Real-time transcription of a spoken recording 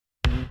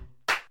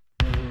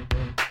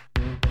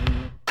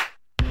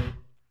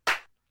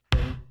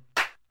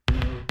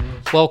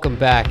Welcome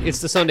back. It's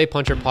the Sunday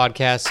Puncher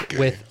podcast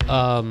with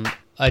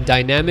a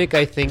dynamic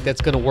I think that's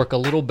going to work a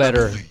little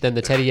better than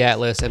the Teddy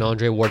Atlas and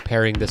Andre Ward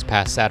pairing this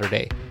past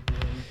Saturday.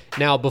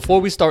 Now,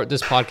 before we start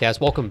this podcast,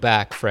 welcome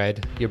back,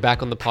 Fred. You're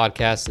back on the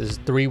podcast. This is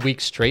 3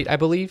 weeks straight, I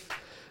believe.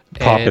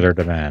 Popular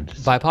demand.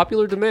 By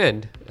popular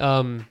demand.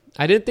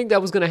 I didn't think that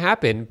was going to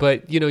happen,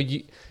 but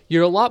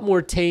you're a lot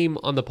more tame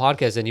on the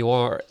podcast than you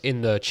are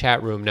in the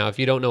chat room. Now, if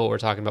you don't know what we're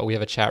talking about, we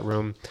have a chat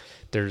room.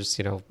 There's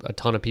a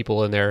ton of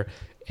people in there.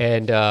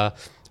 And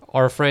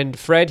our friend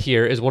Fred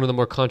here is one of the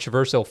more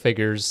controversial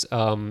figures,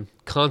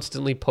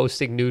 constantly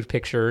posting nude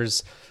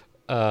pictures.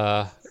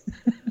 That's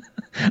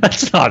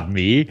not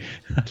me.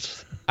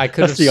 That's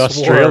the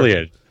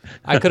Australian.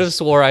 I could have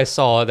swore I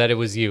saw that it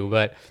was you,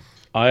 but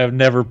I have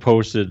never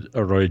posted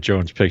a Roy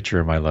Jones picture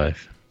in my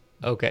life.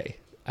 Okay,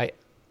 I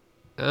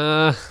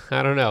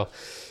don't know.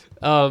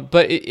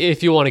 But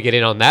if you want to get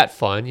in on that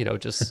fun,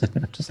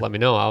 just let me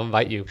know. I'll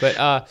invite you.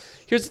 But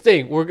here's the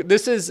thing.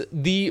 This is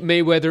the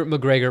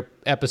Mayweather-McGregor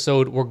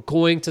episode. We're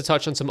going to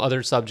touch on some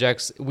other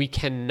subjects. We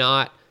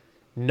cannot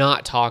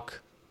not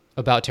talk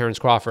about Terrence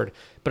Crawford.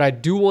 But I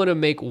do want to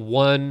make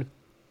one,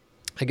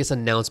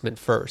 announcement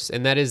first.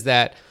 And that is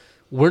that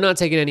we're not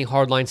taking any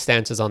hardline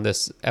stances on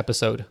this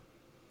episode.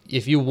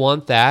 If you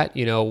want that,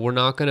 we're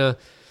not going to...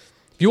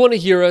 If you want to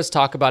hear us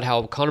talk about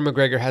how Conor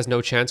McGregor has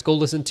no chance, go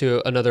listen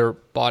to another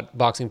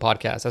boxing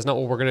podcast. That's not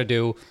what we're going to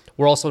do.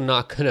 We're also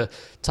not going to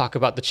talk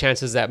about the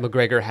chances that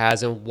McGregor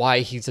has and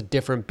why he's a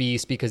different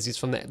beast because he's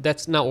from that.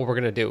 That's not what we're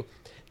going to do.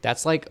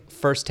 That's like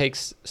First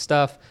Takes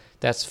stuff.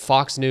 That's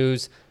Fox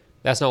News.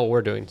 That's not what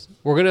we're doing.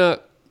 We're going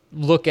to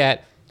look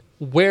at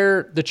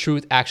where the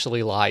truth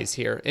actually lies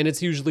here, and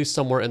it's usually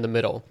somewhere in the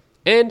middle.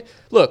 And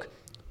look,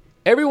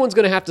 everyone's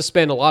going to have to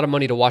spend a lot of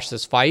money to watch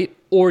this fight,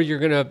 or you're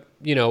going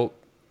to,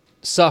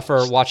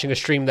 suffer watching a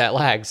stream that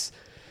lags,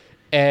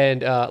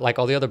 and like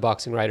all the other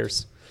boxing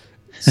writers.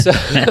 So,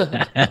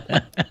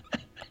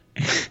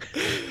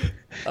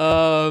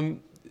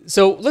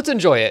 so let's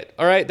enjoy it.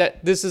 All right,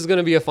 this is going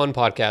to be a fun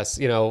podcast.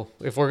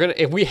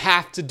 If we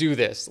have to do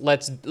this,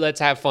 let's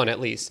have fun at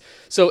least.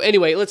 So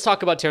anyway, let's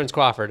talk about Terrence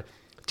Crawford.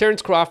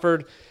 Terrence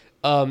Crawford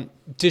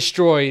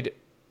destroyed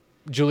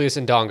Julius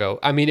Ndongo.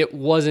 I mean, it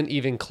wasn't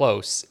even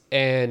close.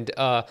 And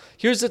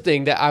here's the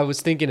thing that I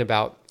was thinking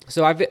about.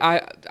 So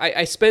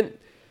I spent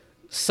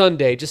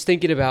Sunday just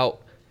thinking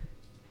about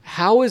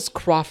how is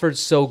Crawford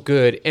so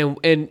good,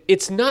 and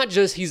it's not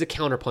just he's a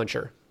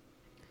counterpuncher.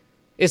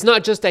 It's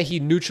not just that he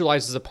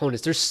neutralizes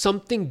opponents. There's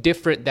something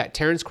different that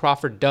Terrence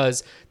Crawford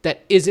does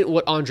that isn't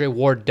what Andre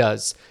Ward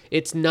does.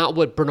 It's not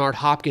what Bernard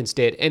Hopkins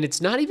did, and it's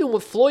not even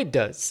what Floyd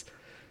does.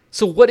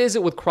 So what is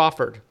it with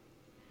Crawford?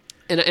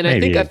 And I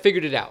think I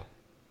figured it out.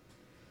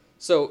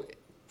 So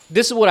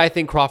this is what I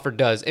think Crawford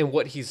does and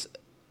what he's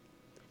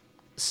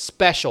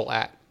special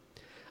at.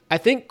 I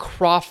think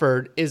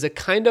Crawford is a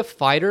kind of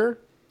fighter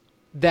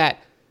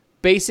that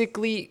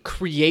basically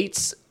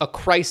creates a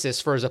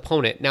crisis for his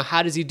opponent. Now,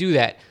 how does he do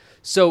that?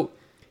 So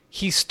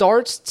he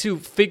starts to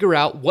figure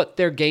out what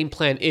their game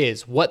plan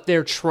is, what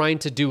they're trying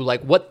to do,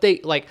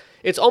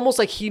 it's almost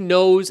like he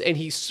knows and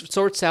he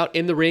sorts out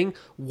in the ring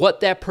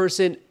what that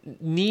person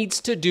needs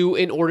to do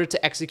in order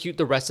to execute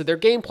the rest of their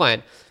game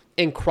plan.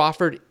 And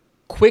Crawford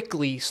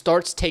quickly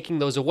starts taking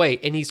those away,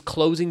 and he's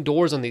closing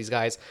doors on these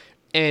guys.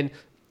 And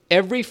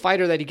every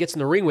fighter that he gets in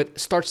the ring with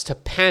starts to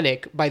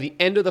panic by the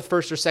end of the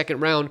first or second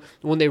round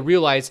when they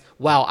realize,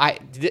 wow, I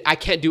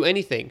can't do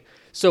anything.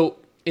 So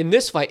in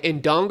this fight,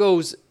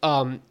 Ndongo's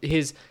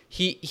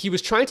he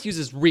was trying to use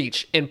his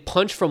reach and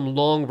punch from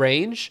long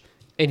range,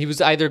 and he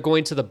was either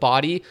going to the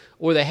body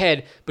or the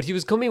head, but he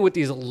was coming with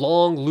these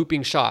long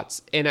looping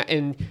shots.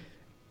 And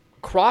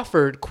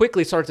Crawford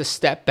quickly started to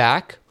step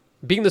back.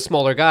 Being the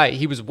smaller guy,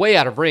 he was way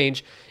out of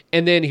range,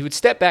 and then he would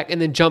step back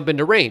and then jump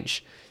into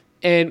range.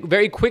 And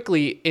very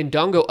quickly,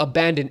 Ndongo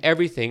abandoned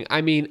everything.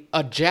 I mean,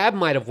 a jab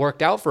might have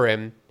worked out for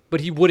him,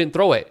 but he wouldn't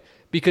throw it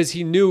because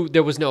he knew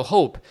there was no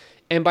hope.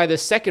 And by the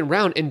second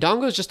round,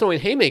 Ndongo's just throwing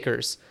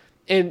haymakers.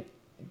 And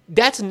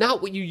that's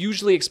not what you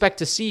usually expect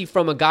to see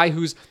from a guy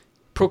who's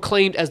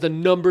proclaimed as the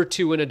number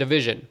 2 in a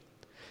division.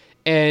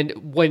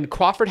 And when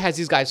Crawford has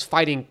these guys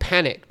fighting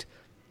panicked,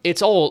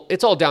 it's all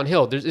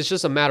downhill. It's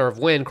just a matter of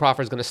when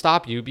Crawford's going to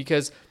stop you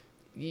because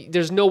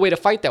there's no way to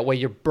fight that way.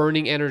 You're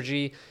burning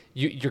energy.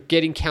 You're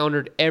getting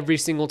countered every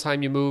single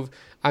time you move.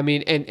 I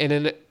mean, and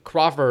then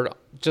Crawford,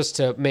 just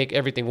to make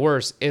everything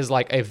worse, is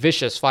like a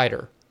vicious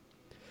fighter.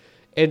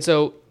 And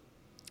so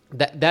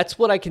that's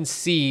what I can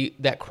see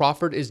that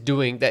Crawford is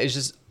doing that is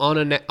just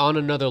on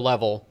another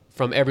level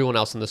from everyone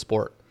else in the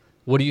sport.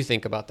 What do you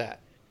think about that?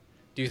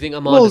 Do you think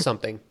I'm onto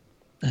something?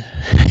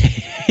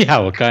 Yeah,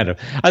 well, kind of.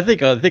 I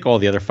think all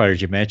the other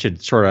fighters you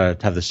mentioned sort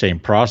of have the same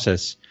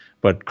process,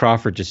 but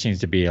Crawford just seems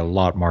to be a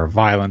lot more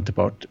violent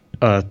about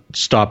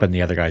stopping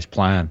the other guy's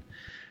plan.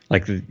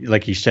 Like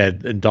you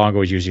said, Ndongo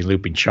was using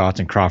looping shots,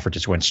 and Crawford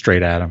just went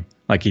straight at him.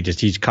 Like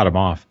he's cut him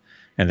off.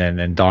 And then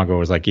Ndongo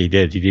was like, he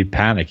did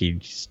panic.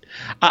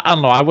 I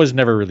don't know. I was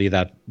never really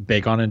that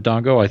big on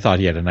Ndongo. I thought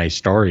he had a nice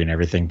story and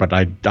everything, but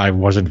I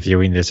wasn't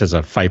viewing this as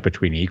a fight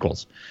between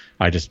equals.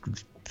 I just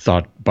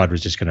thought Bud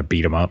was just going to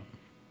beat him up,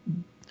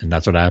 and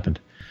that's what happened.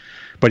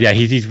 But yeah,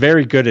 he's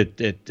very good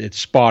at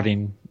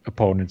spotting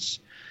opponents.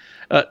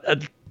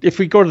 If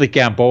we go to the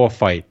Gamboa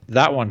fight,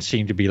 that one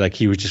seemed to be like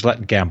he was just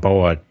letting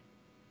Gamboa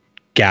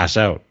gas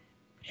out.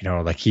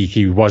 Like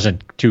he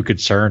wasn't too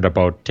concerned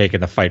about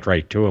taking the fight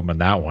right to him in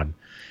that one.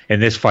 In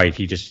this fight,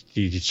 he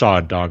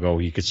saw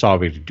Ndongo, he saw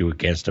what he could do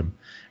against him,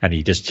 and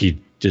he just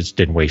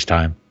didn't waste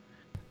time.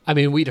 I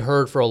mean, we'd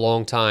heard for a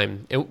long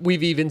time, and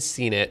we've even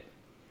seen it,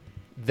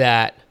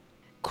 that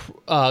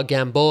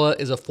Gamboa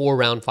is a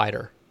 4-round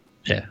fighter.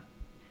 Yeah.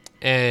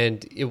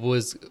 And it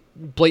was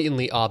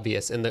blatantly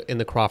obvious in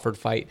the Crawford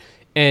fight.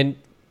 And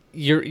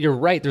you're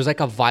right. There's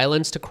like a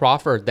violence to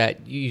Crawford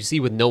that you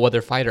see with no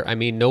other fighter. I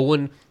mean, no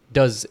one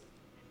has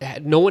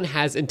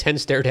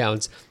intense stare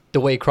downs the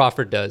way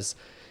Crawford does.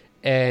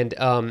 And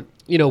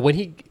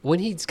when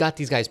he's got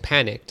these guys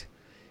panicked,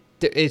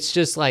 it's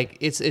just like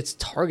it's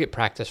target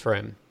practice for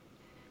him.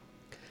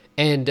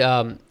 And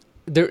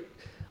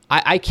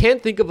I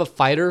can't think of a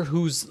fighter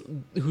who's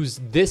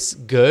this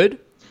good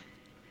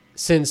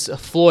since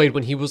Floyd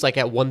when he was like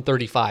at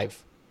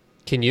 135.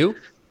 Can you?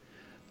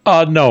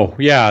 No,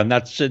 yeah, and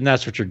that's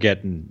what you're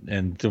getting,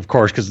 and of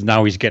course, because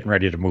now he's getting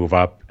ready to move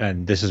up,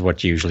 and this is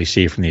what you usually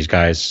see from these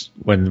guys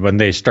when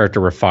they start to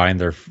refine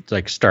their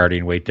like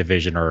starting weight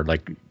division or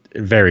like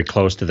very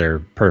close to their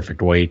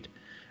perfect weight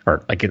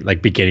or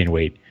like beginning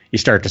weight. You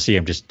start to see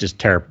him just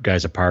tear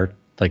guys apart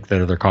like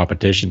their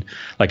competition.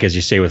 Like as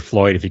you say with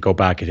Floyd, if you go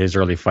back at his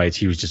early fights,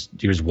 he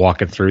was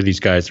walking through these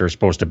guys that are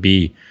supposed to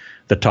be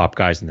the top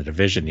guys in the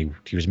division.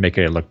 He was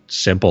making it look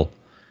simple.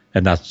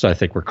 And that's, I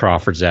think, where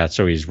Crawford's at.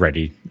 So he's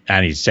ready.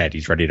 And he said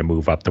he's ready to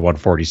move up to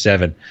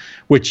 147,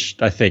 which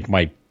I think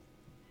might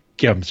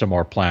give him some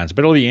more plans.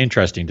 But it'll be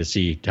interesting to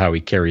see how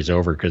he carries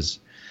over because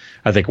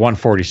I think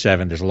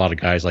 147, there's a lot of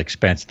guys like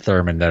Spence and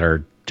Thurman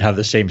that have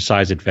the same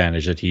size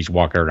advantage that he's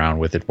walking around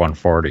with at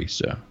 140.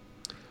 So,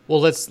 well,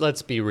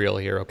 let's be real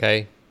here,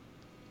 okay?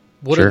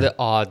 What are the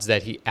odds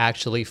that he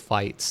actually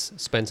fights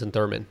Spence and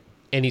Thurman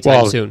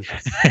anytime soon?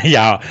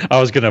 Yeah, I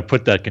was going to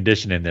put that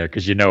condition in there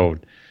because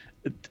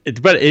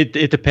but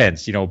it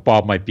depends.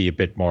 Bob might be a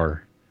bit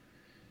more.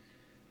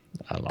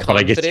 I don't know,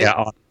 confident?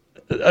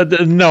 But I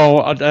guess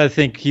no. I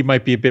think he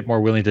might be a bit more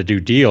willing to do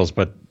deals.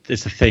 But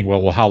it's the thing.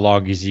 Well, how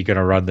long is he going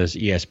to run this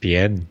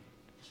ESPN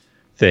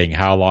thing?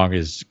 How long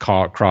is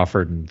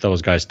Crawford and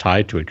those guys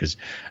tied to it? Because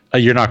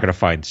you're not going to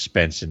find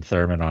Spence and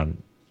Thurman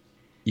on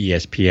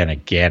ESPN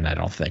again. I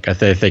don't think. I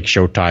think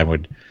Showtime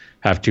would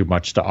have too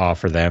much to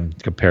offer them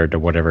compared to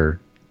whatever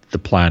the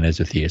plan is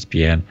with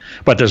ESPN.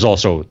 But there's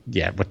also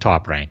with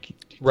Top Rank,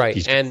 right?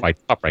 He's and fight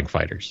Top Rank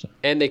fighters, so.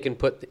 And they can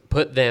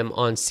put them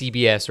on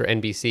CBS or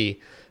NBC,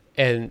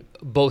 and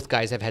both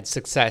guys have had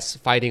success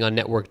fighting on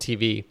network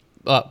TV,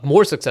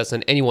 more success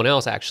than anyone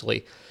else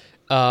actually.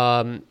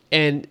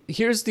 And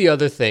here's the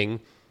other thing: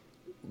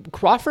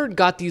 Crawford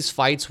got these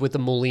fights with a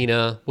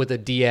Molina, with a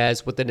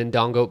Diaz, with an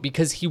Ndongo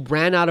because he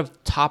ran out of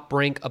top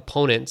rank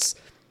opponents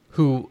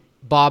who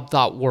Bob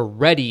thought were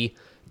ready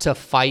to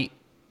fight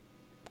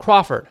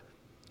Crawford.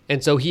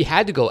 And so he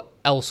had to go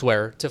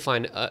elsewhere to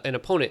find an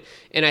opponent.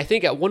 And I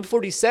think at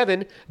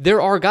 147,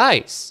 there are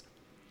guys.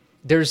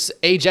 There's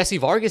a Jesse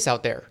Vargas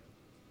out there.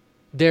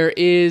 There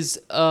is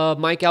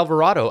Mike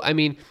Alvarado. I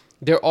mean,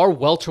 there are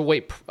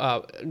welterweight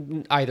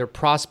either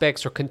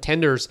prospects or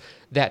contenders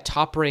that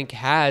Top Rank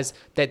has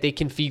that they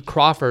can feed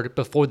Crawford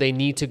before they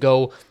need to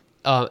go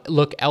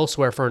look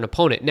elsewhere for an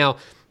opponent. Now,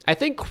 I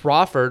think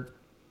Crawford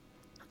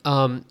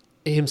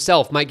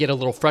himself might get a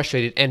little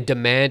frustrated and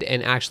demand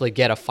and actually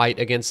get a fight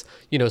against,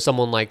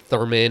 someone like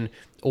Thurman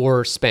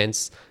or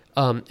Spence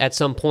at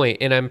some point.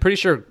 And I'm pretty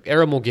sure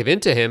Arum will give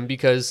in to him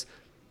because,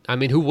 I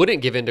mean, who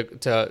wouldn't give in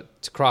to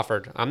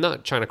Crawford? I'm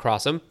not trying to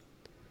cross him.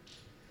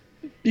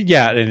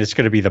 Yeah, and it's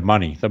going to be the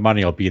money. The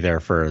money will be there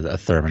for a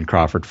Thurman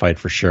Crawford fight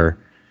for sure.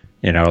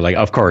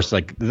 Of course,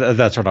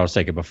 that's what I was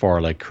thinking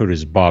before. Like, who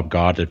does Bob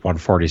got at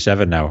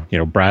 147 now?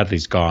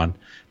 Bradley's gone.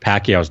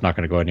 Pacquiao's not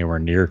going to go anywhere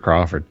near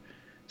Crawford.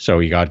 So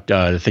you got,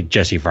 I think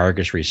Jesse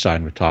Vargas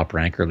re-signed with Top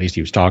Rank, or at least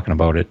he was talking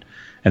about it.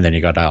 And then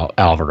you got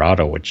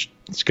Alvarado, which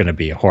is going to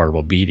be a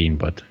horrible beating,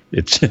 but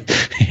it's,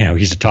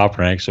 he's a Top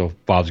Rank, so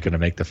Bob's going to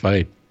make the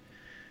fight.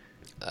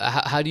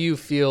 How do you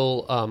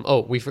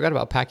feel? We forgot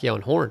about Pacquiao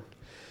and Horn.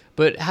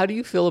 But how do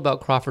you feel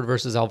about Crawford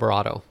versus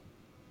Alvarado?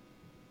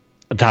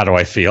 How do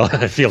I feel?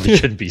 I feel he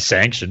shouldn't be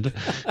sanctioned.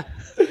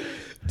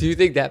 Do you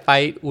think that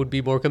fight would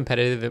be more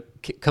competitive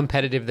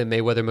than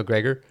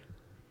Mayweather-McGregor?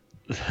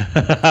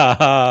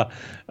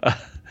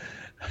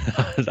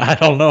 I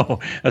don't know.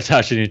 That's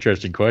actually an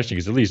interesting question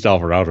because at least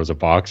Alvarado's a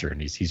boxer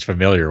and he's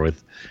familiar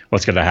with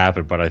what's going to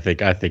happen. But I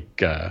think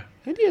and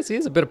he has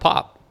a bit of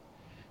pop.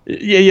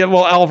 Yeah.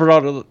 Well,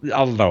 Alvarado,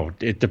 I don't know.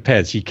 It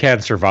depends. He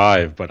can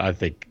survive, but I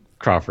think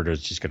Crawford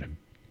is just going to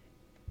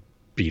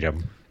beat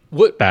him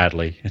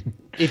badly.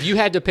 If you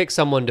had to pick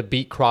someone to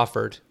beat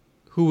Crawford,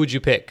 who would you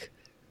pick?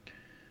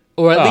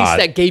 Or at least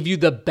that gave you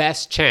the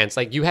best chance.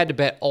 Like you had to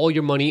bet all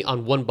your money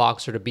on one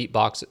boxer to beat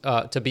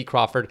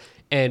Crawford,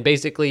 and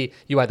basically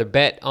you either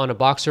bet on a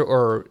boxer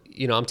or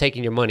I'm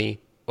taking your money,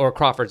 or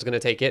Crawford's going to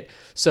take it.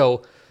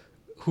 So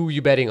who are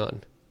you betting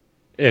on?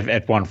 If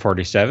at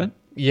 147?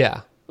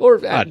 Yeah, or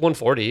at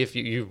 140 if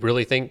you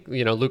really think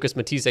Lucas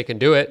Matisse can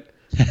do it.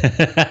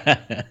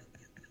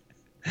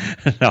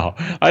 No,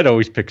 I'd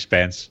always pick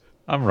Spence.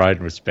 I'm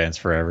riding with Spence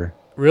forever.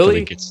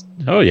 Really?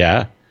 Oh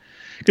yeah.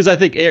 Because I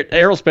think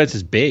Errol Spence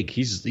is big.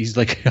 He's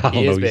like, I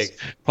don't know, big.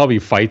 Probably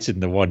fights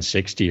in the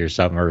 160 or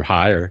something or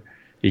higher.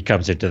 He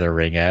comes into the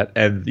ring at,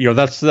 and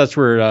that's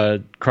where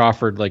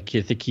Crawford, like,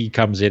 I think he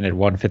comes in at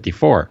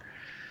 154.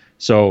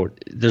 So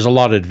there's a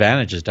lot of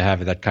advantages to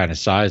having that kind of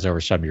size over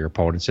some of your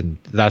opponents, and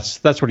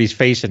that's what he's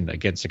facing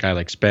against a guy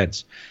like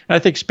Spence. And I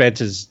think Spence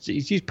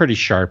he's pretty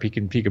sharp. He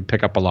can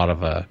pick up a lot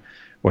of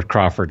what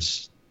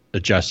Crawford's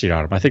adjusting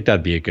on him. I think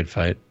that'd be a good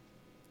fight.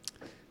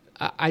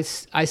 I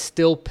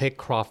still pick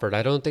Crawford.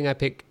 I don't think I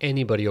pick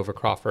anybody over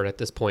Crawford at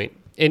this point.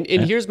 And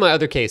here's my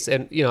other case.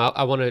 And,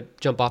 I want to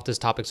jump off this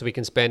topic so we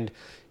can spend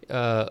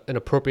an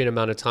appropriate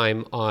amount of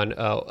time on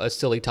a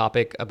silly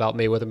topic about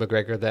Mayweather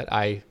McGregor that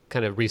I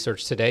kind of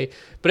researched today.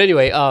 But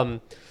anyway,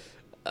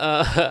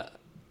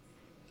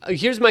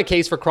 here's my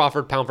case for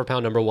Crawford pound for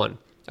pound number one.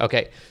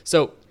 Okay,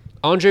 so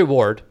Andre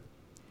Ward,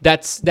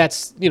 that's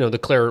the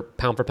clear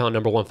pound for pound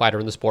number one fighter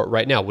in the sport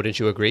right now. Wouldn't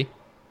you agree?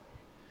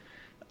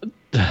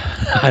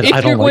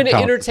 If you're going to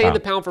entertain the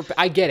pound for pound,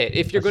 I get it.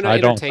 If you're going to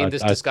entertain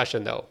this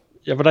discussion, though.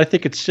 Yeah, but I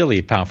think it's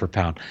silly pound for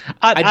pound.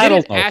 I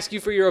didn't ask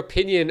you for your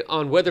opinion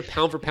on whether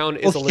pound for pound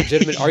is a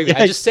legitimate argument.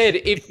 I just said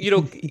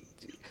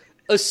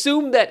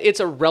assume that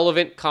it's a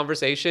relevant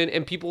conversation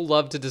and people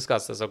love to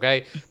discuss this,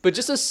 okay? But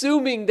just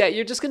assuming that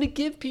you're just going to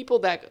give people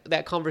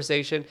that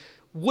conversation,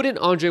 wouldn't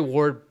Andre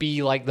Ward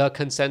be like the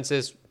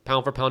consensus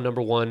pound for pound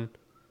number one?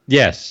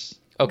 Yes.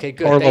 Okay,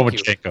 good. Or Thank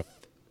Lomachenko. You.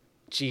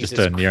 Jesus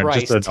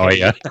Christ, just annoy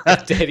you.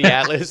 Daddy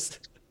Atlas.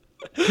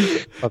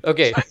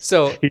 Okay,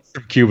 so he's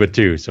from Cuba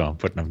too, so I'm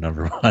putting him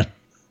number one.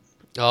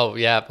 Oh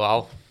yeah,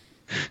 well.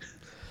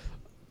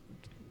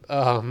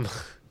 No,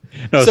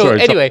 so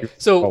sorry, anyway,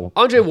 so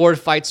Andre Ward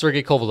fights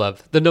Sergey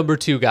Kovalev, the number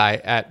two guy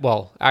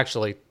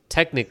actually,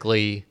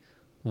 technically,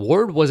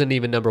 Ward wasn't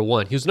even number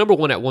one. He was number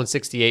one at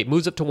 168,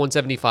 moves up to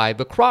 175,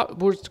 but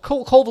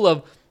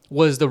Kovalev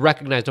was the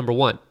recognized number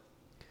one.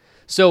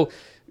 So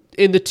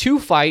in the two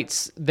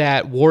fights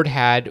that Ward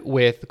had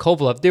with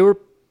Kovalev, they were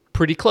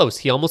pretty close.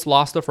 He almost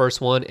lost the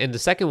first one, and the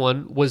second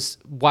one was,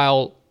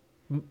 while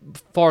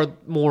far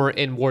more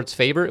in Ward's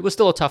favor, it was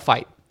still a tough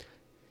fight.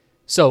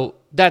 So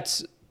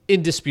that's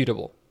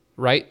indisputable,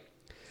 right?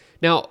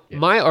 Now,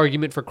 my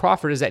argument for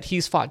Crawford is that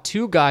he's fought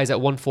two guys at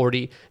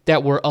 140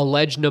 that were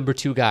alleged number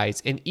two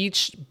guys, and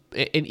each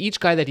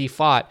guy that he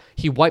fought,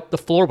 he wiped the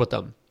floor with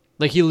them.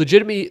 Like, he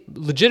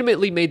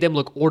legitimately made them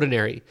look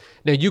ordinary.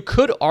 Now, you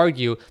could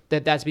argue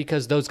that that's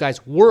because those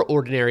guys were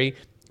ordinary,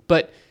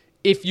 but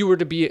if you were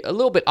to be a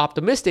little bit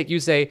optimistic,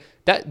 you say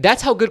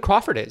that's how good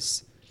Crawford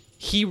is.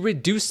 He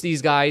reduced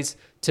these guys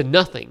to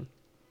nothing.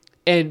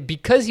 And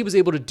because he was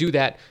able to do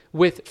that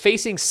with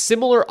facing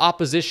similar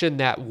opposition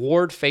that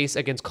Ward faced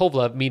against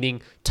Kovalev,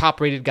 meaning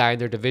top-rated guy in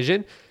their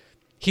division,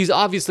 he's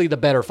obviously the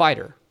better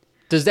fighter.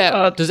 Does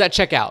that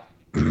check out?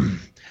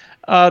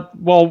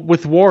 Well,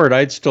 with Ward,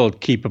 I'd still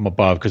keep him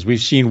above because we've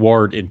seen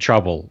Ward in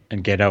trouble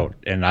and get out,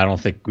 and I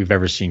don't think we've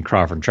ever seen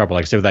Crawford in trouble.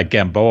 Like I said, with that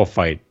Gamboa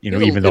fight,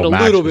 even though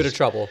Max little bit of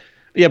trouble.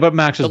 Yeah, but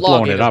Max was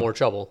blowing it up. More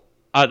trouble.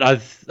 I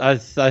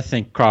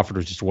think Crawford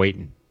was just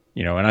waiting,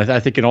 and I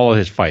think in all of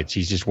his fights,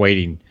 he's just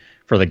waiting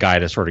for the guy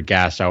to sort of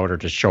gas out or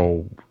to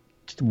show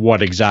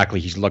what exactly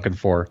he's looking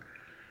for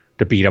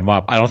to beat him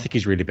up. I don't think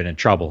he's really been in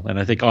trouble, and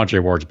I think Andre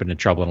Ward's been in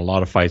trouble in a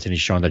lot of fights, and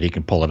he's shown that he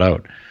can pull it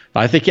out.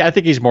 I think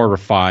he's more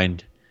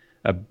refined.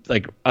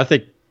 I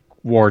think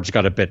Ward's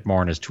got a bit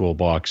more in his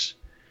toolbox.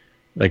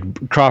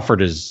 Like Crawford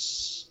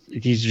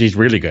he's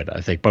really good, I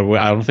think, but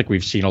I don't think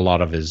we've seen a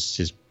lot of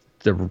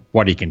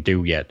what he can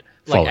do yet.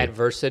 Like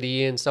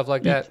adversity and stuff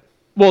like that.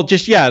 Well,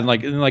 just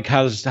and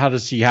how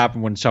does he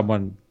happen when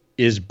someone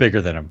is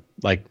bigger than him?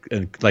 I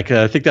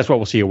think that's what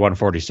we'll see at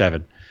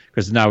 147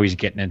 because now he's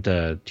getting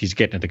into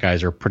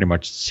guys who are pretty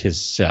much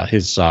his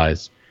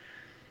size,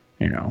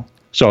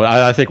 So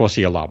I think we'll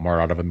see a lot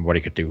more out of him than what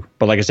he could do.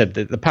 But like I said,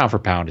 the pound for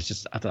pound is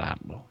just, I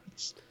don't know.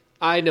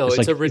 I know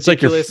it's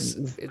ridiculous.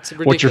 It's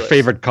ridiculous. What's your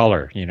favorite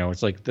color?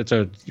 It's like that's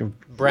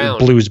brown.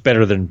 Blue's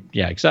better than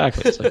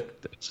exactly. It's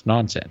like it's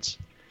nonsense.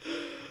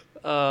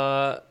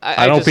 I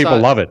know people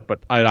love it, but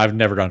I've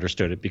never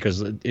understood it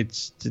because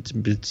it's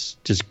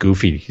just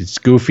goofy. It's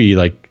goofy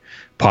like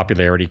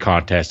popularity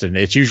contest, and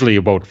it's usually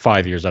about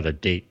 5 years out of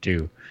date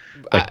too.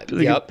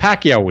 Yep.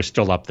 Pacquiao was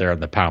still up there on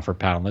the pound for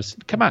pound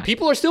list. Come on,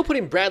 people are still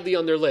putting Bradley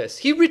on their list.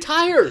 He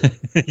retired.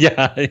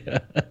 yeah.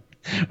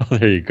 Well,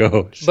 there you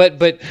go. But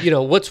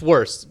what's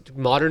worse,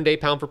 modern day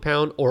pound for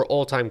pound or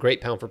all time great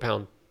pound for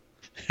pound?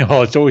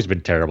 Oh, it's always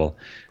been terrible.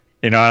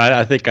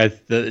 I think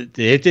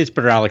it's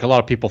been around. Like a lot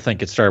of people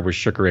think it started with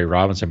Sugar Ray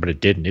Robinson, but it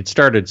didn't. It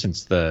started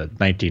since the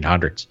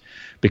 1900s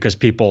because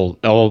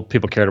all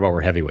people cared about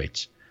were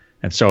heavyweights.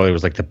 And so it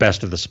was like the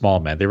best of the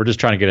small men. They were just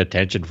trying to get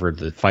attention for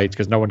the fights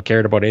because no one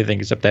cared about anything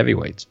except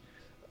heavyweights.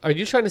 Are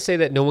you trying to say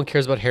that no one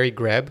cares about Harry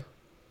Greb?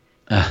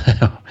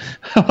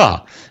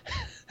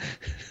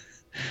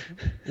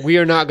 We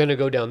are not going to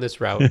go down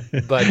this route,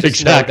 but just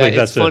exactly. know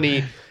that it's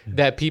funny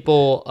that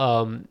people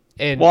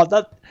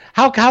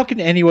how can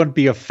anyone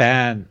be a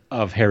fan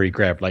of Harry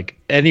Greb? Like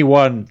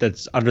anyone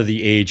that's under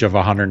the age of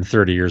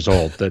 130 years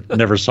old that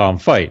never saw him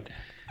fight.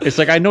 It's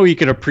like I know you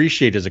can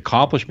appreciate his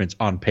accomplishments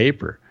on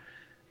paper,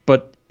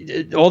 but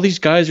all these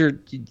guys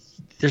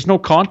there's no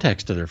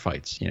context to their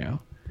fights,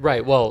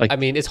 Right. Well, like, I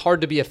mean, it's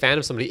hard to be a fan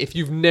of somebody if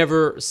you've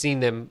never seen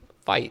them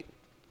fight.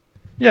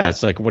 Yeah,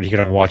 it's like, what are you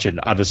going to watch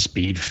it on a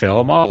speed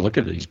film? Oh, look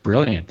at it. He's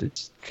brilliant.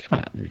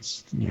 Come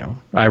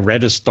on. I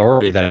read a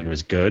story that it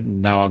was good,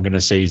 and now I'm going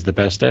to say he's the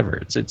best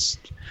ever.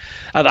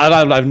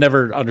 I've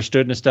never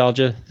understood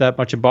nostalgia that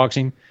much in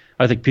boxing.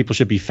 I think people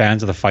should be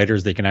fans of the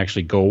fighters they can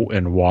actually go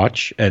and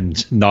watch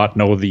and not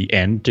know the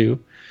end to.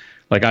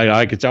 Like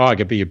I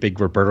could be a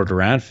big Roberto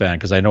Duran fan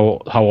because I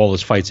know how all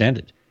his fights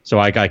ended. So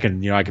I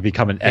could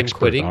become an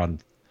expert on.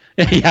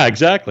 Yeah,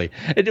 exactly.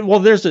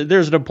 There's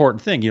an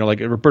important thing, like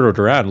Roberto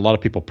Duran. A lot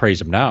of people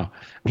praise him now.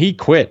 He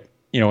quit,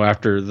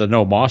 after the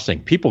no Moss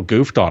thing. People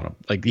goofed on him.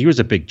 Like he was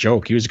a big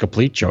joke. He was a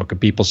complete joke,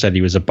 and people said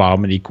he was a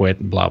bum and he quit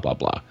and blah blah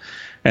blah.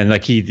 And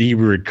like he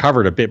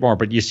recovered a bit more.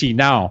 But you see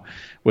now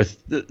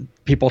with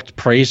people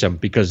praise him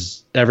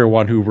because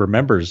everyone who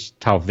remembers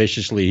how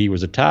viciously he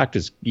was attacked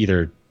is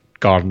either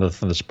gone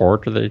from the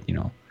sport or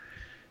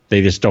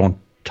they just don't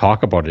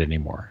talk about it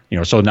anymore.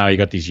 So now you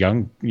got these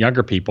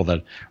younger people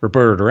that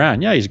Roberto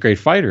Duran, yeah, he's a great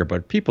fighter,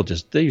 but people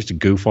they used to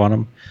goof on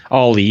him.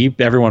 Ali,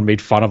 everyone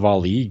made fun of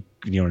Ali,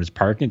 in his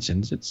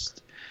Parkinson's. It's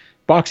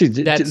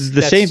boxing. That's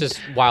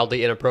just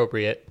wildly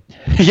inappropriate.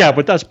 Yeah,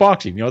 but that's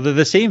boxing.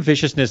 The same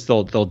viciousness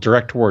they'll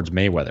direct towards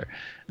Mayweather.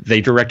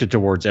 They direct it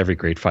towards every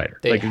great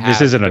fighter.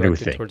 This isn't a new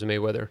thing. Towards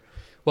Mayweather.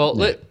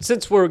 Well,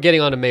 since we're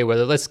getting on to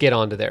Mayweather, let's get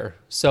on to there.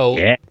 So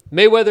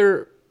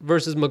Mayweather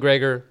versus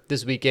McGregor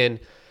this weekend.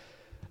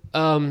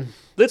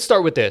 Let's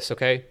start with this,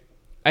 okay?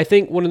 I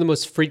think one of the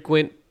most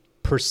frequent,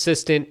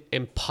 persistent,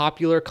 and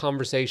popular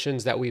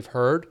conversations that we've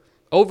heard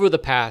over the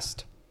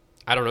past,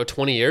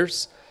 20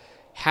 years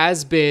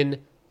has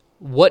been,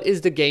 what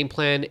is the game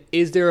plan?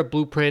 Is there a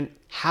blueprint?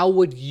 How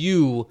would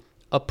you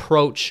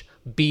approach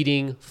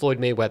beating Floyd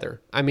Mayweather?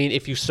 I mean,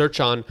 if you search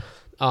on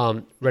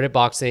Reddit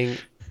Boxing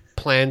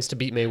plans to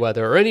beat Mayweather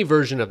or any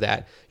version of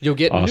that, you'll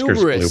get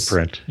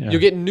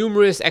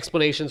numerous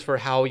explanations for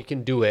how you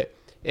can do it.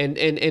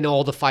 And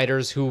all the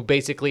fighters who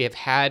basically have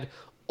had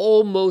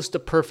almost a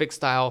perfect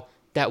style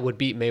that would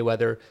beat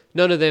Mayweather.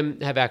 None of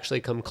them have actually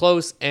come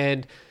close.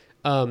 And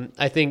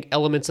I think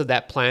elements of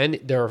that plan,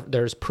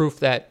 there's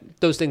proof that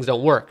those things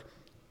don't work.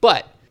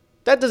 But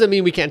that doesn't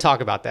mean we can't talk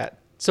about that.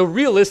 So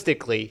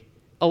realistically,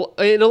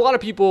 and a lot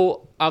of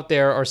people out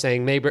there are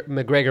saying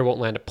McGregor won't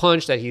land a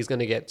punch, that he's going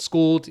to get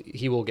schooled,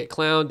 he will get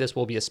clowned, this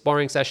will be a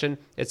sparring session,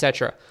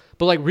 etc.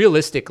 But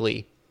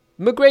realistically,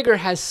 McGregor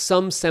has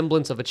some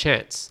semblance of a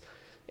chance.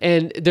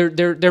 And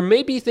there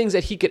may be things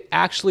that he could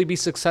actually be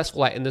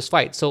successful at in this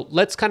fight. So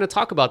let's kind of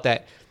talk about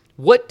that.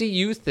 What do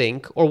you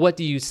think, or what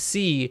do you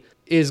see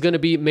is going to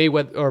be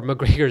Mayweather or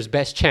McGregor's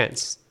best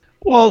chance?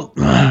 Well,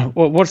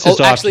 what's his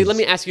options? Actually, let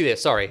me ask you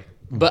this. Sorry,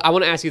 but I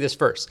want to ask you this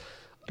first.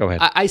 Go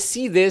ahead. I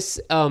see this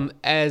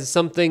as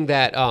something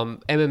that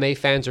MMA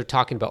fans are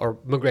talking about, or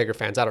McGregor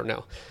fans. I don't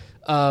know.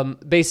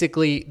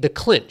 Basically, the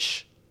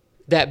clinch.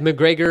 That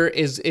McGregor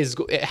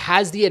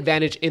has the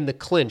advantage in the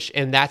clinch,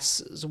 and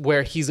that's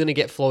where he's going to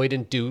get Floyd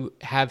and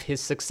have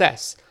his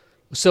success.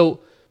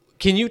 So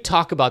can you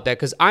talk about that?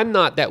 Because I'm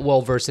not that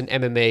well versed in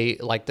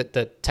MMA, like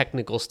the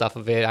technical stuff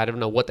of it. I don't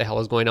know what the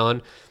hell is going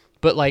on.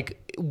 But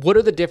what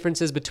are the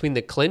differences between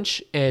the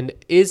clinch, and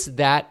is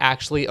that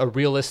actually a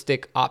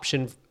realistic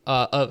option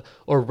or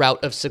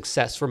route of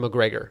success for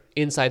McGregor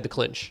inside the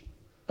clinch?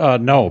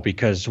 No,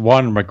 because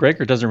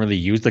McGregor doesn't really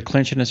use the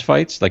clinch in his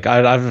fights.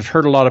 I've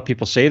heard a lot of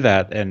people say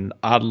that, and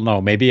I don't know,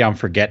 maybe I'm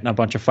forgetting a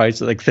bunch of fights.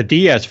 Like the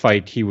Diaz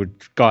fight, he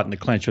got in the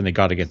clinch when they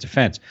got against the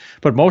fence.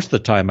 But most of the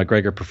time,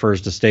 McGregor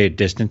prefers to stay at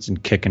distance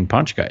and kick and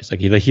punch guys.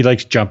 He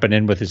likes jumping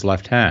in with his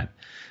left hand,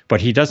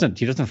 but he doesn't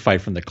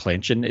fight from the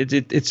clinch, and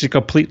it's a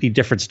completely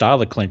different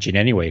style of clinching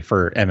anyway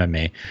for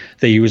MMA.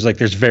 They use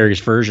there's various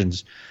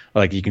versions.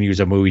 Like you can use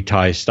a Muay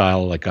Thai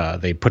style,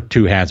 they put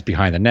two hands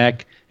behind the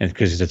neck, and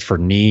because it's for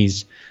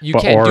knees. You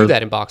can't do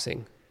that in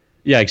boxing.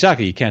 Yeah,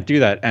 exactly. You can't do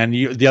that. And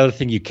the other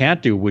thing you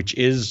can't do, which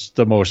is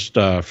the most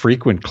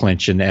frequent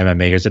clinch in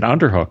MMA, is an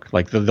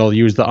underhook. They'll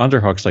use the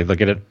underhooks. They'll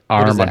get an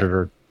arm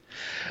under.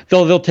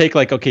 They'll take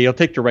you'll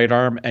take the right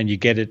arm and you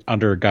get it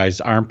under a guy's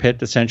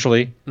armpit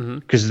essentially,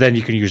 because then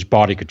you can use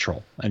body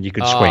control and you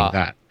can swing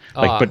that.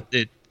 But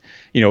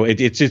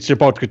it's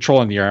about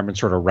controlling the arm and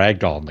sort of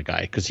ragdolling the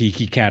guy because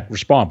he can't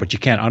respond. But you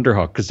can't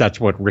underhook because that's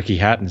what Ricky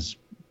Hatton's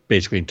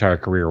basically entire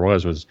career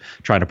was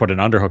trying to put an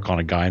underhook on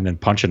a guy and then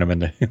punching him in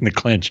the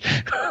clinch,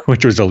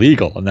 which was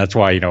illegal. And that's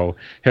why,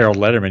 Harold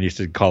Letterman used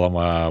to call him,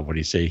 what do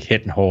you say,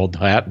 hit and hold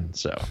Hatton.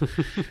 So,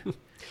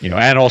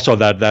 and also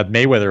that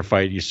Mayweather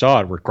fight, you saw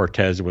it where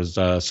Cortez was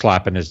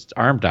slapping his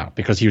arm down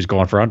because he was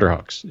going for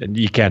underhooks. And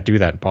you can't do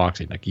that in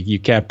boxing. Like you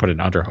can't put an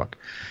underhook,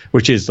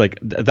 which is like,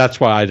 that's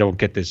why I don't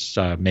get this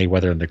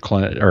Mayweather in the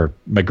clinch or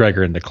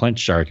McGregor in the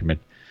clinch argument,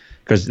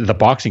 because the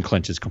boxing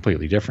clinch is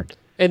completely different.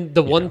 And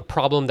the one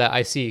problem that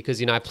I see, because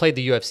I played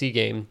the UFC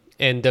game,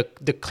 and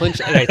the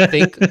clinch, and I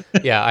think,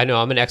 yeah, I know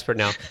I'm an expert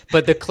now,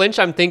 but the clinch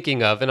I'm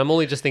thinking of, and I'm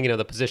only just thinking of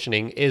the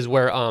positioning, is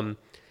where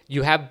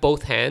you have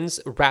both hands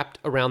wrapped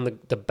around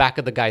the back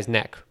of the guy's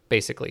neck,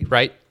 basically,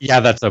 right? Yeah,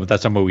 that's a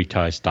Muay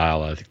Thai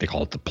style. I think they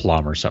call it the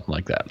plum or something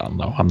like that. I don't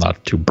know. I'm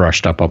not too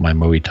brushed up on my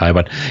Muay Thai,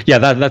 but yeah,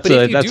 that's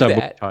a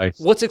Muay Thai.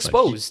 What's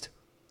exposed?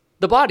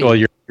 The body. Well,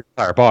 your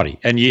entire body,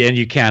 and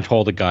you can't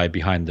hold a guy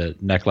behind the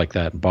neck like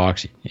that in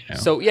boxing.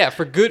 So yeah,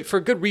 for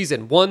good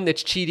reason. One,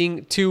 it's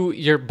cheating. Two,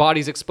 your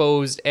body's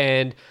exposed,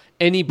 and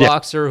any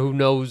boxer who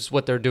knows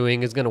what they're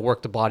doing is going to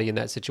work the body in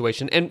that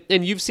situation. And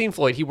you've seen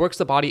Floyd; he works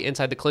the body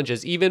inside the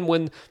clinches, even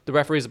when the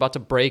referee is about to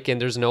break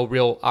and there's no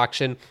real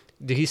action.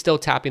 He's still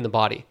tapping the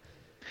body.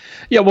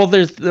 Yeah, well,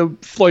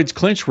 Floyd's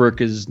clinch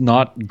work is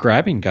not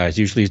grabbing guys.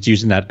 Usually, it's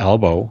using that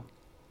elbow.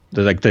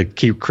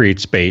 To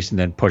create space and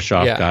then push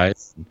off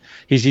guys.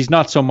 He's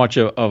not so much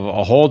of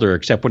a holder,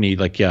 except when he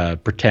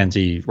pretends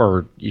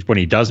when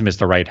he does miss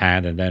the right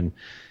hand and then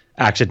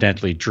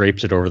accidentally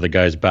drapes it over the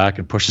guy's back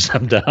and pushes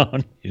him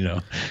down.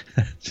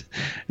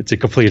 It's a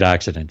complete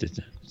accident.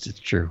 It's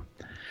true.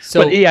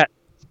 So, but yeah,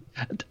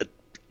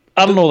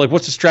 I don't know. Like,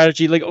 what's the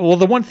strategy? Like, well,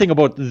 the one thing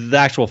about the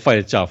actual fight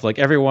itself, like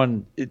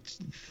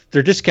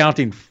they're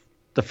discounting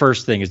the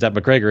first thing is that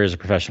McGregor is a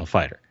professional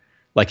fighter.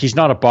 Like, he's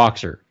not a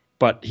boxer,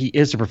 but he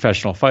is a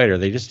professional fighter.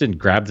 They just didn't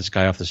grab this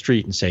guy off the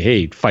street and say,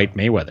 hey, fight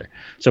Mayweather.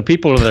 So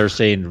people that are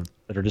saying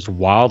that are just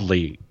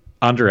wildly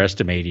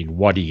underestimating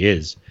what he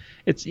is.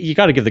 You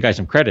got to give the guy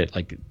some credit.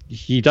 Like,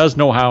 he does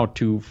know how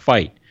to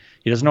fight.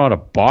 He doesn't know how to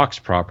box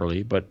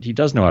properly, but he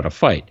does know how to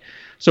fight.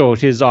 So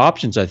his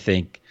options, I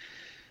think,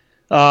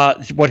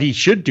 what he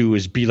should do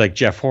is be like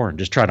Jeff Horn,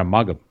 just try to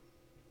mug him,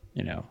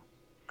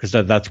 because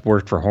that's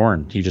worked for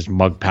Horn. He just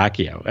mugged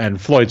Pacquiao. And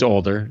Floyd's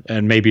older,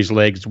 and maybe his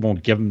legs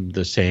won't give him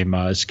the same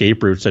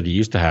escape routes that he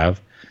used to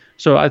have.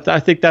 So I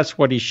think that's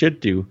what he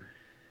should do.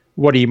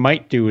 What he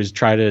might do is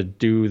try to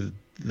do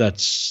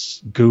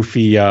that's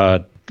goofy.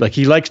 Like,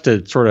 he likes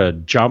to sort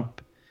of jump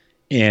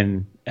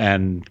in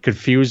and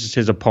confuse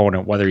his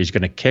opponent whether he's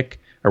going to kick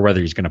or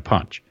whether he's going to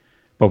punch.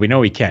 But we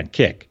know he can't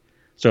kick.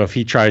 So if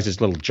he tries this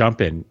little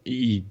jump in,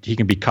 he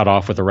can be cut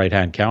off with a right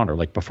hand counter,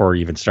 like before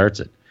he even starts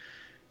it.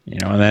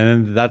 And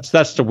then that's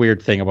the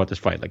weird thing about this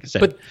fight. Like I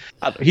said,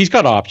 he's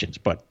got options,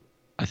 but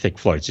I think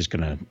Floyd's just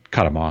going to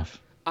cut him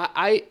off.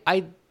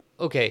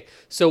 Okay.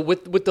 So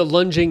with the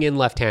lunging in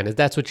left hand,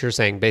 that's what you're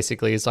saying.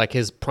 Basically, is like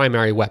his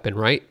primary weapon,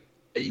 right?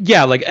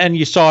 Yeah, and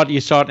you saw it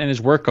in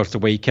his workouts, the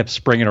way he kept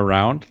springing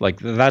around. Like,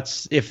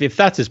 that's if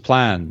that's his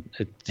plan.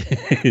 I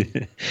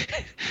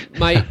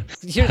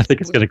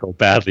think it's going to go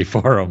badly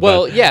for him.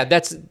 Well, yeah,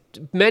 that's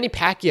Manny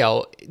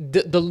Pacquiao.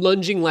 The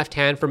lunging left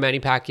hand for Manny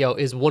Pacquiao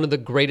is one of the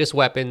greatest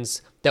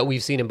weapons that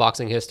we've seen in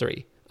boxing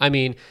history. I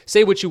mean,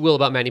 say what you will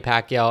about Manny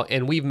Pacquiao,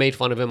 and we've made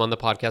fun of him on the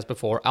podcast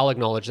before. I'll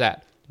acknowledge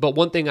that. But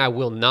one thing I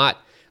will not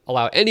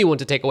allow anyone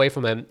to take away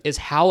from him is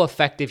how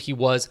effective he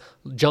was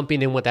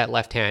jumping in with that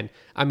left hand.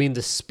 I mean,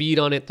 the speed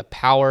on it, the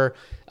power.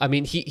 I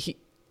mean, he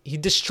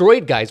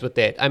destroyed guys with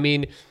it. I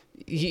mean,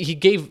 he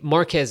gave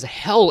Marquez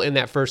hell in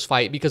that first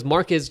fight because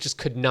Marquez just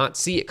could not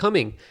see it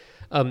coming.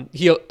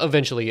 He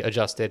eventually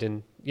adjusted,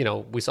 and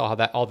we saw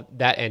how all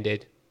that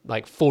ended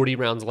like 40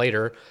 rounds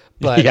later.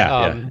 But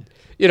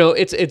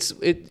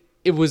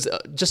it was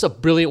just a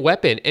brilliant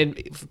weapon, and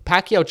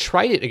Pacquiao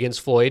tried it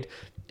against Floyd,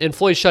 and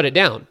Floyd shut it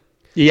down.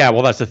 Yeah,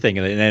 well, that's the thing.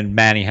 And then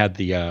Manny had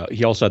he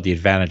also had the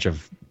advantage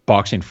of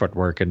boxing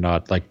footwork and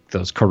not like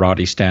those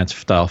karate stance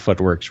style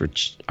footworks,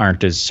 which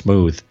aren't as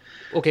smooth.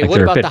 Okay,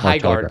 what about the high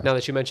guard? Now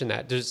that you mentioned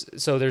that, there's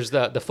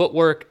the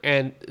footwork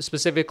and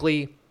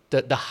specifically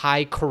the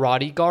high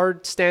karate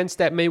guard stance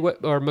that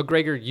Mayweather or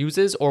McGregor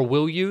uses or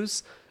will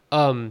use.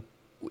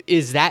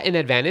 Is that an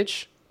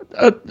advantage?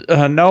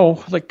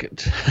 No, like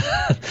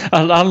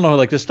I don't know.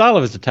 Like, the style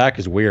of his attack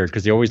is weird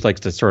because he always likes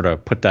to sort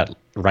of put that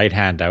right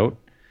hand out.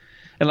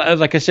 And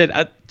like I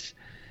said,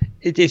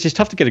 it's just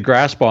tough to get a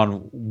grasp on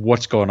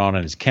what's going on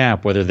in his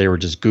camp, whether they were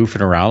just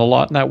goofing around a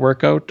lot in that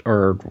workout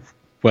or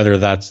whether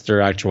that's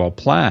their actual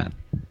plan.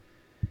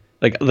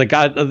 Like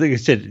I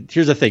said,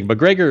 here's the thing.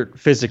 McGregor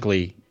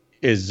physically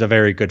is a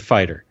very good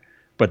fighter.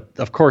 But,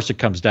 of course, it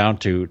comes down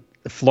to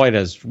Floyd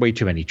has way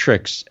too many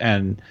tricks.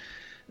 And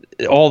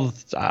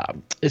it's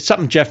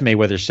something Jeff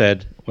Mayweather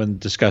said when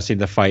discussing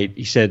the fight.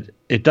 He said,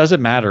 it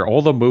doesn't matter.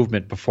 All the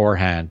movement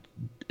beforehand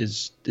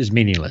is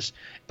meaningless.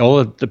 All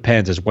it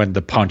depends is when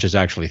the punch is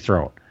actually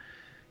thrown.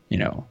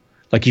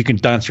 Like, you can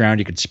dance around,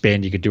 you can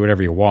spin, you can do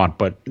whatever you want,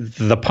 but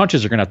the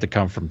punches are going to have to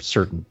come from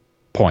certain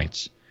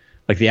points,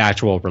 like the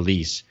actual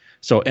release.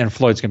 So, and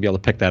Floyd's going to be able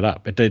to pick that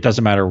up. It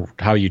doesn't matter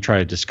how you try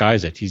to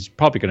disguise it. He's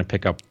probably going to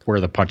pick up where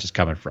the punch is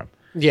coming from.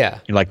 Yeah.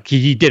 Like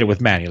he did it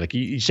with Manny. Like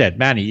you said,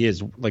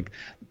 Manny's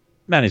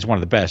one of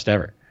the best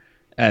ever.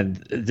 And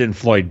then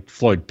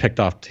Floyd picked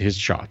off his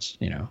shots,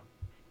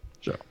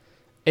 So.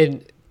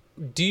 And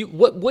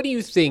what do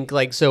you think,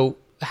 like, so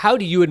how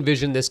do you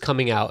envision this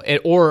coming out?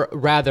 Or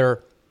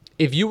rather,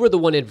 if you were the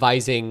one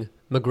advising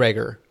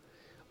McGregor,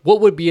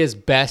 what would be his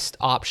best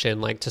option,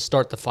 like, to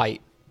start the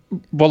fight?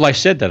 Well, I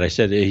said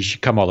he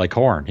should come out like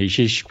Horn. He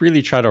should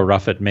really try to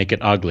rough it, make it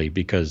ugly,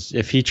 because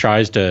if he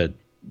tries to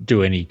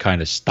do any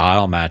kind of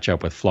style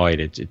matchup with Floyd,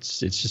 it's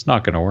just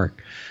not going to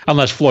work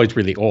unless Floyd's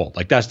really old.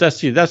 Like that's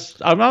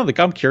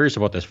I'm curious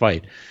about this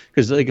fight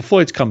because like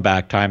Floyd's come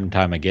back time and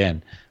time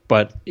again,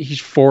 but he's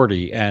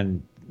 40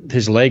 and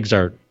his legs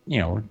are,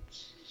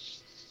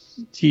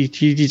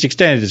 he's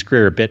extended his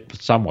career a bit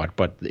somewhat,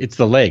 but it's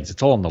the legs.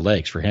 It's all in the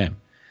legs for him.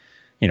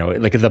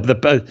 Like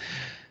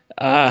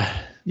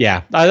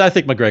yeah, I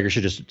think McGregor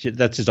should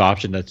that's his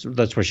option. That's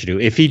what he should do.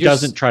 If he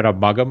doesn't try to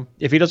mug him,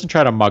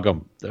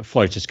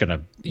 Floyd's just going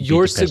to.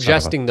 You're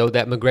suggesting though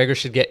that McGregor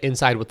should get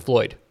inside with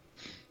Floyd,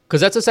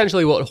 because that's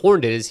essentially what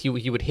Horn did. Is he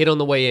would hit on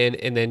the way in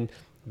and then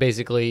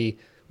basically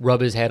rub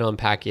his head on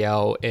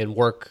Pacquiao and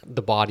work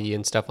the body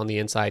and stuff on the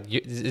inside.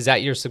 Is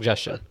that your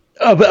suggestion?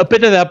 A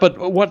bit of that, but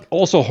what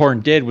also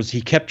Horn did was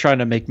he kept trying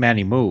to make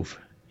Manny move.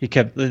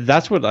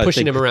 That's what I think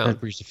pushing him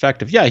around. Was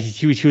effective. Yeah,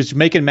 he was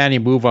making Manny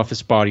move off his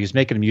spot. He was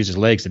making him use his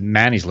legs, and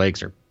Manny's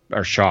legs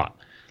are shot.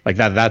 Like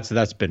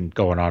that's been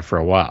going on for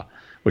a while,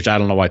 which I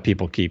don't know why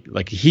people keep,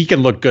 like, he can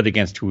look good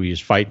against who he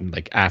is fighting,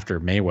 like after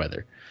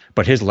Mayweather,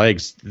 but his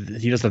legs,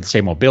 he doesn't have the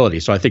same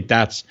mobility. So I think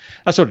that's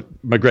what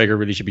McGregor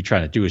really should be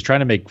trying to do, is trying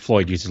to make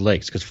Floyd use his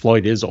legs, because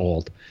Floyd is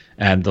old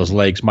and those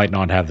legs might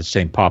not have the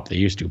same pop they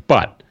used to,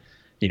 but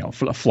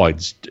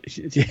Floyd's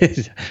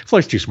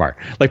too smart.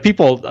 Like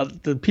people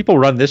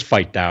run this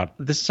fight down.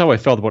 This is how I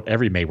felt about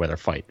every Mayweather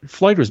fight.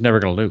 Floyd was never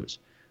going to lose.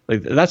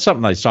 Like that's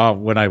something I saw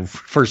when I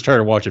first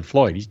started watching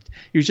Floyd.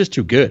 He was just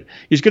too good.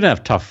 He's going to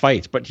have tough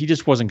fights, but he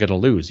just wasn't going to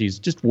lose. He's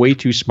just way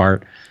too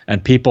smart,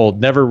 and people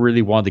never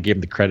really wanted to give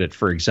him the credit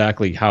for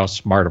exactly how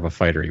smart of a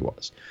fighter he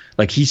was.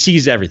 Like he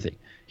sees everything.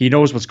 He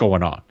knows what's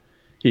going on.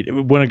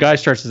 When a guy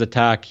starts his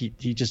attack, he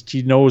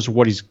knows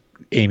what he's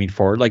aiming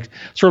for, like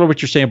sort of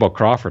what you're saying about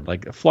Crawford.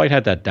 Like Floyd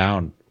had that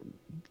down,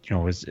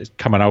 is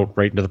coming out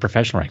right into the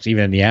professional ranks,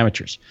 even in the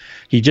amateurs.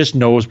 He just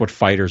knows what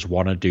fighters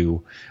want to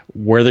do,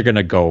 where they're going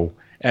to go,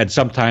 and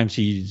sometimes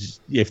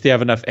if they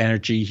have enough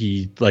energy,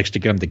 he likes to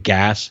get them the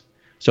gas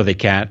so they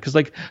can't. Because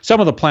like some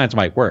of the plans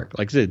might work,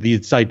 like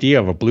this idea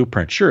of a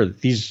blueprint. Sure,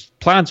 these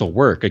plans will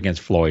work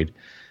against Floyd,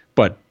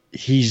 but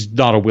he's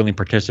not a willing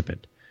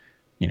participant.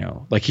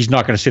 Like he's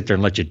not going to sit there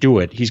and let you do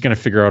it. He's going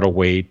to figure out a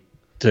way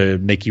to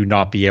make you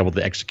not be able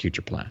to execute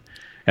your plan.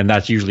 And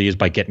that usually is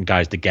by getting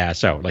guys to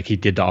gas out, like he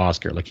did to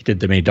Oscar, like he did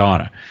to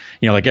Maidana.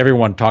 Like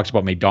everyone talks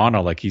about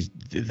Maidana like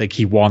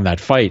he won that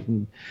fight.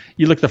 And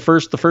you look, the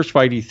first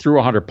fight, he threw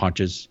 100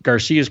 punches.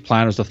 Garcia's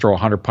plan was to throw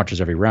 100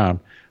 punches every round.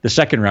 The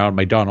second round,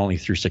 Maidana only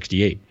threw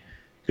 68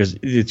 because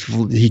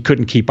he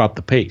couldn't keep up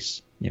the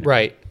pace.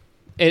 Right.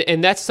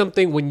 And that's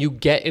something when you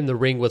get in the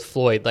ring with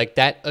Floyd, like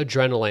that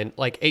adrenaline,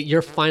 like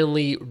you're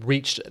finally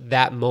reached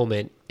that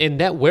moment, and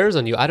that wears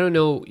on you. I don't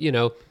know,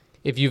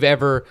 if you've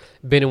ever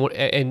been in,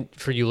 and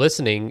for you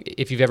listening,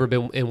 if you've ever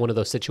been in one of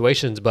those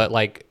situations, but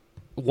like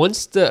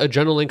once the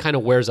adrenaline kind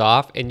of wears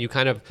off and you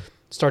kind of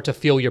start to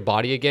feel your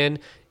body again,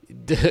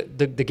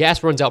 the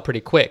gas runs out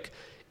pretty quick.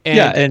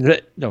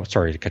 And, no,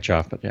 sorry to cut you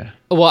off, but yeah.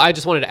 Well, I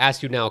just wanted to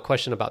ask you now a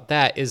question about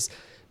that is,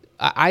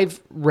 I've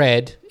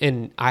read,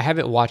 and I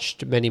haven't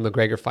watched many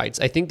McGregor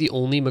fights. I think the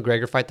only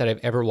McGregor fight that I've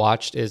ever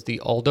watched is the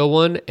Aldo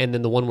one, and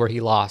then the one where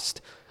he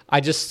lost. I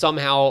just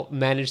somehow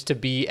managed to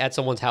be at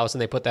someone's house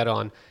and they put that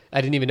on.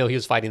 I didn't even know he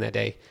was fighting that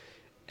day.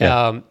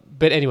 Yeah.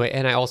 But anyway,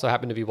 and I also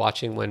happened to be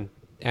watching when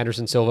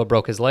Anderson Silva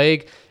broke his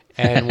leg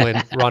and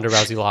when Ronda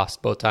Rousey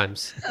lost both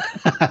times.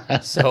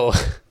 So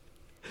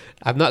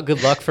I'm not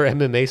good luck for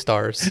MMA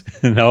stars.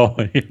 No,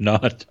 you're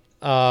not.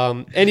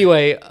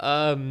 Anyway,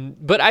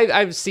 but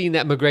I've seen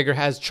that McGregor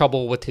has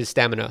trouble with his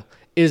stamina.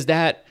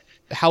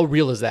 How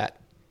real is that?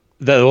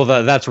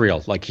 That's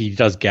real. Like he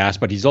does gas,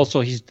 but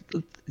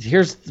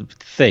here's the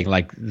thing.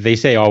 Like they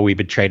say, oh, we've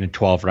been training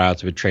 12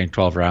 rounds.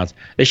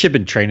 They should have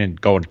been training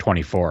going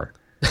 24.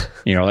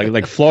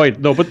 Like Floyd.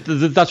 No, but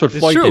that's what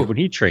Floyd did when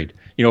he trained.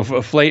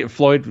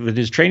 Floyd with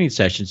his training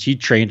sessions, he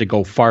trained to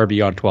go far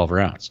beyond 12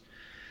 rounds.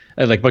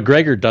 And like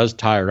McGregor does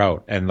tire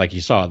out, and like you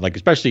saw, like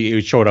especially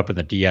it showed up in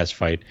the Diaz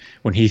fight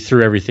when he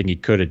threw everything he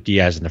could at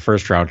Diaz in the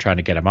first round trying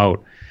to get him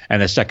out,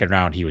 and the second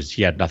round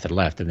he had nothing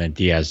left, and then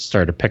Diaz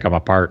started to pick him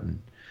apart,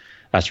 and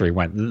that's where he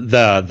went.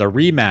 The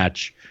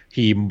rematch,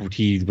 he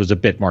was a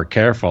bit more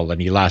careful, and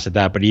he lasted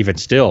that, but even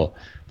still,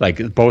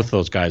 like both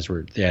those guys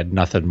they had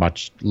nothing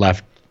much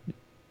left,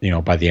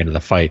 by the end of the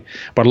fight.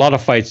 But a lot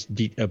of fights,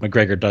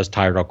 McGregor does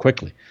tire out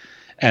quickly.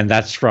 And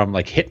that's from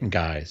like hitting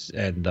guys.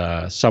 And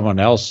someone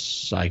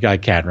else, I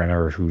can't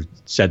remember who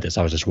said this.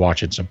 I was just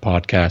watching some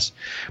podcasts,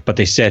 but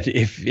they said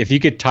if you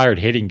get tired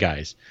hitting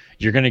guys,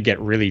 you're going to get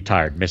really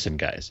tired missing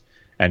guys,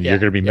 and Yeah, you're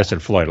going to be missing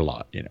Floyd a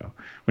lot.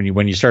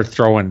 When you start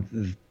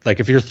throwing, like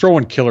if you're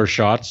throwing killer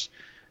shots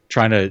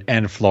trying to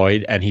end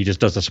Floyd and he just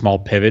does a small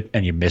pivot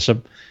and you miss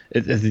him,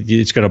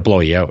 it's going to blow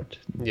you out.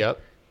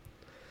 Yep.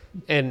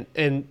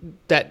 And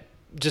that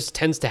just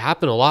tends to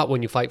happen a lot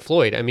when you fight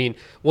Floyd. I mean,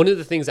 one of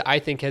the things that I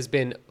think has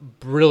been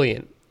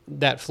brilliant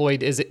that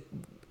Floyd is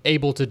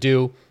able to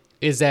do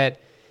is that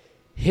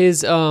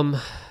his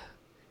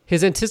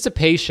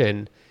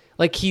anticipation,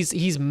 like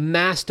he's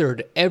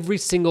mastered every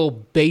single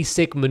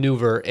basic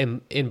maneuver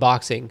in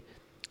boxing.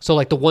 So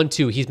like the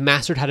 1-2, he's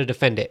mastered how to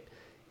defend it.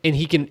 And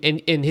he can,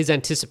 in his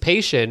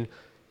anticipation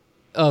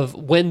of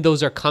when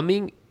those are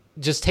coming,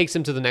 just takes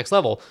him to the next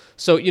level.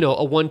 So, a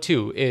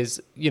 1-2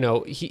 is,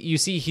 you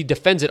see he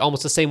defends it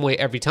almost the same way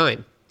every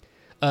time.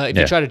 If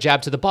you try to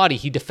jab to the body,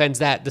 he defends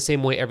that the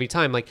same way every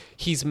time. Like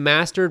he's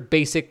mastered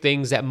basic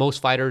things that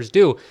most fighters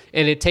do.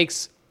 And it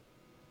takes,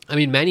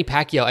 Manny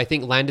Pacquiao, I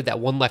think, landed that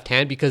one left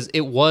hand because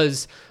it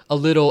was a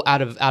little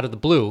out of the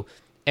blue.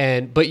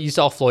 But you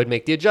saw Floyd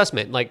make the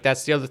adjustment. Like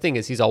that's the other thing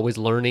is he's always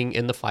learning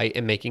in the fight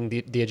and making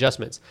the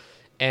adjustments.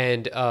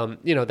 And,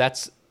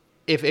 that's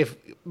if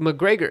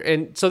McGregor,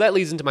 and so that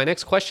leads into my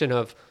next question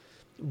of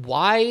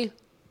why,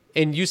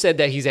 and you said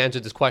that he's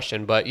answered this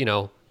question, but,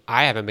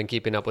 I haven't been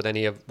keeping up with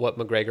any of what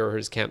McGregor or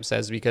his camp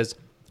says because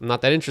I'm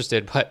not that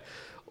interested. But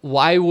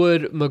why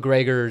would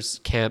McGregor's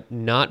camp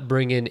not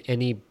bring in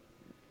any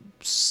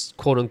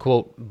quote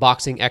unquote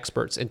boxing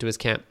experts into his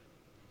camp?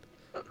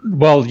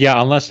 Well,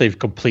 yeah, unless they've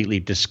completely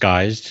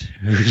disguised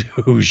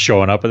who's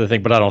showing up at the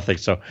thing, but I don't think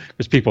so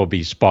because people will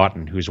be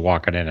spotting who's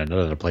walking in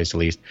another place at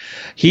least.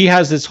 He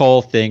has this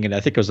whole thing, and I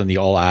think it was in the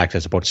All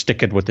Access about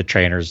sticking with the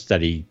trainers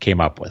that he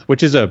came up with,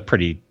 which is a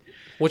pretty...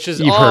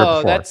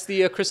 that's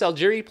the Chris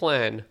Algieri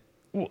plan.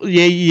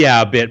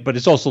 Yeah, a bit, but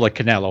it's also like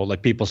Canelo.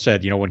 Like people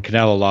said, when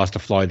Canelo lost to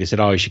Floyd, they said,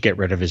 "Oh, you should get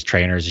rid of his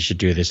trainers. You should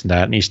do this and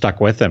that," and he stuck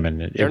with them,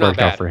 and it worked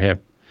out for him.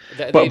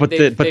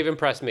 They've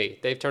impressed me.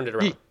 They've turned it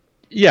around.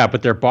 Yeah,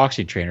 but they're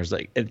boxing trainers.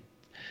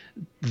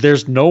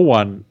 There's no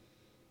one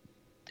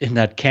in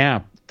that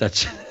camp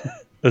that's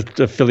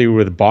affiliated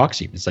with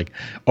boxing. It's like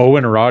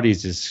Owen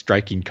Roddy's his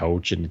striking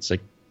coach, and it's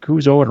like,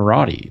 who's Owen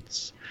Roddy?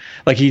 It's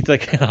like he's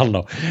like I don't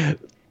know.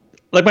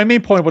 Like my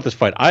main point about this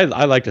fight, I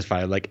like this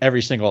fight. I like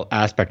every single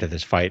aspect of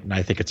this fight, and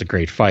I think it's a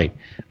great fight.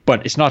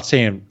 But I'm not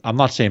saying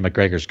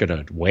McGregor's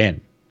gonna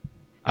win.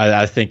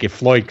 I think if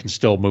Floyd can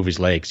still move his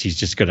legs,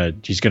 he's gonna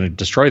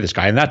destroy this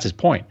guy, and that's his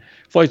point.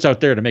 Floyd's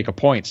out there to make a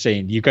point,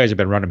 saying you guys have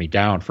been running me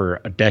down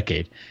for a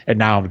decade, and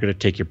now I'm going to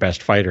take your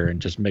best fighter and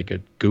just make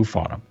a goof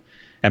on him.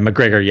 And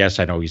McGregor, yes,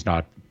 I know he's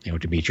not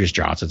Demetrius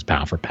Johnson's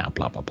pound for pound,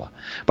 blah blah blah,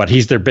 but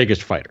he's their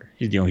biggest fighter.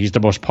 He's the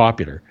most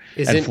popular.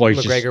 Isn't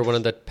McGregor one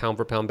of the pound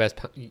for pound best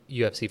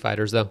UFC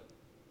fighters though?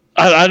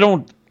 I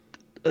don't.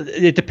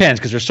 It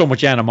depends because there's so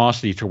much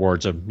animosity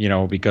towards him,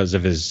 because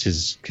of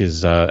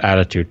his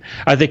attitude.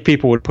 I think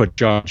people would put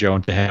John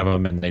Jones ahead of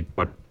him, and they'd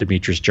put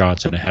Demetrius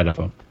Johnson ahead of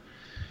him.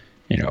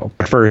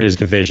 For his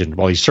division.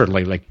 Well, he's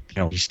certainly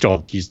he's still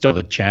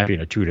the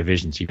champion of two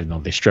divisions, even though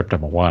they stripped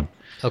him of one.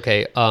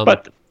 Okay,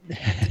 but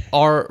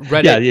our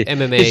Reddit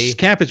MMA his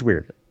camp is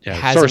weird.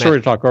 Yeah, sorry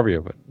to talk over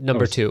you, but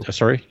number 2.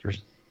 Sorry, what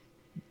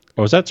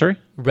was that? Sorry,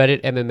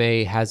 Reddit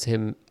MMA has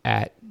him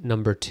at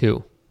number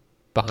 2.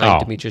 Behind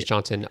Demetrius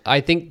Johnson. I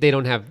think they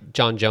don't have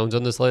John Jones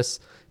on this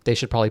list. They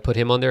should probably put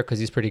him on there because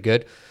he's pretty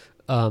good.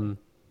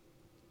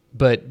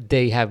 But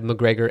they have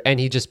McGregor, and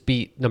he just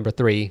beat number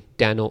 3,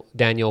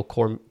 Daniel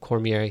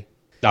Cormier.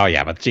 Oh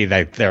yeah, but see,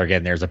 there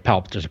again, there's a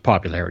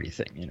popularity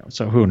thing,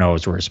 So who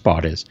knows where his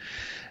spot is?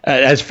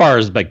 As far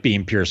as like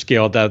being pure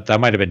skill, that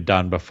might have been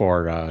done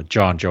before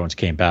John Jones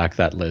came back.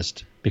 That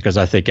list, because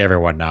I think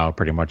everyone now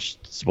pretty much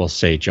will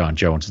say John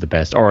Jones is the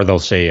best, or they'll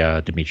say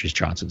Demetrius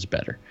Johnson's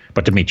better.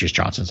 But Demetrius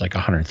Johnson's like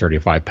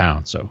 135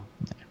 pounds, so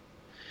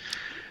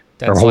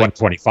or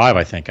 125,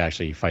 I think.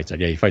 Actually, he fights at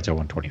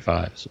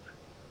 125. So.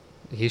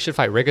 He should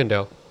fight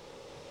Rigondeaux.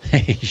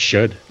 He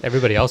should.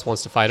 Everybody else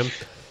wants to fight him.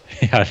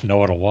 Yeah, no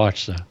one to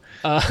watch. So.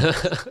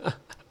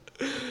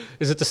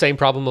 Is it the same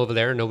problem over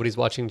there? Nobody's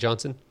watching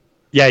Johnson?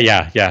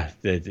 Yeah.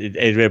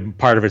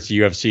 Part of it's the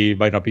UFC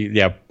might not be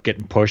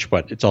getting pushed,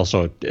 but it's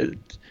also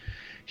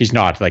he's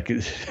not like.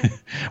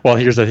 Well,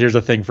 here's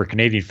the thing for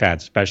Canadian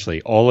fans,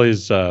 especially. All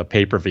his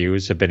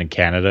pay-per-views have been in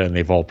Canada, and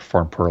they've all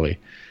performed poorly.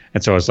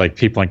 And so it's like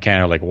people in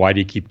Canada are like, why do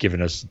you keep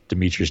giving us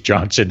Demetrius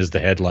Johnson as the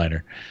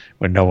headliner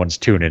when no one's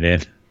tuning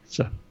in?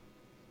 So,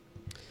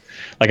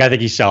 like, I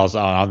think he sells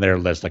on their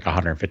list like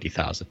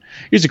 150,000.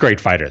 He's a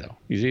great fighter, though.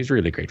 He's a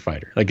really great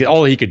fighter. Like,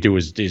 all he could do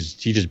is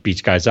he just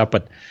beats guys up.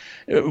 But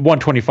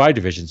 125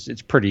 divisions,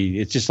 it's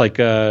just like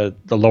the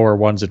lower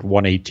ones at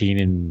 118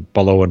 and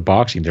below in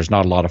boxing. There's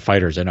not a lot of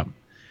fighters in them.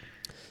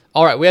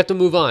 All right, we have to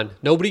move on.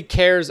 Nobody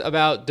cares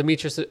about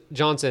Demetrius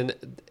Johnson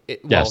in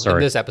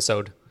this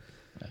episode.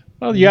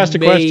 Well, you asked a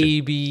question.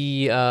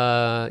 Maybe,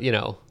 I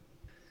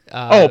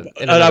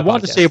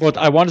want to say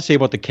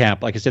about the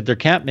camp. Like I said, their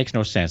camp makes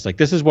no sense. Like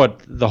this is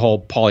what the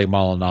whole Paulie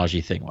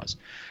Malignaggi thing was.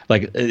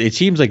 Like it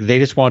seems like they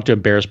just want to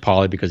embarrass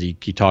Paulie because he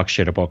talks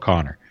shit about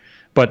Conor.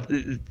 But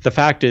the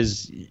fact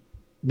is,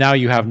 now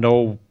you have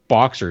no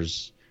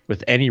boxers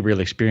with any real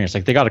experience.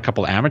 Like they got a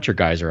couple amateur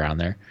guys around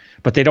there,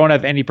 but they don't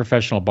have any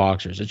professional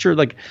boxers. And sure,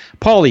 like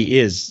Paulie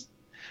is.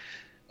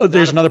 Oh,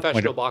 there's Not a another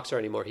professional point. boxer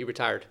anymore. He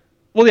retired.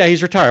 Well, yeah,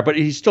 he's retired, but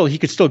he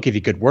could still give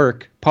you good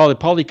work.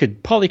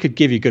 Paulie could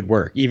give you good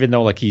work, even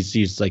though like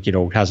he's like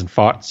hasn't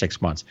fought in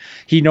 6 months.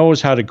 He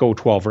knows how to go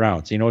 12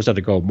 rounds. He knows how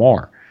to go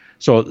more.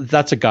 So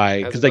that's a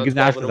guy because like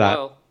after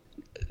that.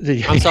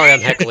 I'm sorry,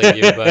 I'm heckling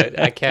you, but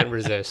I can't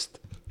resist.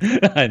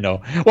 I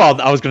know. Well,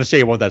 I was going to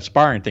say about that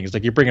sparring thing. It's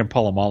like you bring in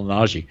Paulo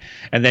Malignaggi,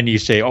 and then you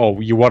say, "Oh,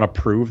 you want to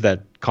prove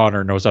that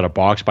Conor knows how to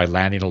box by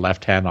landing a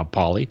left hand on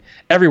Paulie?"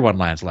 Everyone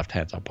lands left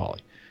hands on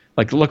Paulie.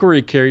 Like, look where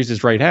he carries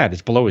his right hand.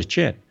 It's below his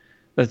chin.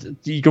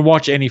 You can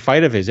watch any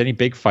fight of his, any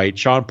big fight.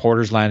 Sean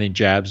Porter's landing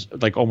jabs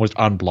like almost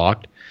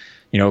unblocked.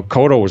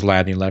 Cotto was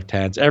landing left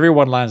hands.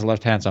 Everyone lands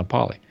left hands on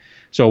Paulie.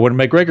 So when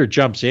McGregor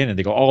jumps in and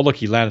they go, "Oh, look,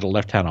 he landed a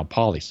left hand on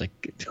Paulie," it's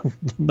like,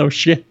 no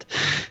shit.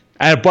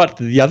 But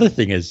the other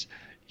thing is,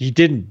 he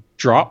didn't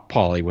drop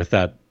Paulie with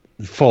that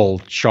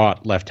full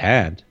shot left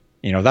hand.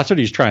 That's what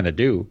he's trying to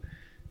do.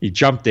 He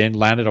jumped in,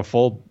 landed a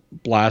full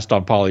blast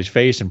on Paulie's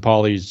face, and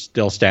Paulie's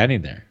still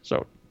standing there.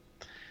 So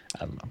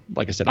I don't know.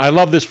 Like I said, I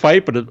love this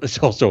fight, but it's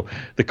also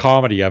the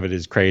comedy of it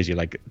is crazy.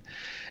 Like,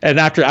 and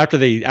after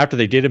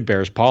they did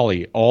embarrass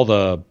Paulie, all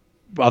the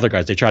other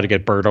guys, they tried to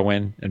get Berto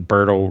in, and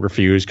Berto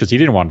refused because he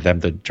didn't want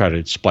them to try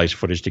to splice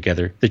footage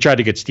together. They tried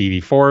to get Stevie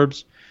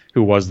Forbes,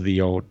 who was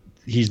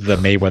he's the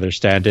Mayweather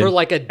stand-in For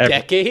like a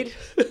decade?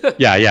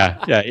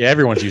 Yeah.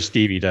 Everyone's used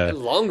Stevie to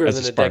longer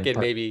than a decade,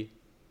 maybe.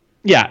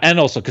 Yeah, and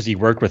also because he's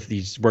worked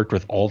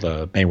with all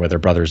the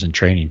Mayweather brothers in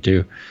training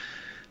too.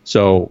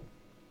 So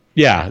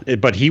yeah,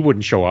 but he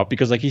wouldn't show up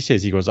because, like he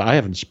says, he goes, "I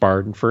haven't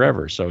sparred in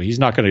forever," so he's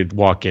not going to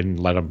walk in and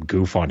let him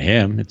goof on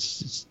him.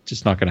 It's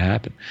just not going to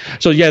happen.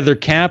 So yeah, their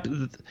camp,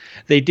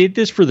 they did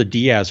this for the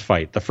Diaz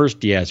fight, the first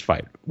Diaz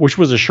fight, which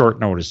was a short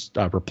notice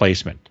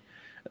replacement.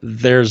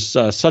 There's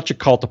such a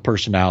cult of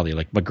personality.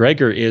 Like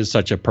McGregor is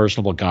such a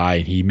personable guy.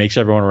 He makes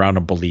everyone around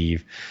him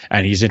believe,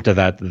 and he's into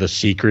the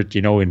secret,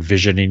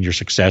 envisioning your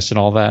success and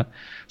all that.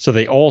 So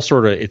they all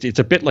sort of, it's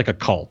a bit like a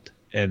cult.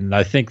 And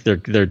I think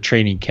their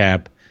training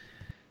camp,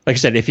 like I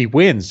said, if he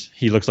wins,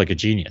 he looks like a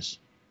genius.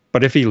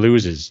 But if he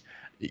loses,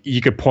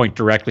 you could point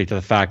directly to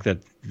the fact that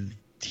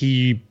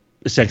he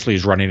essentially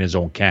is running his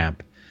own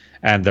camp,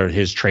 and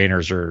his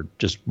trainers are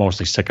just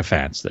mostly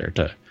sycophants there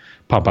to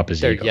pump up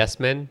his ego. They're yes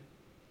men.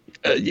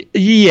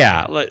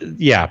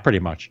 Yeah, pretty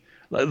much.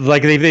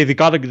 Like they've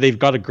got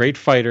a great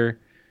fighter,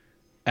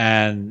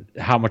 and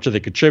how much are they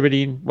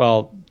contributing?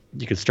 Well,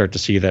 you can start to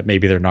see that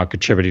maybe they're not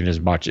contributing as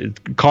much.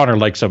 Conor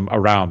likes them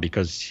around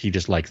because he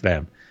just likes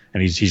them,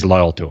 and he's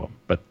loyal to them.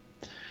 But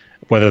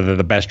whether they're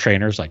the best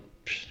trainers, like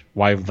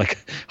why, like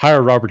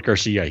hire Robert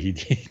Garcia?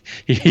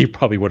 He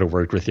probably would have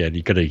worked with you, and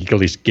he could at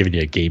least given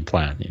you a game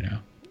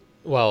plan,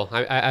 Well,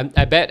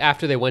 I bet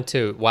after they went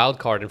to Wild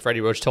Card and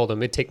Freddie Roach told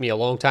them it'd take me a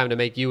long time to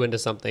make you into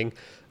something,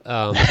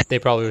 they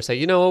probably would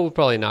say, we're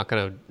probably not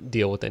going to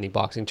deal with any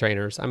boxing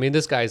trainers. I mean,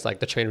 this guy's like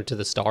the trainer to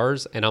the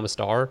stars, and I'm a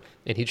star,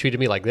 and he treated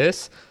me like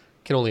this.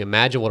 Can only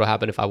imagine what'll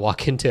happen if I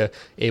walk into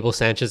Abel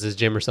Sanchez's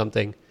gym or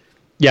something.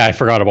 Yeah, I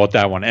forgot about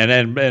that one.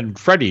 And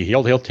Freddie,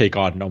 he'll take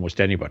on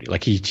almost anybody.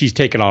 Like he's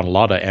taken on a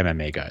lot of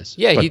MMA guys.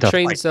 Yeah, he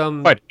trains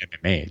some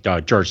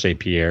MMA. George St.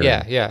 Pierre.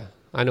 Yeah,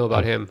 I know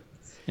about him.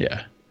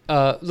 Yeah.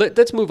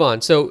 Let's move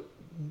on. So,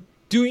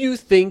 do you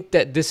think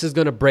that this is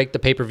going to break the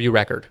pay-per-view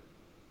record?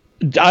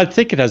 I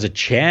think it has a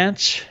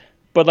chance,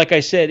 but like I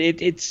said,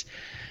 it's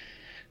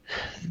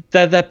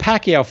that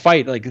Pacquiao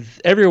fight. Like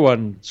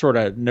everyone sort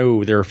of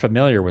knew, they're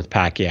familiar with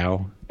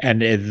Pacquiao,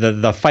 and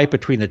the fight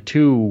between the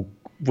two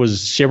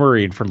was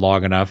simmering for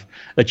long enough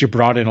that you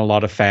brought in a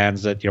lot of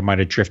fans that might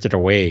have drifted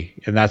away,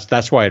 and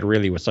that's why it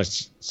really was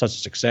such a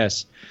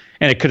success.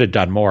 And it could have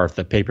done more if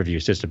the pay-per-view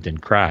system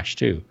didn't crash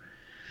too.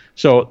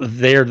 So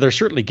they're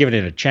certainly giving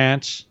it a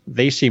chance.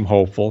 They seem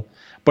hopeful,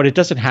 but it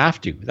doesn't have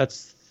to.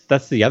 That's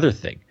the other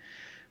thing.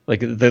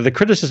 Like the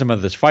criticism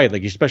of this fight,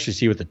 like you especially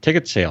see with the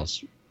ticket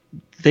sales,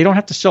 they don't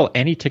have to sell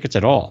any tickets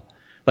at all.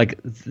 Like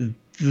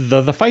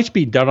the fight's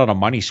being done on a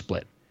money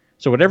split,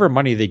 so whatever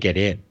money they get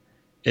in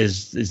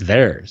is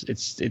theirs.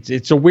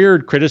 It's a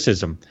weird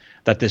criticism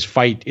that this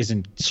fight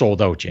isn't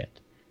sold out yet.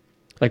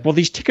 Like, well,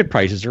 these ticket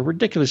prices are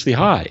ridiculously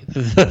high.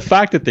 The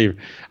fact that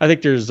I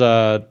think there's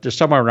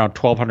somewhere around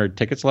 1,200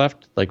 tickets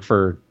left, like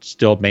for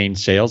still main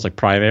sales, like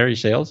primary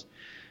sales,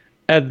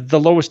 and the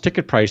lowest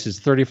ticket price is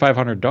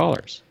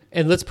 $3,500.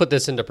 And let's put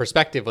this into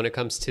perspective when it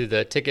comes to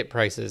the ticket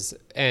prices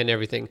and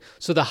everything.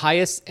 So the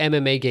highest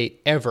MMA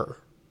gate ever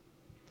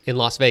in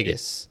Las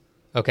Vegas,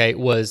 okay,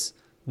 was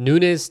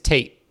Nunes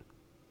Tate.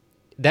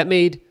 That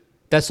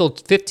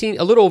sold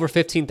a little over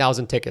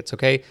 15,000 tickets.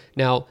 Okay,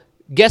 now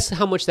guess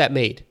how much that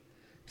made.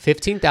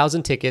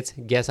 15,000 tickets.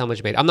 Guess how much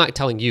it made. I'm not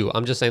telling you.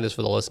 I'm just saying this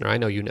for the listener. I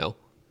know you know.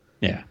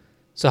 Yeah.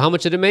 So how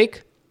much did it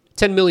make?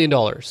 $10 million.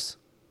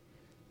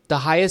 The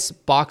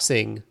highest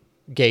boxing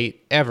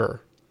gate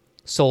ever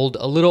sold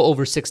a little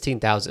over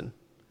 16,000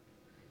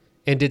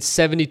 and did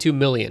 72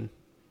 million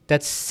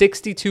That's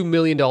 $62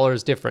 million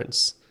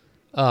difference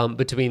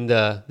between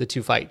the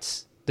two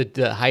fights.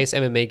 The highest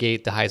MMA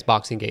gate, the highest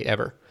boxing gate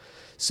ever.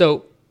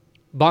 So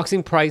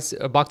boxing prices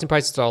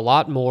are a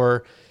lot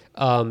more.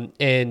 And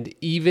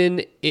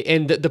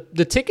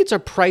the tickets are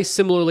priced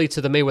similarly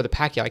to the Mayweather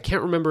Pacquiao. I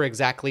can't remember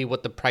exactly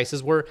what the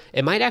prices were.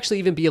 It might actually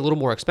even be a little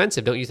more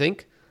expensive, don't you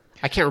think?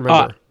 I can't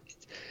remember.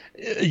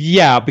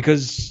 Yeah,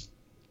 because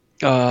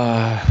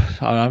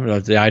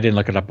I didn't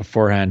look it up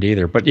beforehand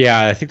either. But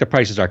yeah, I think the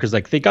prices are because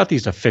like they got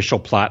these official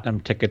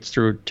platinum tickets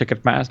through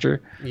Ticketmaster.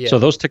 Yeah. So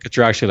those tickets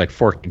are actually like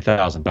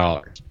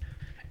 $14,000,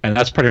 and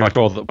that's pretty much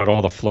all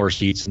the floor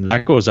seats, and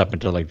that goes up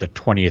into like the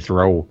 20th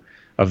row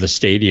of the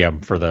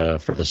stadium for the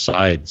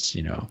sides,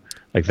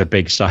 like the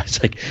big sides.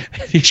 Like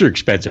these are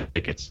expensive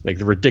tickets, like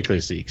they're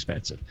ridiculously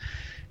expensive.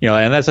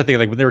 And that's the thing.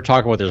 Like when they were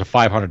talking about there's a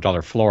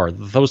 $500 floor,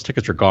 those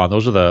tickets are gone.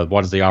 Those are the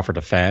ones they offer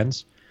to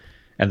fans,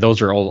 and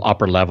those are all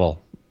upper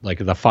level, like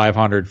the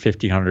 500,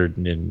 1500,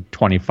 and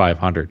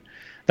 2500.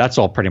 That's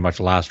all pretty much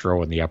last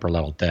row in the upper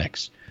level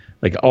decks.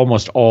 Like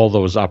almost all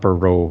those upper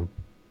row,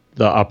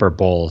 the upper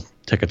bowl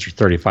tickets are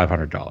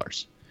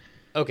 $3,500.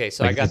 Okay,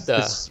 so like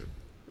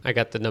I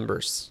got the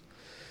numbers.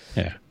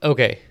 Yeah.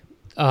 Okay.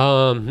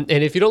 And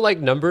if you don't like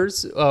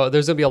numbers, there's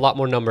going to be a lot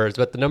more numbers,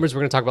 but the numbers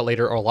we're going to talk about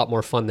later are a lot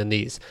more fun than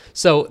these.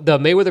 So the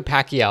Mayweather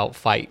Pacquiao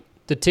fight,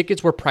 the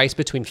tickets were priced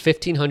between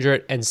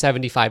 $1,500 and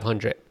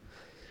 $7,500.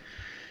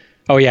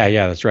 Oh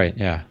yeah, that's right.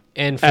 Yeah.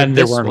 And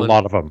there weren't a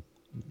lot of them,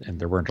 and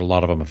there weren't a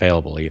lot of them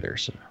available either.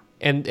 So.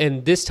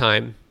 And this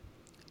time,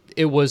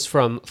 it was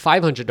from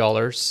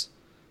 $500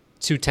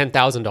 to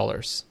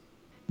 $10,000.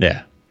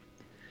 Yeah.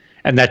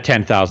 And that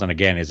 10,000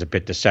 again is a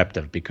bit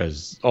deceptive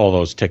because all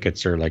those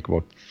tickets are like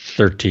about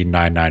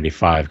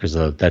 $13,995 because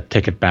of that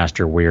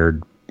Ticketmaster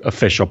weird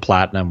official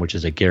platinum, which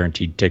is a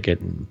guaranteed ticket,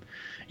 and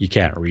you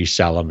can't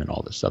resell them and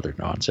all this other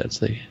nonsense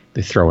they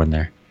throw in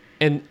there.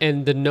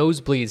 And the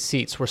nosebleed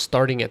seats were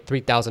starting at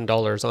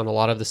 $3,000 on a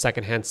lot of the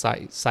secondhand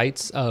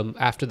sites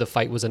after the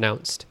fight was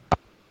announced.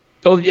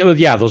 Oh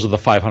yeah, those are the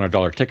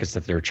 $500 tickets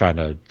that they're trying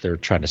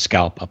to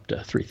scalp up to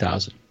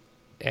 $3,000.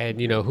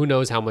 And who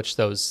knows how much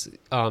those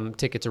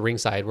tickets at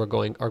ringside are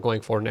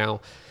going for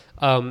now,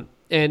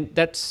 and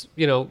that's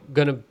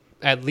gonna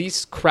at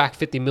least crack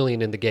 50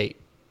 million in the gate,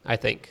 I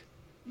think.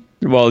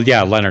 Well,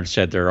 yeah, Leonard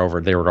said they were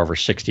over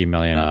 60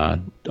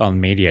 million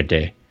on media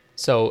day.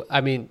 So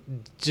I mean,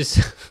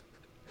 just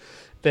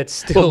that's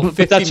still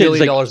 $50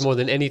 million more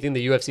than anything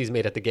the UFC's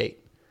made at the gate.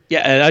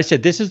 Yeah, and I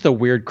said this is the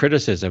weird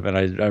criticism,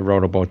 and I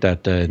wrote about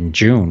that in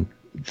June,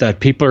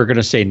 that people are going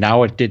to say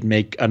now it didn't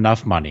make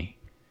enough money.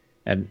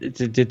 And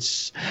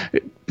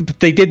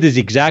they did this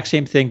exact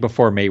same thing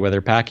before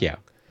Mayweather Pacquiao.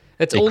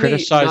 It's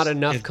only not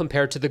enough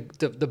compared to the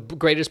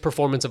greatest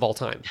performance of all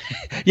time.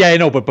 Yeah, I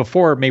know, but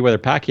before Mayweather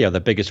Pacquiao, the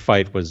biggest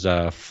fight was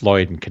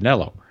Floyd and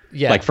Canelo.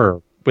 Yeah, like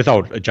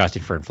without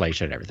adjusting for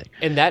inflation and everything.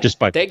 And that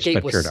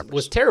gate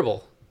was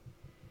terrible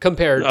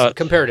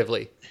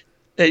comparatively.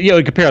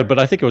 Compared, but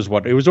I think it was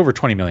over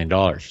 $20 million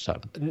or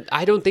something.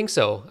 I don't think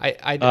so.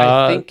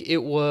 I think it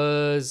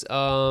was.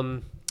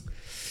 You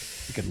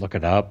can look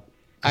it up.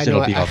 I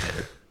know. I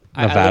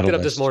looked it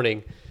up this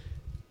morning.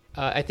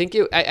 I think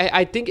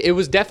it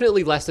was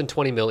definitely less than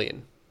 20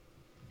 million.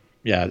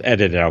 Yeah,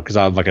 edit it out because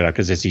I'll look it up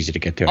because it's easy to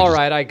get to. All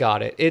right, I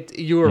got it.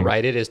 You were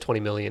right. It is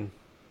 20 million.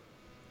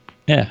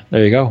 Yeah,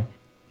 there you go.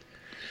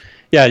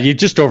 Yeah,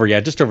 just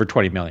over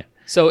 20 million.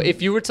 So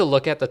if you were to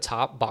look at the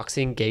top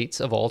boxing gates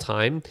of all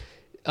time,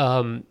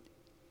 the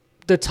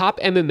top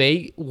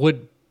MMA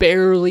would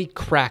barely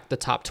crack the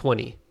top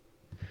 20.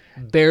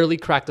 Barely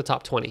crack the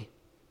top 20.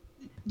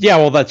 Yeah,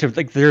 well, that's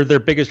like their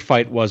biggest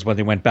fight was when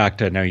they went back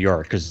to New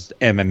York because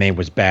MMA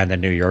was banned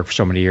in New York for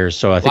so many years.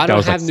 So I think that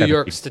was like 17. I don't have New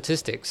York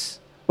statistics.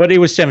 But it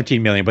was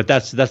 17 million. But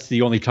that's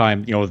the only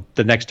time.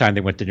 The next time they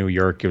went to New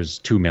York, it was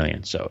 2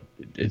 million. So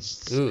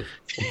it's. Ooh.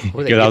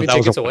 Were they giving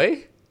tickets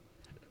away?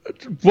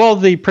 Well,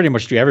 they pretty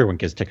much do. Everyone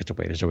gets tickets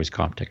away. There's always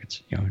comp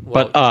tickets. Well,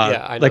 but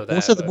yeah, I know like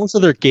most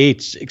of their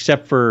gates,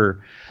 except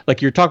for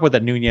like you're talking about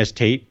that Nunez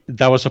Tate,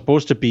 that was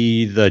supposed to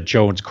be the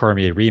Jones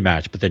Cormier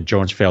rematch, but then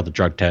Jones failed the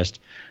drug test.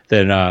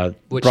 Then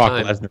Which Brock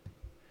time? Lesnar,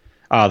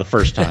 the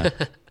first time.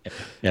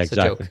 Yeah,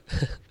 exactly.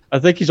 I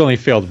think he's only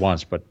failed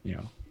once, but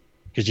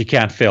because you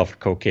can't fail for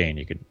cocaine,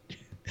 you could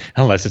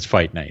unless it's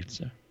fight night.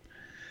 So.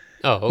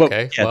 Oh,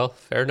 okay. Well,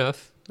 fair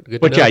enough.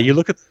 Good but yeah, you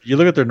look at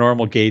their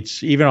normal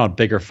gates, even on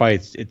bigger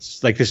fights.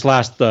 It's like this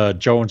last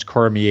Jones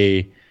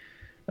Cormier,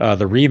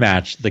 the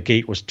rematch. The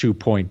gate was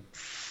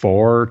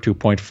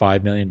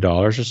 $2.5 million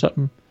or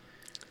something.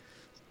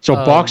 So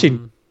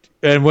boxing.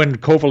 And when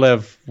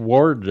Kovalev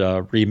Ward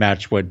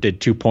rematch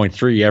did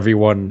 2.3,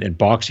 everyone in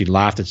boxing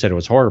laughed and said it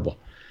was horrible.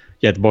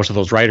 Yet most of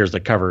those writers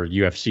that cover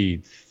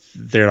UFC,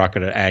 they're not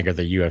going to anger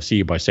the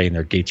UFC by saying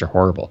their gates are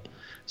horrible.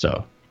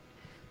 So,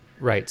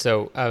 right.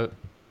 So,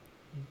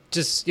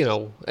 just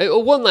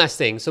one last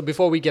thing. So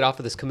before we get off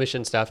of this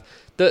commission stuff,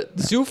 the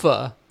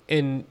Zuffa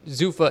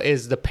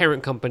is the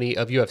parent company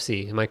of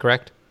UFC. Am I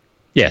correct?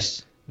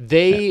 Yes.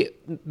 They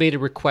made a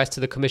request to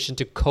the commission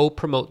to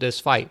co-promote this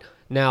fight.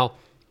 Now,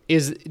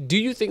 Do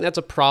you think that's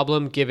a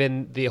problem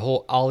given the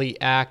whole Ali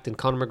Act and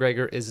Conor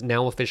McGregor is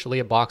now officially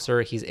a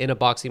boxer? He's in a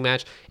boxing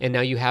match, and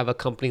now you have a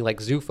company like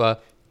Zuffa,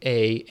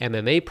 a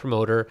MMA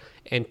promoter,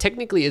 and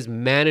technically his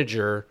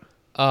manager,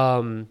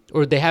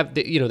 or they have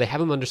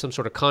him under some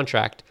sort of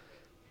contract.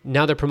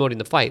 Now they're promoting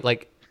the fight.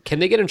 Like, can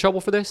they get in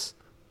trouble for this?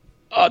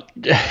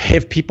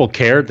 If people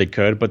cared, they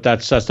could, but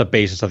that's the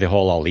basis of the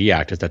whole Ali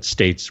Act, is that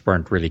states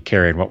weren't really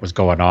caring what was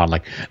going on.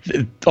 Like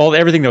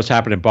everything that was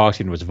happening in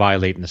boxing was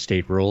violating the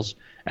state rules,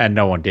 and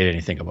no one did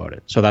anything about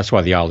it. So that's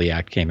why the Ali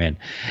Act came in.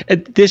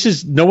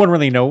 No one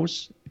really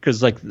knows,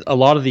 because like a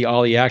lot of the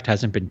Ali Act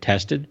hasn't been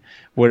tested,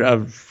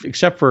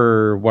 except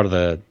for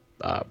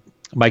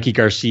Mikey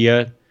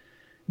Garcia.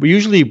 We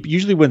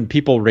usually when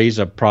people raise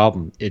a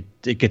problem,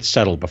 it gets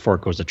settled before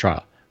it goes to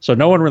trial. So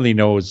no one really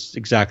knows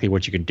exactly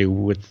what you can do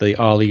with the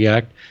Ali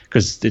Act,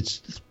 because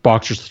it's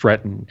boxers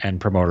threaten and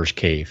promoters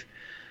cave.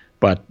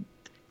 But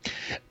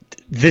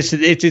it's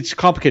a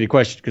complicated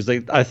question, because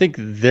I think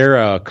they're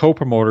a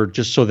co-promoter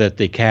just so that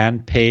they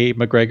can pay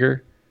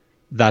McGregor.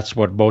 That's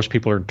what most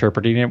people are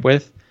interpreting it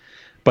with.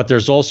 But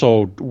there's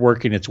also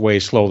working its way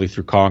slowly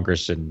through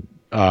Congress and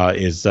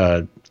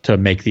to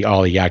make the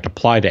Ali Act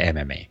apply to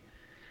MMA.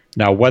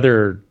 Now,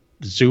 whether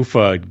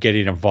Zuffa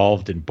getting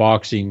involved in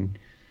boxing,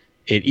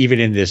 even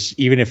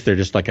if they're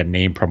just like a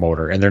name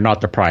promoter and they're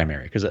not the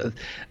primary, because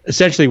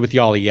essentially with the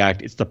Ali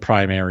Act, it's the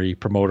primary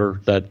promoter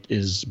that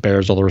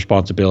bears all the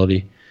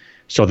responsibility.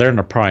 So they're in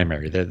the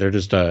primary. They're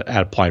just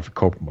applying for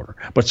co-promoter.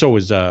 But so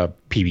is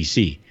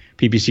PBC.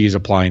 PBC is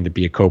applying to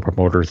be a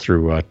co-promoter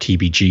through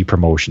TBG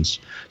Promotions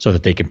so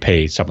that they can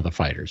pay some of the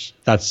fighters.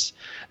 That's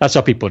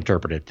how people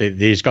interpret it.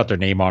 They just got their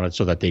name on it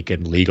so that they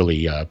can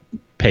legally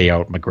pay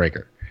out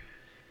McGregor.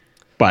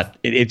 But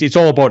it's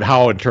all about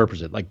how it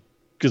interprets it.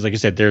 Because like I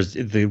said, there's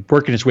the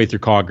working its way through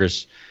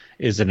Congress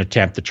is an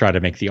attempt to try to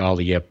make the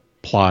Ali Act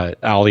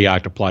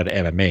apply to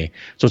MMA.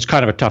 So it's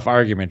kind of a tough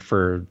argument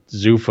for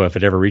Zuffa if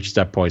it ever reaches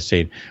that point,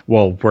 saying,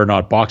 well, we're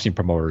not boxing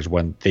promoters,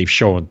 when they've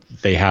shown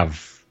they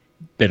have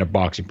been a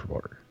boxing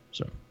promoter.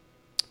 So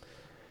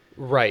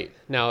right.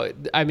 Now,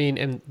 I mean,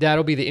 and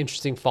that'll be the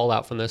interesting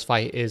fallout from this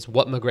fight, is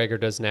what McGregor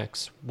does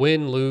next.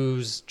 Win,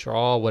 lose,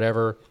 draw,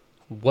 whatever.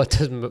 What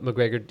does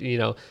McGregor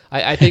do?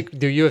 I think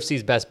the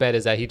UFC's best bet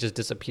is that he just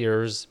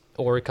disappears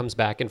or he comes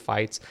back and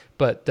fights.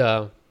 But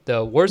the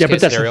worst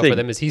case scenario for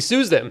them is he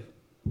sues them.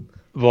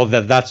 Well,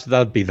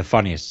 that'd be the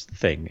funniest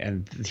thing,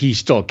 and he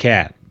still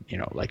can.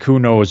 Like, who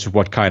knows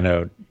what kind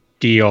of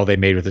deal they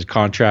made with his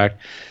contract?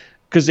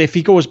 Because if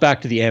he goes back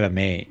to the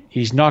MMA,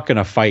 he's not going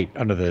to fight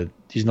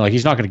he's not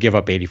going to give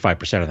up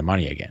 85% of the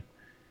money again.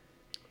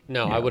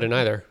 No, I wouldn't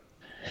either.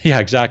 Yeah,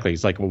 exactly.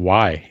 It's like, well,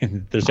 why?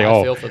 And they're saying,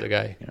 I feel for the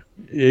guy.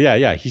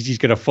 Yeah. He's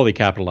going to fully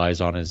capitalize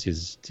on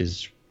his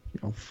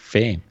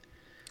fame.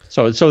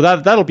 So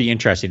that'll be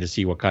interesting to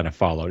see what kind of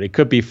followed. It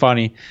could be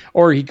funny,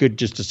 or he could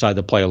just decide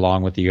to play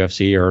along with the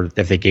UFC, or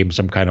if they gave him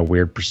some kind of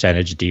weird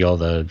percentage deal,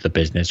 the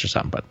business or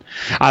something. But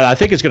I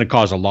think it's going to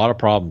cause a lot of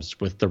problems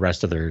with the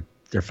rest of their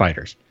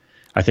fighters.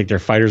 I think their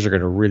fighters are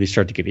going to really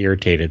start to get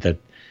irritated that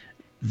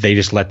they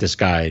just let this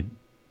guy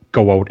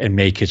go out and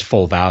make his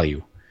full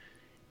value.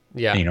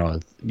 Yeah.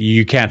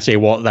 You can't say,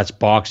 well, that's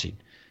boxing.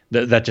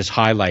 That just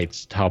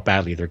highlights how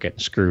badly they're getting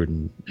screwed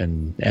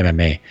in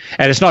MMA.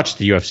 And it's not just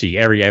the UFC.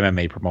 Every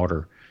MMA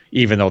promoter,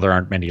 even though there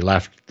aren't many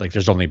left, like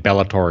there's only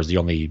Bellator is the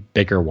only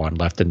bigger one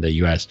left in the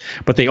US,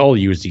 but they all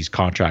use these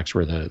contracts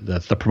where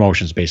the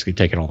promotion's basically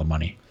taking all the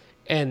money.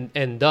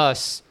 And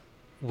thus,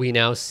 we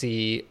now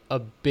see a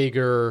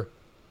bigger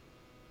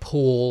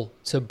pool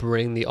to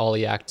bring the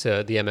Ali Act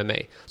to the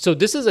MMA. So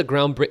this is a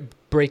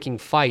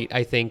groundbreaking fight,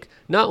 I think,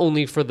 not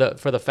only for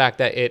the fact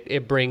that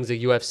it brings a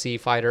UFC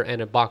fighter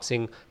and a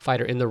boxing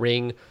fighter in the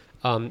ring,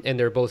 and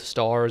they're both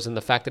stars, and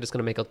the fact that it's going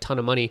to make a ton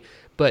of money,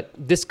 but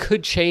this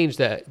could change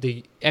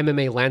the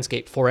MMA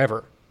landscape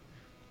forever.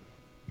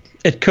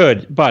 It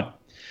could, but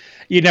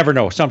you never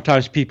know.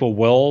 Sometimes people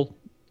will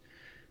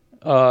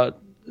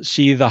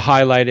see the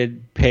highlighted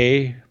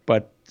pay,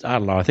 but I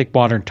don't know. I think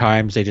modern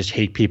times, they just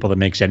hate people that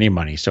makes any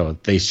money. So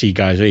they see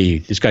guys, hey,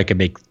 this guy can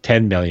make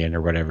 10 million or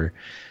whatever.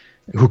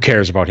 Who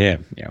cares about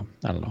him?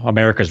 I don't know.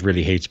 America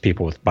really hates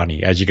people with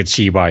money, as you can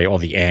see by all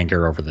the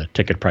anger over the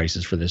ticket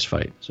prices for this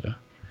fight. So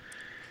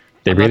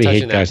they really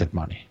hate guys with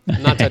money.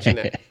 I'm not touching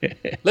that.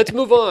 Let's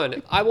move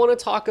on. I want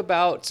to talk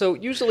about, so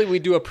usually we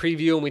do a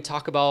preview and we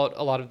talk about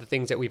a lot of the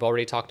things that we've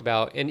already talked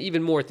about and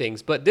even more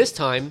things. But this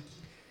time,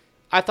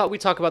 I thought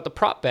we'd talk about the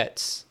prop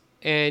bets.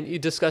 And you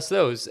discuss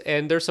those,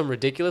 and there's some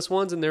ridiculous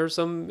ones, and there's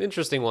some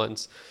interesting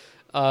ones.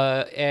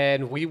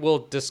 And we will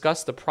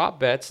discuss the prop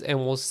bets, and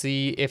we'll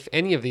see if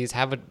any of these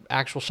have an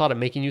actual shot at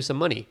making you some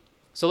money.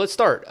 So let's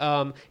start.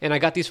 And I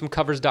got these from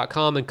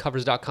Covers.com, and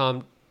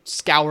Covers.com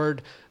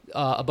scoured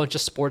a bunch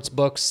of sports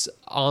books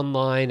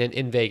online and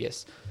in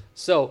Vegas.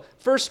 So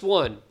first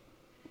one,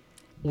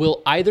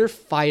 will either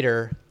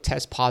fighter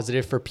test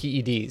positive for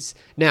PEDs?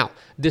 Now,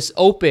 this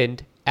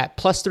opened at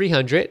plus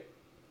 300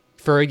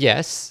 for a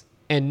yes,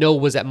 and no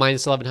was at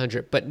minus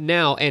 1100. But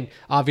now, and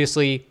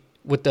obviously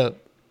with the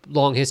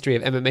long history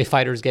of MMA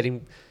fighters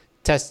getting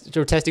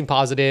testing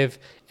positive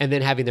and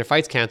then having their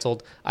fights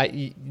canceled,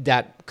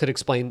 that could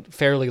explain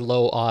fairly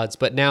low odds.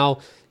 But now,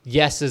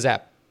 yes is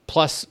at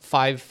plus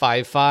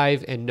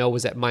 555 and no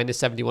is at minus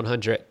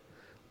 7,100.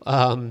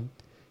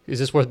 Is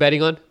this worth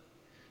betting on?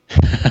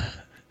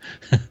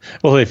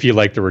 Well, if you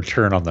like the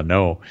return on the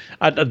no,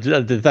 I don't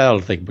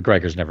think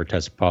McGregor's never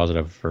tested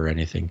positive for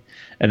anything,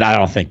 and I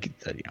don't think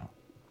that,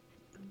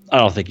 I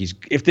don't think he's.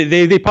 If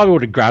they probably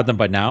would have grabbed them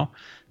by now,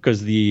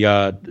 because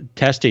the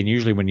testing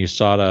usually when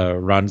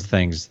USADA runs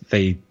things,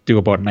 they do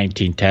about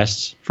 19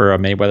 tests for a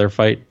Mayweather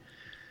fight.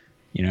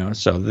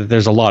 So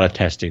there's a lot of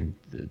testing.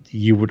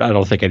 I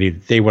don't think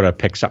they would have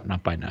picked something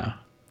up by now.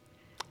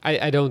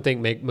 I don't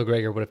think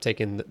McGregor would have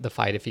taken the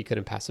fight if he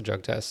couldn't pass a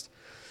drug test.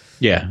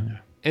 Yeah.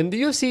 And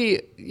the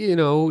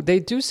UFC, they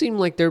do seem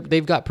like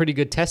they've got pretty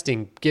good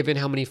testing, given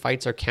how many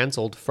fights are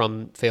canceled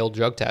from failed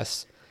drug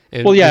tests.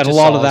 And well, yeah, and a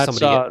lot of that's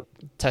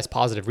test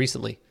positive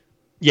recently.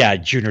 Yeah,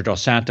 Junior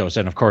Dos Santos,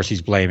 and of course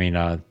he's blaming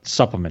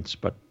supplements,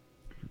 but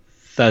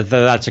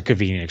that's a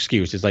convenient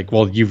excuse. It's like,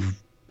 well,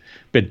 you've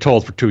been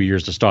told for 2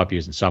 years to stop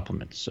using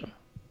supplements, so.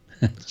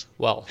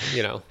 Well,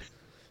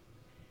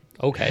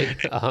 okay.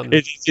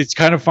 It's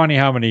kind of funny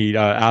how many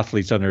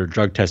athletes under a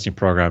drug testing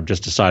program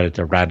just decided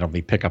to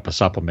randomly pick up a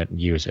supplement and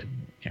use it.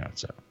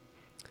 So.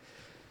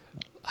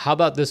 How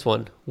about this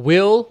one?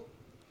 Will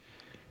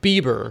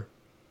Bieber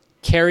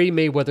carry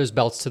Mayweather's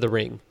belts to the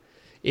ring?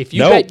 If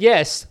you bet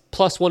yes,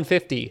 plus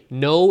 150.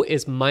 No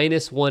is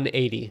minus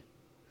 180.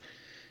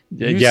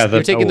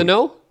 You're taking the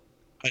no?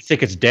 I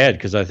think it's dead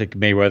because I think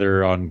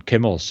Mayweather on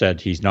Kimmel said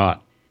he's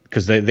not,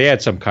 because they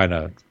had some kind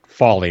of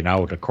falling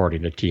out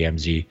according to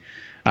TMZ.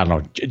 I don't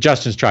know.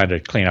 Justin's trying to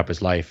clean up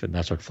his life, and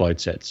that's what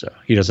Floyd said. So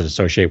he doesn't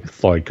associate with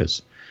Floyd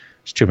because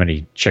there's too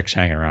many chicks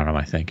hanging around him,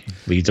 I think.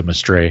 He leads him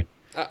astray.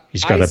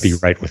 He's got to be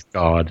right with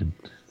God.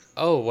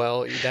 Oh,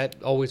 well, that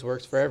always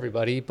works for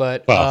everybody.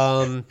 But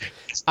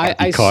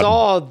I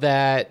saw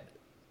that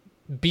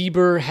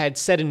Bieber had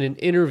said in an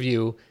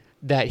interview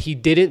that he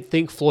didn't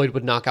think Floyd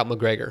would knock out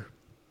McGregor.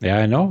 Yeah,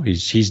 I know.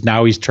 He's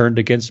turned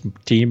against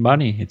Team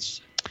Money. It's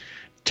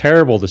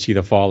terrible to see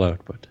the fallout,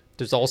 but.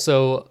 There's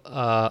also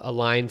a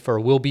line for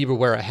will Bieber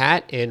wear a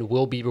hat and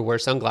will Bieber wear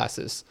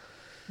sunglasses.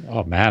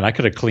 Oh, man, I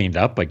could have cleaned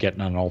up by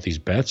getting on all these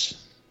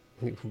bets.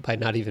 By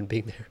not even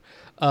being there.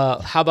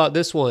 How about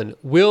this one?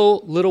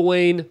 Will Lil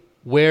Wayne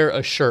wear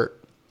a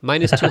shirt?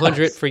 Minus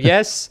 200 for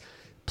yes,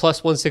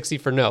 plus 160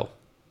 for no.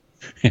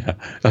 Yeah,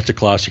 that's a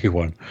classy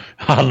one.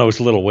 I don't know, it's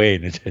Lil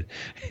Wayne.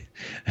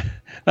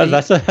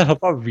 That'll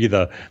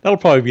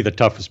probably be the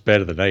toughest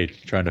bet of the night,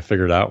 trying to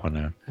figure that one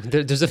out.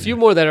 There's a few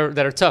more that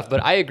are tough,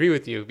 but I agree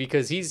with you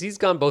because he's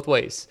gone both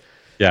ways.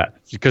 Yeah,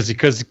 because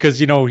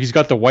he's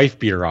got the wife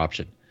beater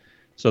option,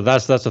 so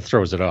that's what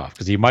throws it off.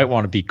 Because he might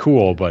want to be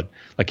cool, but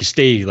you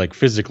stay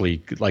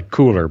physically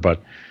cooler,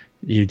 but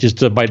you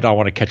just might not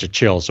want to catch a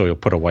chill, so he'll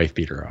put a wife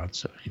beater on.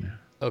 So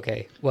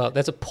Okay, well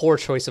that's a poor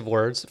choice of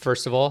words.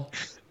 First of all.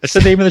 That's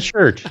the name of the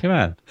shirt. Come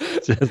on,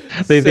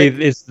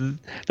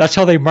 that's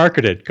how they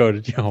market it. Go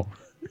to the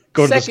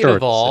store. Second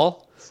of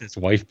all, it's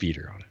wife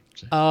beater on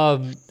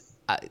it.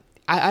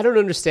 I don't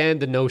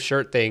understand the no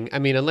shirt thing. I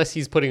mean, unless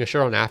he's putting a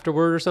shirt on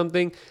afterward or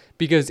something.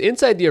 Because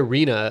inside the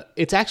arena,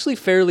 it's actually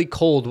fairly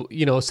cold.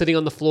 Sitting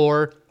on the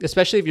floor,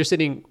 especially if you're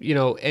sitting,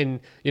 and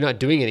you're not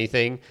doing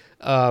anything.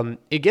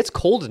 It gets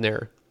cold in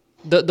there.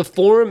 The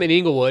Forum in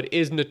Inglewood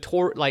is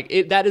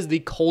notorious. That is the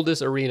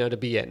coldest arena to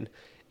be in.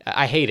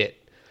 I hate it.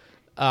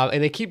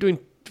 And they keep doing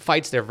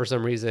fights there for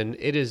some reason.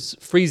 It is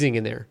freezing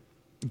in there.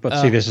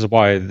 But see, this is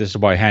why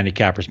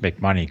handicappers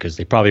make money, because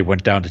they probably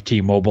went down to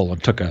T-Mobile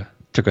and took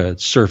a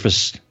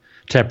surface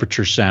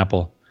temperature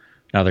sample.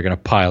 Now they're going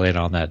to pile in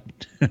on that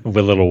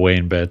with Lil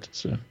Wayne bet.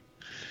 So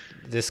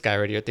this guy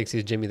right here thinks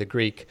he's Jimmy the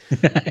Greek.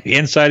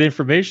 Inside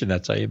information.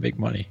 That's how you make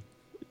money.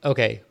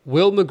 Okay,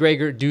 will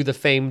McGregor do the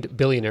famed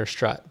billionaire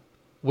strut,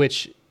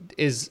 which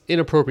is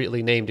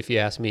inappropriately named if you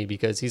ask me,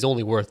 because he's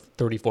only worth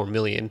 $34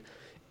 million.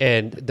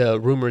 And the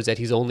rumor is that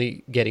he's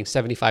only getting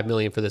 $75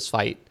 million for this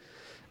fight.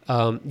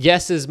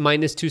 Yes is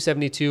minus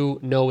 272.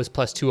 No is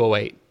plus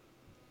 208.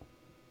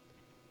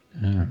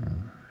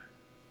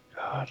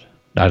 God,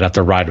 I'd have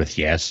to ride with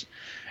yes.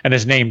 And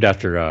it's named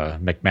after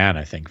McMahon,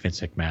 I think,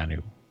 Vince McMahon,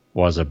 who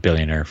was a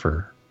billionaire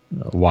for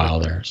a while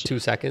there. So. 2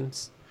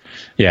 seconds.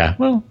 Yeah,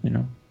 well, it's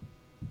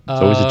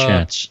always a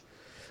chance.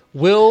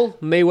 Will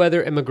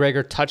Mayweather and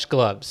McGregor touch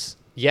gloves?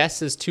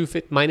 Yes is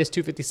minus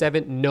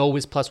 257. No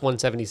is plus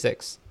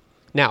 176.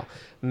 Now,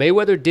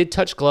 Mayweather did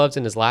touch gloves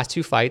in his last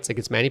 2 fights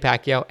against Manny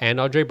Pacquiao and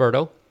Andre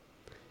Berto,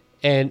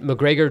 and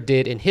McGregor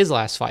did in his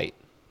last fight.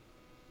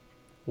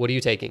 What are you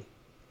taking?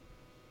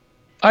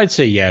 I'd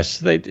say yes.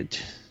 They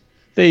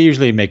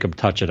usually make him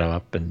touch it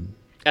up and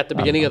at the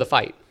beginning of the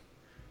fight.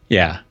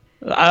 Yeah,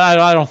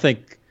 I don't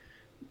think.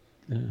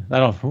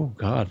 Oh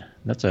God,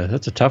 that's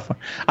a tough one.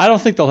 I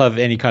don't think they'll have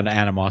any kind of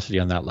animosity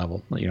on that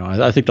level.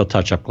 I think they'll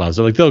touch up gloves.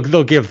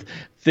 They'll give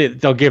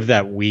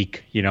that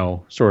week,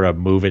 sort of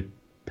move it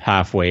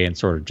halfway and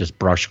sort of just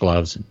brush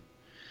gloves.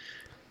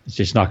 It's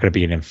just not going to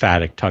be an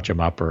emphatic touch him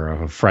up or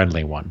a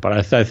friendly one. But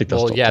I think they'll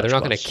Well, still yeah, touch they're not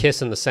going to gloves.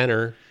 kiss in the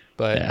center,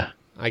 but Yeah.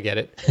 I get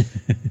it.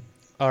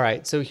 All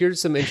right, so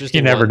here's some interesting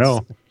You never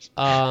ones.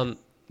 know.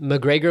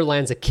 McGregor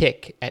lands a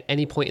kick at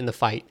any point in the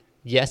fight.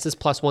 Yes is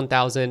plus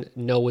 1,000.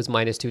 No is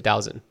minus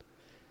 2,000.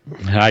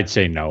 I'd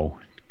say no,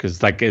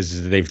 because like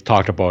as they've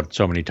talked about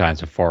so many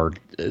times before,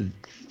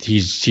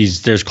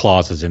 there's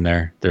clauses in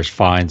there, there's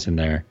fines in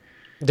there.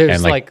 There's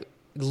And, like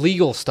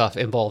legal stuff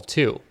involved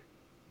too.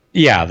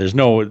 Yeah, there's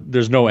no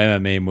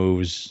MMA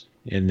moves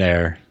in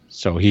there,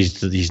 so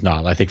he's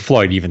not. I think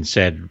Floyd even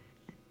said,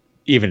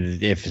 even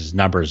if his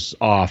number's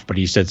off, but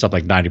he said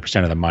something like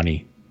 90% of the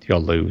money he'll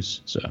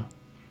lose. So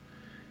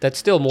That's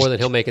still more than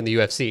he'll make in the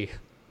UFC.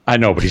 I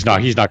know, but he's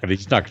not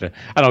gonna.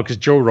 I know because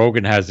Joe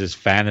Rogan has this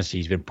fantasy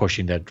he's been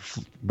pushing that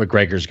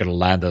McGregor's gonna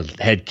land a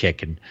head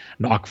kick and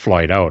knock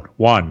Floyd out.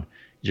 One,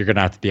 you're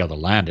gonna have to be able to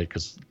land it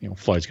because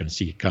Floyd's gonna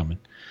see it coming,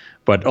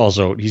 but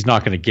also he's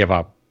not gonna give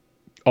up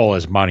all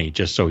his money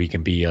just so he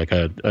can be like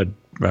a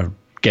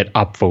get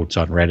up votes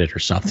on Reddit or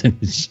something.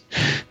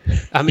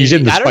 I mean, he's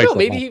in this I don't fight know. for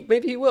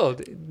Maybe he will.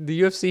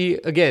 The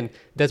UFC again.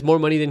 That's more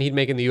money than he'd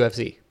make in the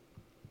UFC.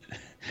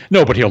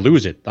 no, but he'll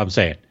lose it. I'm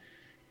saying,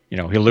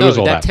 he'll No, lose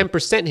all that.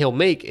 10% he'll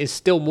make is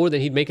still more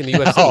than he'd make in the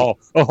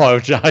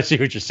UFC. I see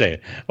what you're saying.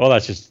 Well,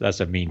 that's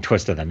a mean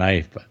twist of the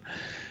knife,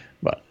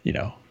 but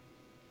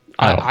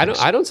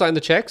I don't sign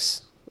the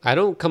checks. I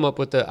don't come up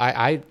with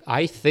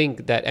I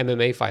think that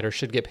MMA fighters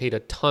should get paid a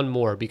ton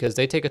more because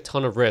they take a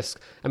ton of risk.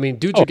 I mean,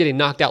 dudes are getting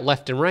knocked out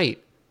left and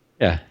right.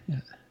 Yeah.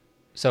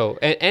 So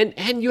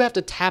and you have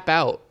to tap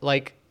out.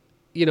 Like,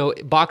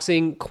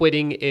 boxing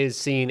quitting is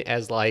seen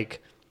as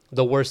like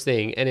the worst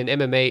thing, and in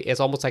MMA it's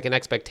almost like an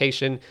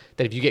expectation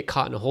that if you get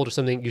caught in a hold or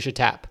something, you should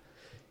tap.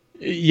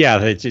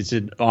 Yeah, it's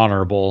an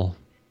honorable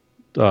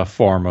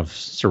form of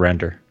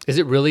surrender. Is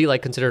it really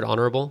like considered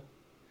honorable?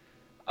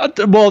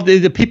 Well,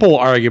 the people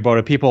argue about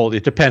it.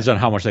 It depends on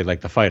how much they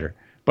like the fighter.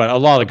 But a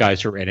lot of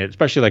guys are in it,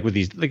 especially like with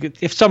these. Like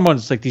if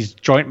someone's like these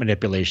joint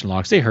manipulation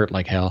locks, they hurt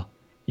like hell.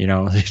 You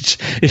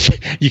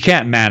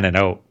can't man it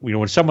out.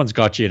 When someone's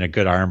got you in a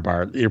good arm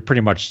bar, you're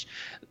pretty much.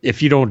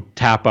 If you don't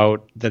tap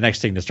out, the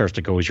next thing that starts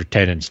to go is your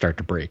tendons start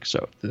to break.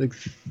 So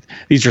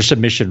these are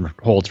submission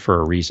holds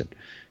for a reason.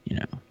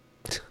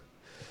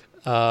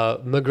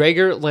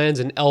 McGregor lands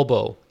an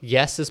elbow.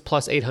 Yes is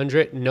plus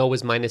 800. No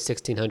is minus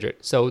 1,600.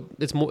 So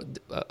it's more,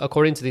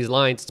 according to these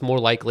lines, it's more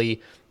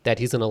likely that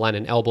he's going to land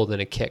an elbow than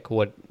a kick.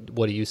 What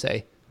do you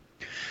say?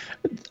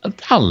 I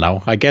don't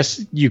know. I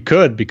guess you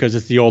could because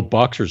it's the old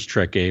boxer's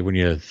trick, when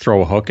you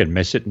throw a hook and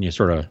miss it and you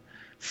sort of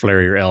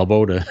flare your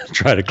elbow to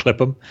try to clip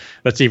him.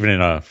 That's even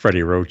in a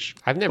Freddie Roach.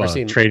 I've never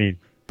seen training.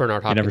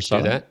 Bernard Hopkins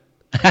do that.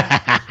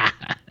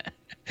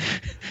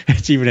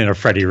 It's even in a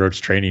Freddie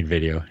Roach training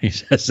video. He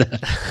says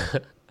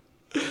that.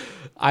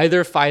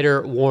 Either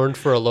fighter warned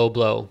for a low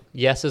blow.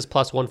 Yes is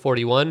plus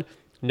 141.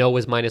 No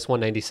is minus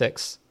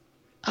 196.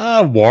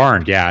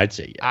 Warned. Yeah, I'd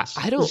say yes.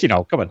 I don't.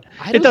 Come on.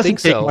 I don't It doesn't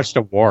think take so. much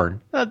to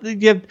warn. But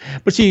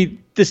see,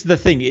 this is the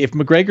thing. If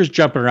McGregor's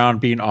jumping around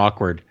being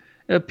awkward,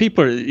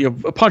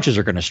 punches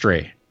are going to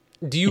stray.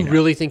 Do you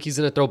really think he's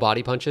going to throw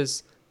body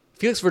punches?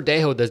 Felix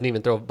Verdejo doesn't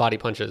even throw body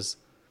punches.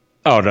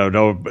 Oh no,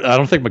 I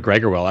don't think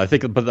McGregor will. I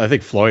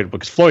think Floyd,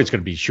 because Floyd's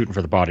going to be shooting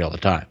for the body all the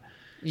time.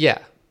 Yeah,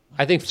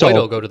 I think Floyd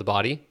will go to the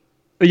body.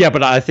 Yeah,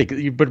 but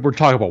we're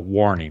talking about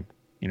warning,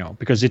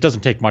 because it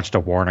doesn't take much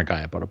to warn a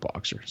guy about a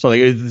boxer. So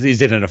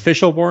is it an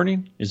official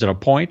warning? Is it a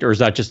point, or is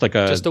that just like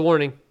just a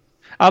warning?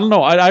 I don't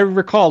know. I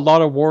recall a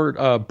lot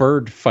of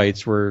Bird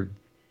fights where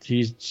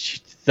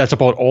that's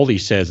about all he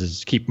says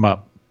is keep him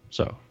up.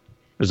 So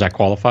does that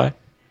qualify?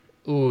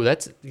 Ooh,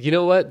 that's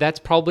what? That's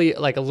probably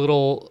like a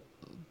little.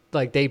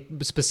 Like they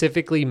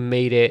specifically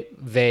made it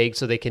vague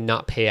so they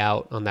cannot pay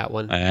out on that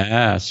one.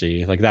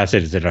 See, like that's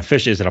it. Is it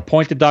official? Is it a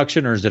point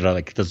deduction, or is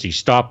it does he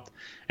stop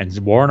and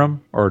warn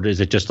him, or is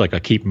it just like a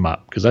keep him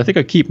up? Because I think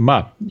a keep him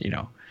up,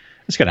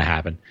 it's going to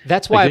happen.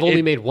 That's why I've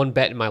only made one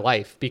bet in my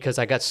life because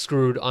I got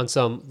screwed on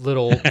some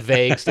little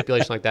vague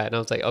stipulation like that, and I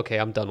was like, okay,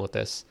 I'm done with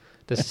this.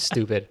 This is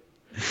stupid.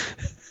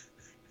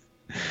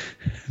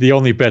 The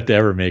only bet to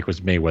ever make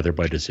was Mayweather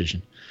by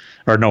decision,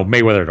 or no,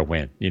 Mayweather to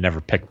win. You never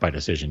picked by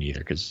decision either,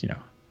 because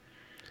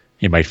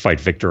he might fight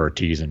Victor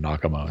Ortiz and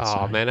knock him out.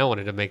 Oh, man, I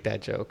wanted to make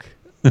that joke.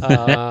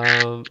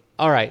 All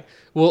right.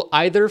 Will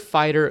either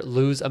fighter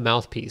lose a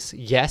mouthpiece?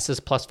 Yes is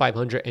plus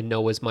 500 and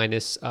no is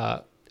minus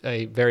a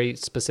very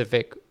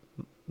specific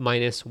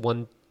minus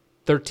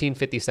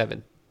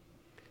 1357.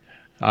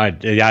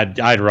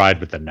 I'd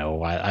ride with the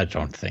no. I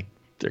don't think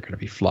they're going to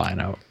be flying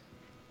out.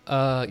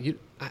 I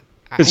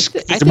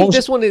think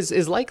this one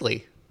is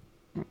likely.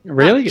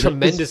 Really? Not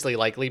tremendously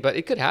likely, but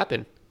it could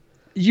happen.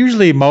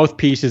 Usually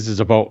mouthpieces is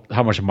about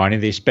how much money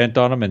they spent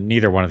on them, and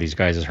neither one of these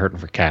guys is hurting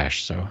for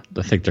cash. So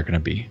I think they're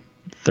going to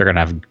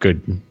have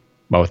good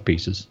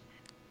mouthpieces.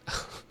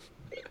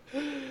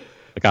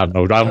 Like I don't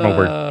know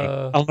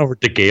where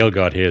DeGale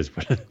got his,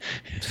 but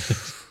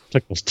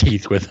took those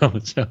teeth with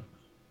him. So.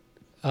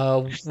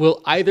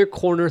 Will either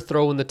corner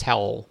throw in the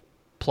towel?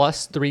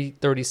 plus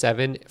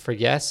 337 for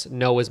yes.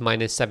 No is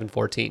minus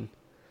 714.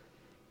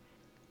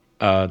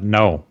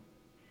 No,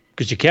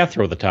 because you can't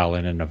throw the towel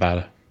in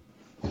Nevada.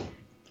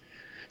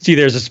 See,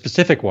 there's a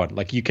specific one.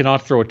 Like you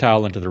cannot throw a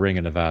towel into the ring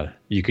in Nevada.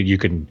 You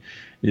can.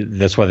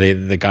 That's why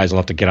the guys will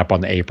have to get up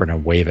on the apron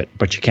and wave it,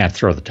 but you can't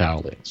throw the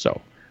towel in.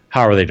 So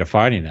how are they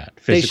defining that?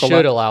 Physical they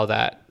should allow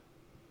that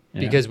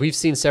because we've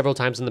seen several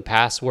times in the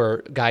past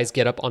where guys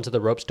get up onto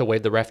the ropes to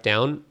wave the ref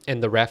down,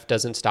 and the ref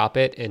doesn't stop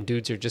it, and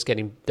dudes are just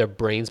getting their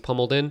brains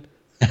pummeled in.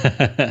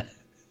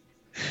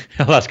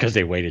 Well, that's because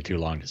they waited too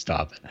long to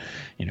stop it.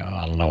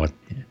 I don't know what.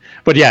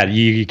 But yeah,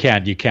 you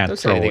can't. Don't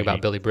say anything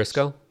about Billy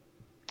Briscoe.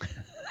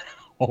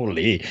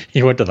 Holy,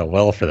 he went to the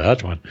well for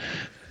that one.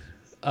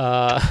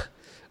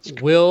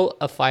 Will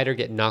a fighter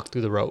get knocked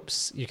through the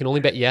ropes? You can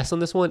only bet yes on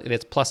this one, and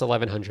it's plus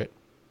 1,100.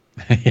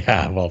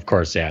 Yeah, well, of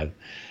course, yeah.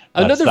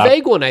 Another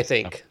vague one, I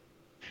think.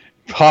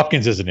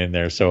 Hopkins isn't in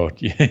there, so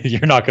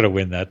you're not going to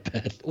win that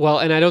bet. Well,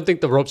 and I don't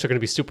think the ropes are going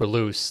to be super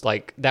loose.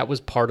 Like, that was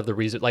part of the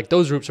reason. Like,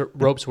 those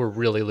ropes were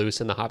really loose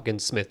in the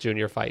Hopkins-Smith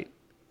Jr. fight.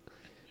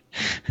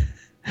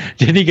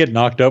 Didn't he get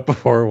knocked out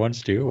before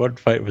once, too? What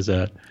fight was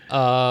that?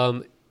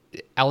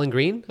 Alan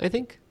Green, I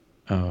think.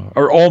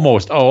 Or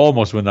almost. Oh,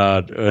 almost when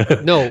no.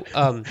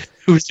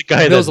 Who's the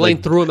guy Mills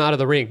Lane threw him out of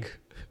the ring.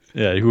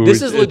 Yeah,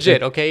 this is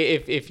legit. Okay,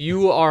 if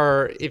you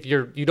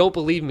don't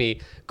believe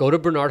me, go to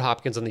Bernard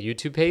Hopkins on the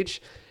YouTube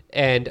page,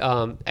 and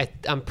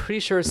I'm pretty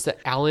sure it's the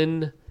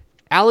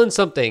Alan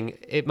something.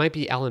 It might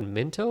be Alan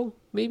Minto,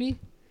 maybe.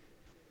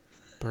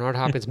 Bernard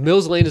Hopkins.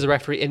 Mills Lane is a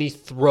referee, and he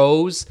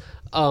throws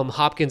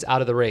Hopkins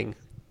out of the ring.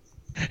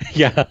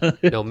 Yeah.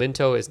 No,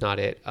 Minto is not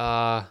it.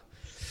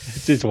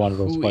 It's one of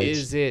those who fights. Who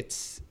is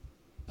it?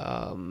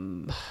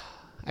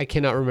 I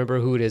cannot remember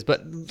who it is,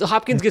 but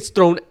Hopkins gets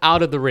thrown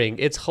out of the ring.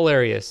 It's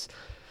hilarious.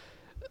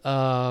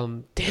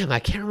 Damn, I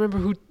can't remember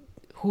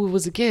who it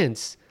was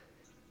against.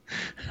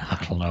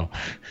 I don't know.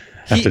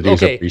 Have to do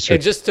some research.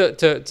 And just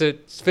to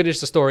finish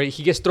the story,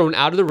 he gets thrown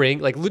out of the ring,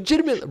 like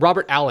legitimate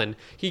Robert Allen.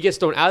 He gets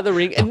thrown out of the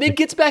ring and then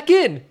gets back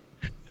in.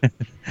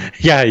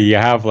 Yeah, you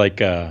have like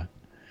 30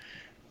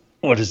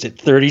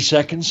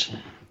 seconds?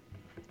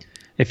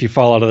 If you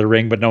fall out of the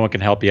ring, but no one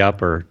can help you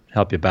up or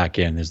help you back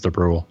in, is the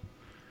rule.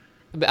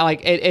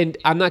 Like, and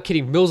I'm not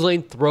kidding. Mills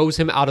Lane throws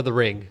him out of the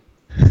ring.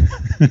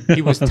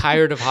 He was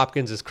tired of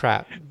Hopkins'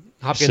 crap.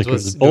 Hopkins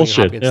was doing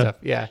Hopkins stuff.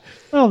 Yeah.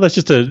 Well, that's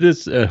just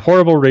a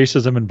horrible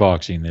racism in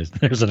boxing.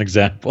 There's an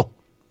example.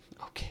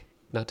 Okay,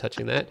 not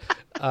touching that.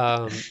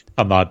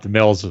 I'm not.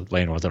 Mills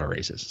Lane wasn't a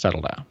racist.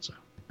 Settle down. So.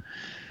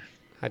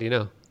 How do you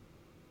know?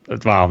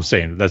 Well, I'm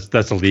saying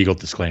that's a legal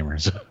disclaimer.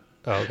 So.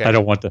 Oh, okay. I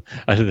don't want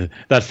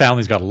that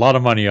family's got a lot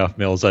of money off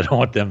Mills. I don't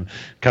want them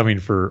coming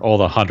for all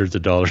the hundreds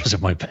of dollars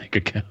in my bank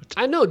account.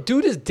 I know,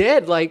 dude is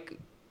dead. Like,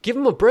 give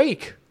him a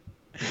break.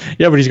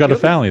 Yeah, but he's got a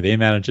family. They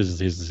manage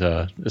his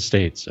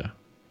estate. So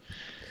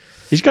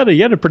he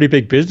had a pretty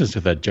big business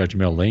with that Judge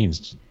Mill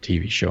Lane's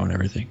TV show and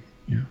everything.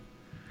 Yeah.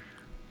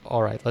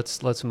 All right,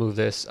 let's move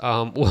this.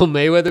 Will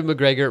Mayweather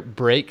McGregor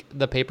break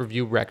the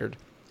pay-per-view record?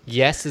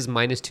 Yes is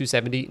minus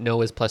 270.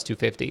 No is plus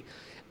 250.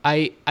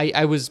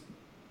 I was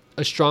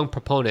a strong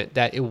proponent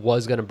that it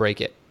was going to break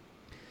it,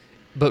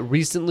 but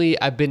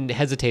recently I've been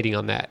hesitating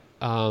on that.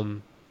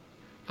 I'm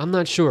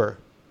not sure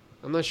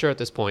at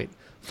this point.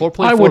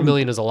 4.4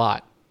 million is a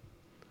lot.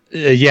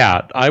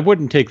 Yeah, I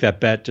wouldn't take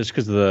that bet just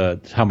because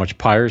of how much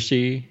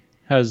piracy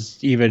has,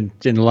 even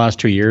in the last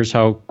 2 years,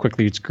 how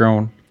quickly it's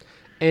grown.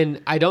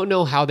 And I don't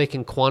know how they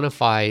can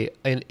quantify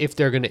and if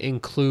they're going to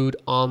include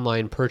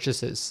online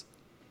purchases.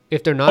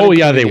 If they're not, oh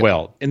yeah, they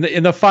will.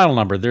 In the final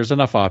number, there's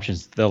enough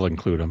options; they'll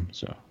include them.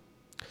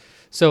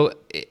 So,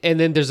 and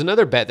then there's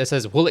another bet that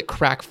says, will it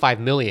crack 5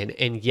 million?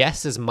 And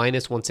yes is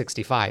minus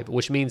 165,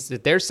 which means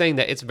that they're saying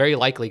that it's very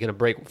likely going to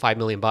break 5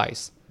 million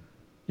buys.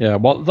 Yeah,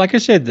 well, like I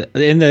said,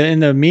 in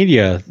the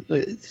media,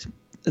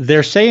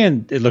 they're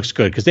saying it looks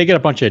good because they get a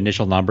bunch of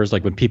initial numbers,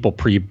 like when people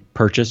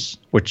pre-purchase,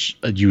 which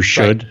you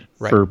should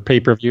for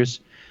pay-per-views.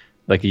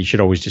 Like you should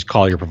always just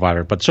call your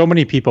provider. But so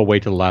many people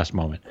wait to the last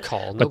moment.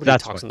 Nobody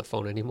talks on the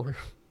phone anymore.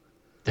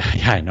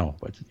 Yeah, I know,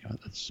 but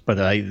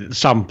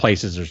some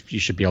places you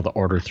should be able to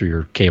order through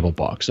your cable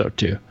box, though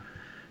too.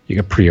 You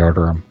can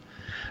pre-order them,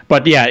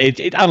 but yeah, I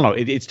don't know.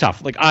 It's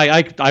tough. Like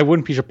I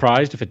wouldn't be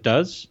surprised if it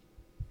does,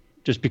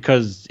 just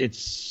because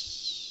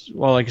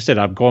like I said,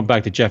 I'm going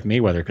back to Jeff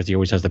Mayweather because he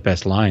always has the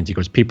best lines. He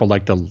goes, "People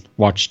like to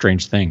watch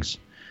strange things,"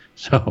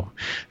 so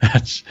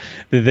that's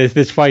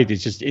this fight.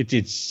 It's just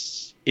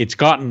it's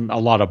gotten a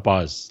lot of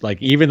buzz.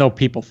 Like even though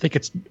people think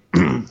it's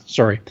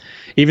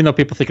even though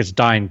people think it's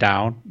dying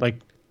down, like.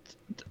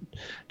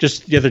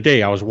 Just the other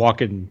day, I was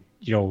walking,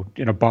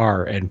 in a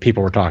bar, and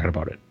people were talking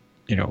about it.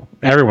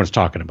 Everyone's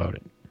talking about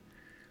it.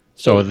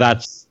 So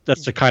that's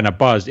the kind of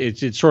buzz.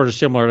 It's sort of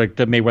similar like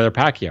the Mayweather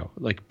Pacquiao.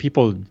 Like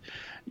people,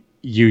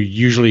 you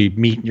usually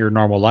meet in your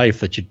normal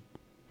life that you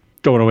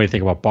don't know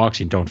anything about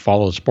boxing, don't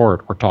follow the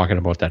sport. We're talking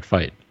about that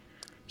fight.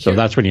 So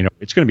that's when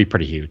it's going to be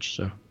pretty huge.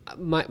 So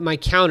my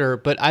counter,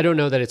 but I don't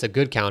know that it's a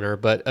good counter,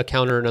 but a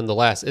counter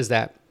nonetheless, is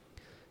that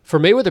For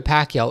Mayweather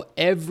Pacquiao,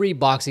 every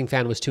boxing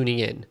fan was tuning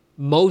in.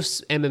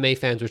 Most MMA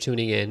fans were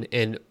tuning in,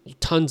 and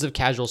tons of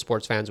casual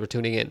sports fans were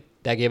tuning in.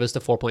 That gave us the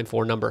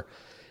 4.4 number.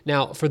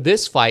 Now, for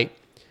this fight,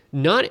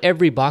 not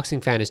every boxing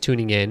fan is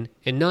tuning in,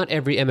 and not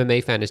every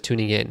MMA fan is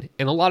tuning in,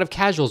 and a lot of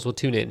casuals will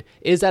tune in.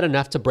 Is that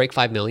enough to break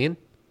 5 million?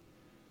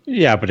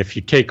 Yeah, but if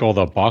you take all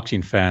the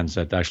boxing fans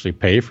that actually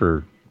pay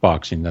for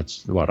boxing,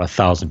 that's what,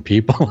 1,000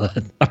 people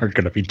that aren't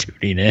going to be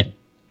tuning in.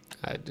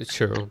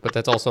 True, but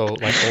that's also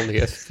like only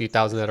a few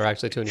thousand that are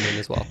actually tuning in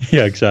as well.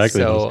 Yeah, exactly.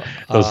 So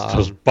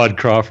those Bud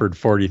Crawford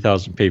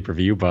 40,000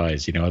 pay-per-view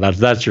buys,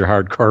 that's your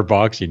hardcore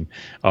boxing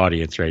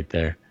audience right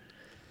there.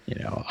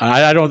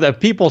 I don't.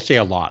 People say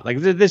a lot. Like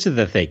this is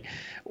the thing.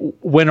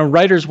 When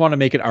writers want to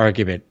make an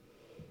argument,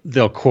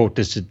 they'll quote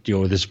this,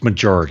 this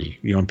majority.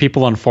 And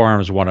people on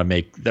forums want to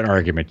make an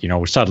argument.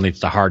 Suddenly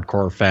it's the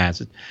hardcore fans.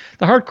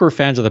 The hardcore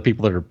fans are the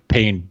people that are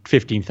paying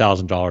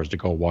 $15,000 to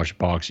go watch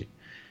boxing.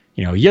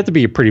 You have to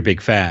be a pretty big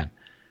fan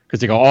because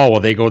they go, oh, well,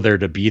 they go there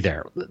to be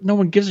there. No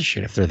one gives a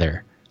shit if they're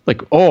there.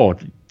 Like,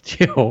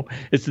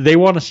 they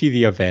want to see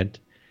the event.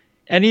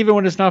 And even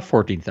when it's not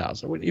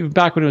 14,000, even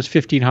back when it was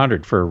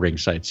 1,500 for a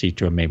ringside seat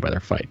to a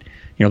Mayweather fight,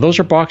 those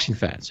are boxing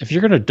fans. If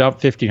you're going to dump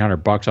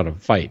 $1,500 on a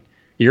fight,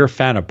 you're a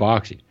fan of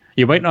boxing.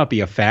 You might not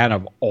be a fan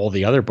of all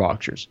the other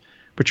boxers,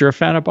 but you're a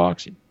fan of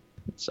boxing.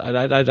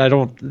 I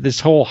don't. This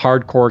whole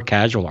hardcore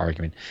casual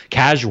argument,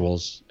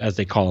 casuals as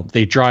they call them,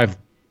 they drive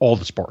all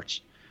the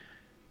sports.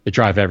 They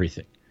drive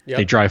everything. Yep.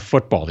 They drive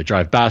football. They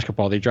drive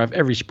basketball. They drive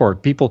every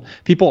sport. People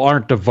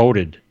aren't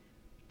devoted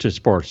to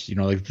sports.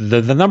 Like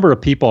the number of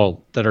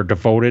people that are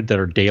devoted, that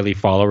are daily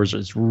followers,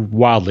 is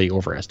wildly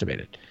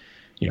overestimated.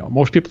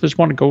 Most people just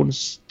want to go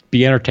and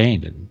be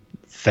entertained, and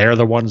they're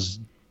the ones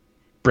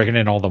bringing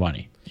in all the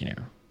money.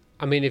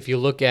 I mean, if you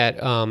look at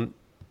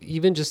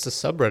even just the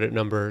subreddit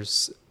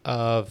numbers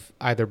of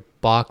either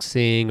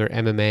boxing or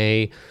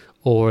MMA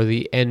or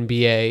the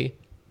NBA,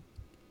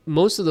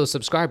 most of those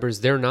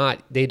subscribers,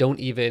 they don't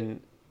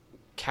even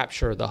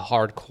capture the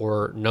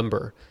hardcore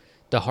number.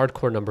 The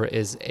hardcore number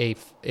is a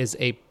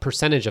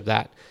percentage of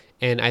that.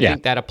 And I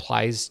think that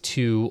applies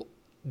to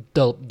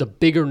the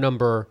bigger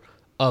number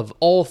of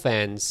all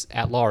fans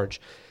at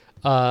large.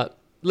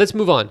 Let's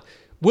move on.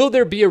 Will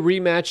there be a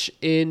rematch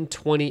in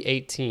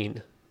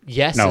 2018?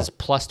 Yes is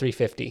plus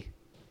 350.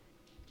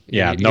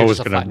 Yeah, no is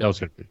going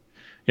to be.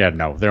 Yeah,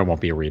 no, there won't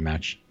be a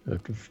rematch.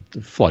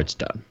 The Floyd's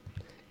done.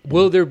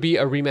 Will there be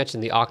a rematch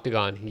in the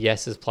octagon?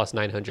 Yes is plus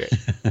 900.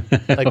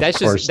 Like that's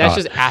just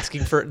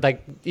asking for,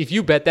 like, if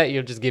you bet that,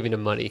 you're just giving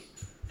him money.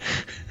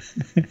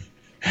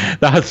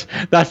 That's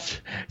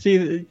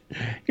see,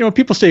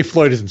 people say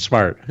Floyd isn't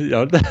smart.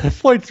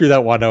 Floyd threw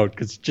that one out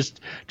because just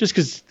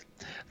because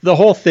the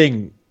whole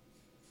thing.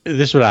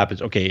 This is what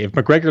happens. Okay, if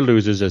McGregor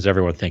loses, as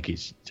everyone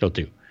thinks he'll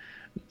do,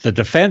 the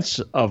defense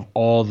of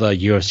all the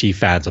UFC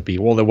fans will be,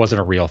 well, it wasn't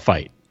a real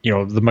fight.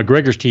 The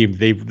McGregor's team,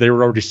 they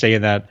were already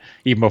saying that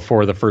even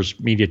before the first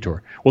media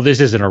tour. Well,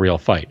 this isn't a real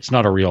fight. It's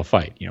not a real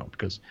fight,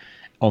 because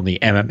only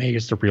MMA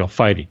is the real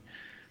fighting.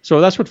 So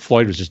that's what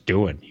Floyd was just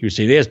doing. He was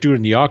saying, let's do it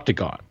in the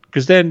octagon.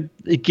 Because then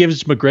it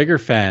gives McGregor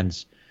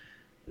fans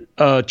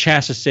a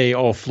chance to say,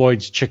 oh,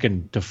 Floyd's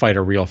chicken to fight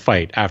a real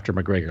fight after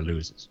McGregor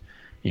loses.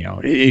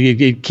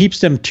 It keeps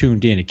them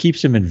tuned in. It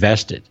keeps them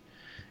invested.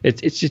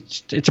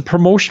 It's a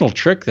promotional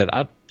trick that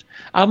I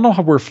don't know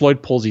where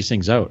Floyd pulls these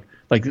things out.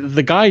 Like,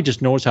 the guy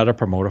just knows how to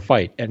promote a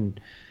fight,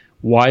 and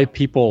why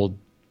people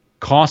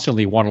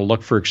constantly want to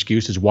look for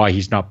excuses why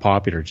he's not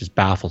popular just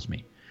baffles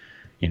me.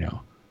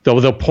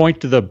 They'll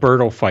point to the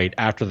Berto fight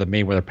after the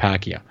Mayweather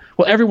Pacquiao.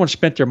 Well, everyone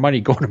spent their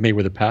money going to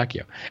Mayweather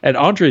Pacquiao, and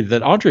Andre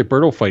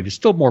Berto fight is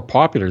still more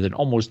popular than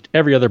almost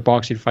every other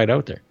boxing fight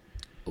out there.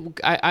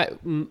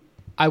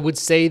 I would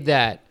say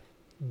that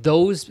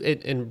those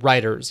and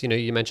writers,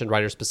 you mentioned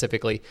writers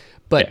specifically,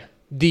 but. Yeah.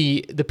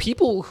 The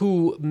people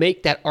who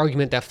make that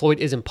argument that Floyd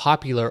isn't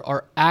popular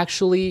are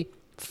actually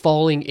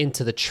falling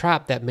into the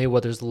trap that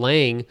Mayweather's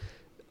laying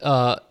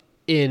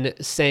in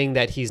saying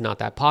that he's not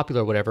that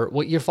popular or whatever.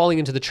 Well, you're falling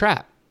into the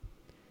trap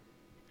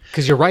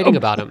because you're writing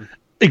about him.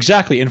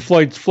 Exactly. And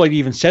Floyd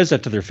even says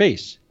that to their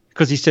face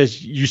because he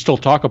says, you still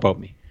talk about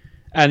me.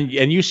 And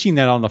you've seen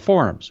that on the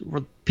forums.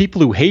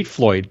 People who hate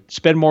Floyd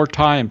spend more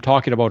time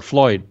talking about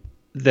Floyd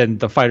than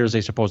the fighters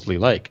they supposedly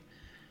like.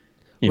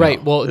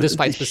 Right. Well, this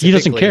fight specifically. He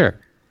doesn't care.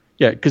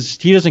 Yeah,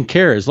 because he doesn't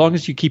care as long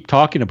as you keep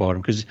talking about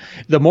him. Because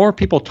the more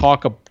people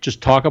talk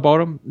about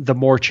him, the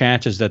more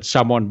chances that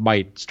someone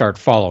might start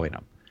following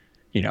him.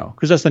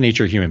 Because that's the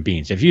nature of human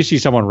beings. If you see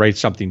someone write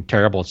something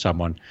terrible at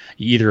someone,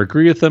 you either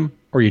agree with them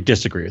or you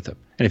disagree with them.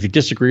 And if you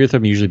disagree with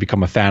them, you usually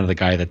become a fan of the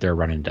guy that they're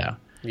running down.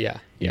 Yeah.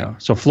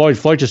 So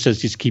Floyd just says,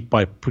 just keep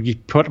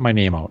putting my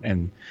name out.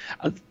 And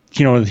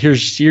here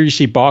you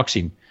see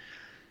boxing.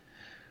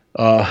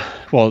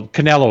 Well,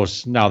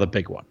 Canelo's now the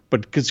big one,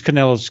 but because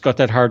Canelo's got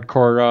that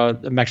hardcore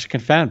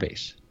Mexican fan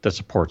base that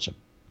supports him,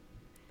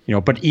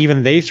 but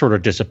even they sort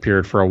of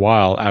disappeared for a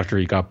while after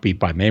he got beat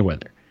by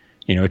Mayweather.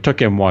 It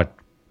took him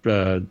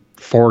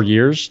 4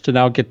 years to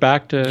now get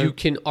back to. You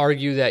can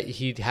argue that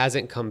he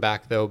hasn't come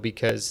back though,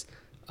 because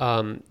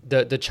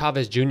the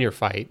Chavez Jr.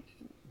 fight,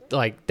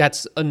 like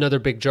that's another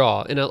big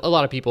draw. And a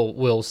lot of people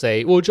will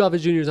say, well,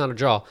 Chavez Jr. is not a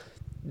draw.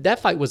 That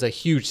fight was a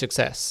huge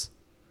success.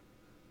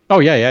 Oh,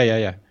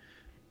 yeah.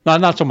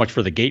 Not so much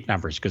for the gate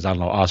numbers, because I don't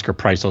know, Oscar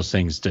priced those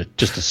things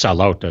just to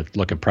sell out, to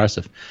look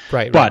impressive.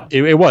 Right. But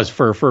it was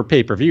for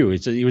pay-per-view.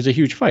 It was a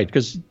huge fight,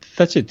 because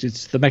that's it.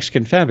 It's the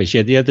Mexican fan base.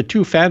 You had the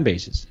two fan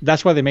bases.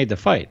 That's why they made the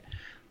fight.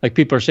 Like,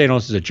 people are saying, oh,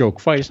 this is a joke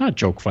fight. It's not a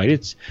joke fight.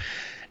 It's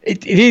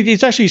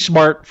actually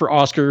smart for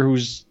Oscar,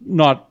 who's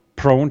not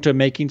prone to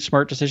making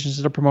smart decisions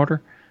as a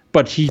promoter.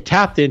 But he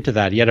tapped into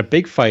that. He had a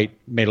big fight,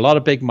 made a lot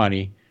of big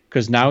money,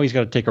 because now he's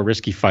got to take a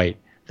risky fight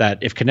that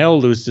if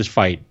Canelo loses this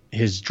fight,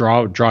 his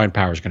drawing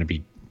power is going to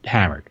be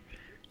hammered.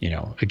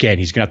 Again,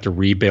 he's going to have to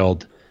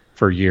rebuild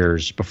for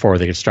years before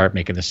they can start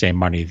making the same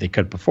money they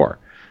could before.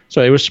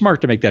 So it was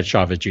smart to make that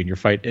Chavez Jr.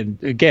 fight. And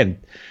again,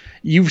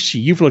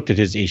 you've looked at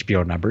his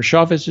HBO numbers.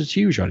 Chavez is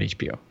huge on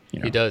HBO.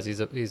 He does.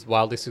 He's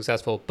wildly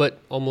successful, but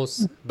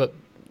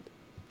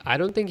I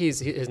don't think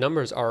his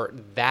numbers are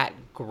that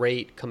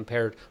great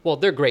compared. Well,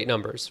 they're great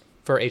numbers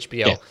for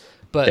HBO. Yeah.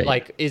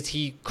 But is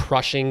he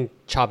crushing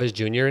Chavez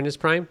Jr. in his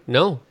prime?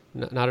 No,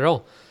 not at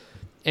all.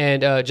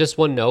 And just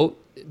one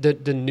note,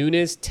 the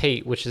Nunes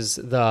Tate, which is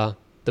the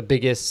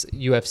biggest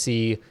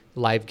UFC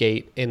live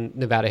gate in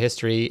Nevada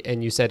history,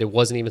 and you said it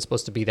wasn't even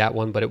supposed to be that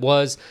one, but it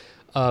was,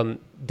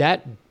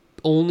 that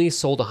only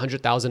sold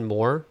 100,000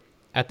 more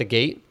at the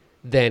gate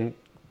than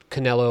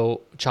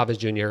Canelo Chavez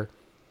Jr.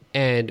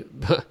 and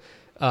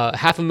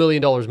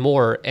 $500,000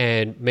 more,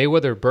 and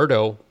Mayweather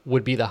Berto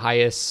would be the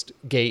highest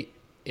gate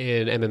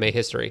in MMA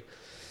history.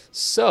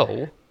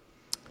 So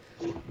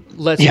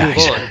let's move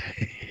on.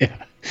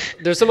 Yeah.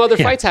 There's some other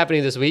fights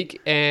happening this week,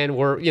 and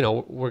we're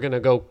going to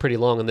go pretty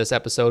long in this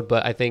episode,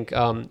 but I think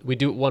we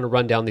do want to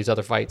run down these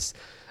other fights.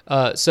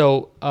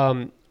 So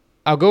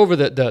I'll go over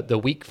the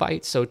week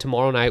fights. So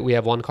tomorrow night we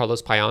have Juan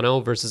Carlos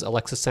Payano versus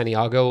Alexis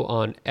Santiago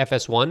on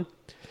FS1.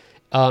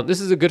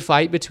 This is a good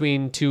fight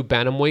between two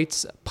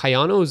bantamweights.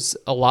 Payano's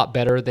a lot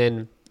better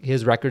than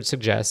his record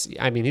suggests.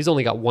 I mean, he's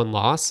only got one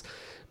loss,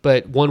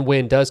 but one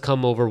win does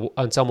come over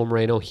Anselmo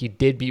Moreno. He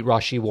did beat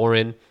Rashi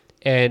Warren.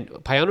 And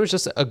Payano is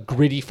just a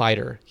gritty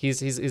fighter.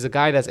 He's a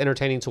guy that's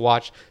entertaining to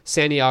watch.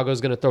 Santiago's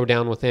going to throw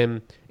down with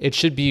him. It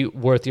should be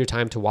worth your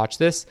time to watch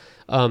this,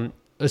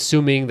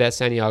 assuming that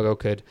Santiago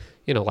could,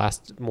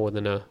 last more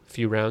than a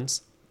few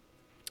rounds.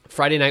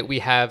 Friday night, we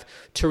have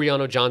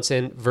Turiano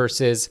Johnson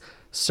versus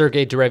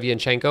Sergey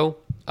Derevianchenko.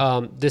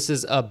 This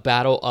is a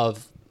battle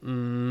of,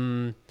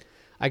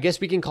 I guess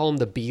we can call them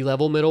the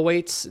B-level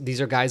middleweights. These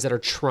are guys that are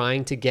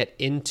trying to get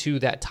into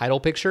that title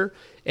picture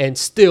and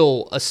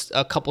still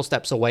a couple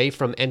steps away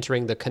from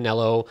entering the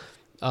Canelo,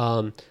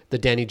 the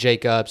Danny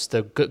Jacobs,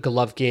 the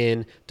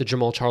Golovkin, the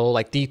Jamal Charlo,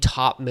 like the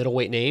top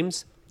middleweight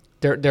names.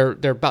 They're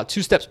about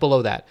 2 steps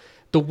below that.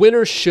 The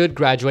winner should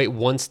graduate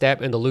 1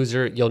 step, and the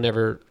loser, you'll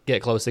never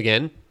get close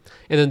again.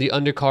 And then the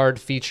undercard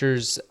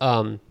features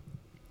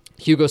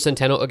Hugo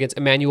Centeno against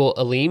Emmanuel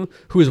Alim,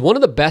 who is one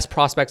of the best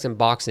prospects in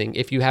boxing,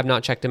 if you have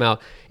not checked him out.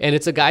 And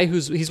it's a guy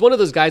he's one of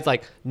those guys,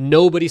 like,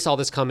 nobody saw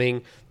this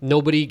coming.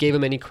 Nobody gave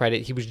him any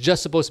credit. He was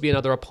just supposed to be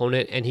another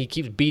opponent, and he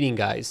keeps beating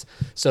guys.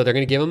 So they're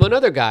going to give him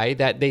another guy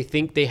that they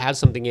think they have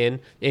something in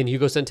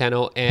Hugo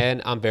Centeno,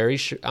 and I'm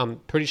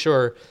pretty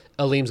sure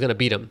Alim's going to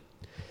beat him.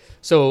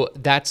 So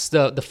that's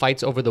the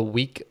fights over the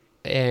week,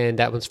 and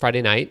that one's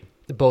Friday night.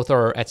 Both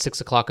are at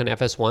 6 o'clock on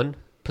FS1,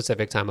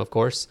 Pacific time, of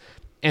course.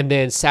 And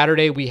then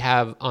Saturday, we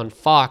have on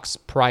Fox,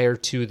 prior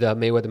to the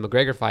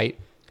Mayweather-McGregor fight,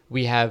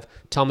 we have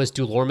Thomas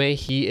Dulorme.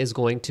 He is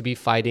going to be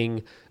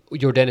fighting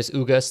Yordenis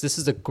Ugas. This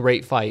is a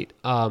great fight.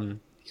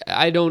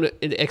 I don't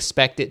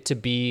expect it to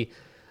be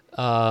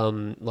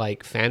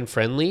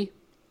fan-friendly.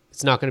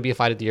 It's not going to be a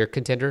fight of the year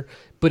contender,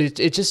 but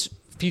it just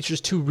features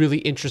two really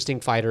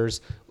interesting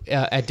fighters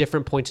at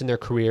different points in their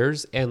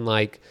careers. And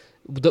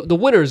the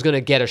winner is going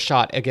to get a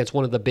shot against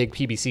one of the big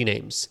PBC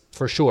names,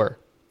 for sure.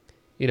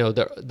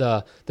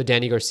 The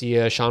Danny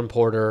Garcia, Sean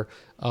Porter,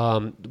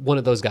 one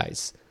of those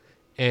guys.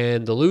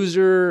 And the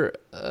loser,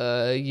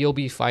 you'll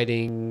be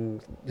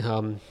fighting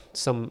on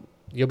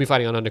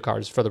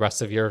undercards for the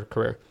rest of your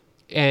career.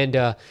 And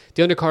the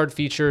undercard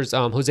features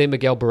Jose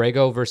Miguel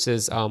Borrego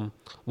versus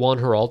Juan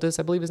Heraldez,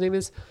 I believe his name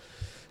is.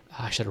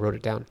 I should have wrote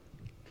it down.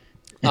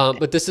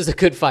 But this is a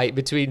good fight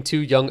between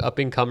two young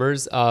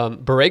up-and-comers.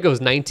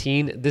 Borrego's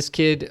 19. This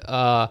kid,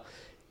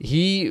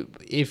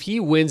 if he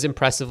wins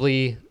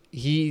impressively,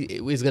 he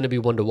is going to be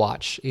one to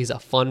watch. He's a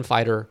fun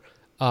fighter.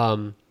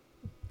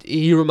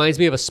 He reminds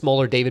me of a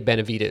smaller David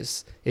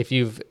Benavidez. If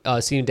you've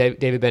seen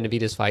David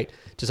Benavidez fight,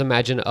 just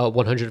imagine a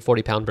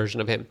 140-pound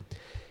version of him.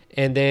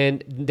 And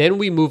then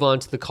we move on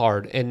to the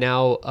card. And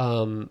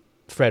now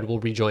Fred will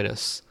rejoin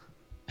us.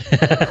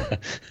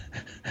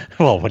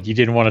 Well, what, you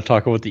didn't want to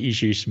talk about the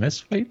Ishu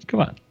Smith fight? Come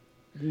on.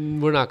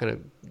 We're not going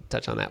to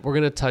touch on that. We're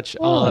going to touch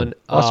on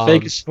Las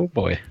Vegas. Oh,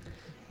 boy.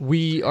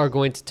 We are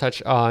going to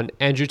touch on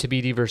Andrew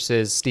Tabiti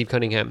versus Steve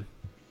Cunningham.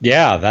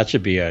 Yeah, that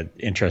should be an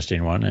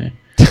interesting one.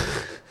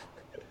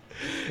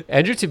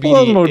 Andrew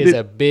Tabiti is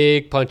a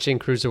big punching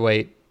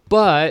cruiserweight,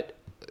 but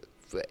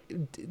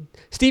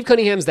Steve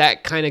Cunningham's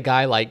that kind of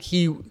guy. Like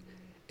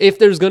if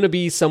there's going to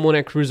be someone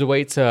at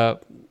cruiserweight to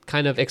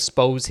kind of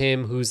expose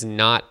him who's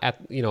not at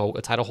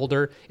a title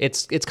holder,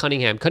 it's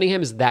Cunningham.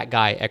 Cunningham is that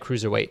guy at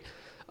cruiserweight.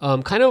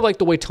 Kind of like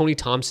the way Tony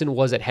Thompson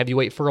was at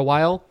heavyweight for a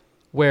while,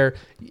 where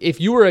if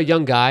you were a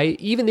young guy,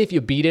 even if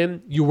you beat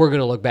him, you were going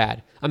to look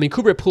bad. I mean,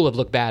 Kubrat Pulev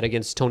looked bad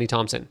against Tony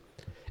Thompson,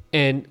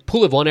 and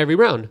Pulev won every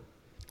round.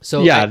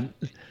 So yeah,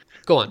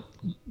 go on.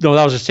 No,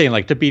 I was just saying,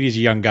 like, to beat, he's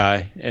a young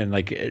guy, and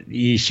like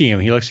you see him,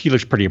 he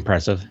looks pretty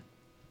impressive.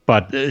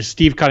 But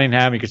Steve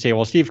Cunningham, you could say,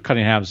 well, Steve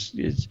Cunningham's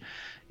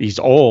he's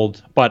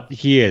old, but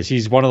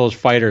he's one of those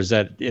fighters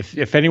that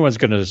if anyone's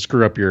going to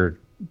screw up your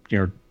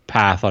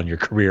path on your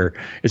career,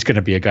 it's going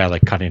to be a guy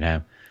like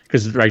Cunningham,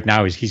 because right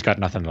now he's got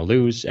nothing to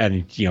lose,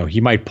 and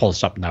he might pull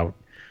something out.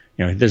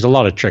 There's a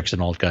lot of tricks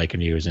an old guy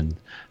can use, and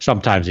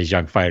sometimes these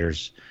young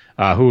fighters.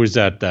 Who was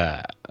that?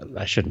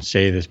 I shouldn't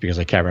say this because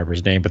I can't remember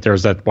his name, but there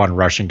was that one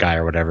Russian guy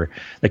or whatever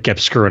that kept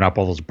screwing up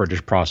all those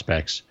British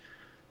prospects.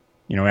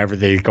 Ever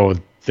they go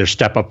their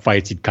step up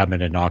fights, he'd come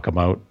in and knock them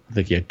out. I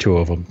think he had 2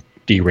 of them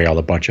derail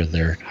a bunch of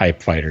their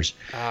hype fighters.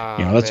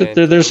 That's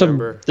man,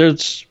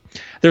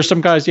 there's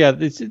some guys. Yeah,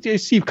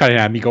 it's Steve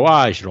Cunningham. You go,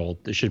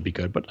 it should be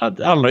good, but I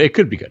don't know. It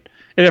could be good,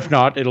 and if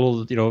not,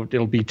 it'll be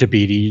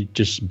Tabiti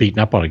just beating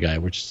up on a guy,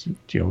 which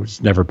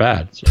is never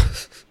bad. So.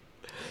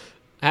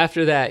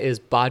 After that is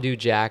Badu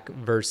Jack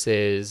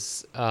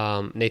versus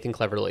Nathan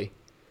Cleverly.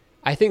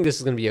 I think this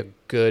is going to be a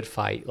good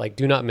fight. Like,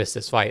 do not miss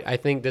this fight. I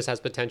think this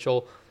has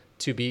potential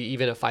to be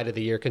even a fight of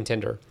the year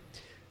contender.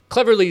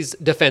 Cleverly's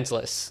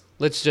defenseless.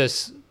 Let's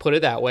just put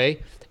it that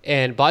way.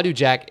 And Badu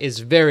Jack is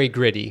very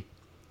gritty.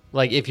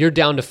 Like, if you're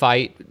down to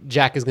fight,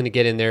 Jack is going to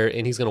get in there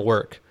and he's going to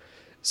work.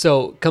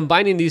 So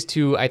combining these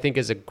two, I think,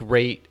 is a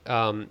great.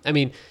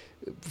 Cleverly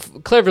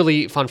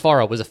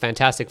Fanfara was a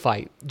fantastic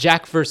fight.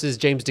 Jack versus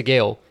James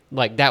DeGale.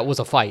 Like, that was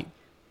a fight.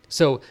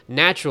 So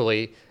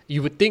naturally,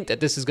 you would think that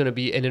this is going to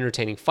be an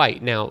entertaining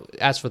fight. Now,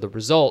 as for the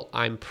result,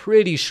 I'm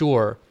pretty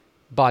sure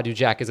Badu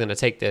Jack is going to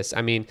take this.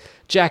 I mean,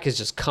 Jack has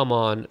just come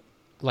on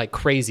like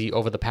crazy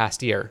over the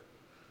past year,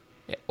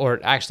 or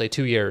actually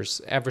 2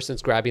 years, ever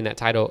since grabbing that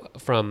title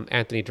from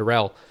Anthony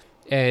Durrell.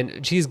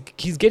 And he's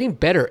getting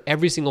better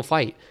every single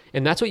fight.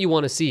 And that's what you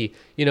want to see.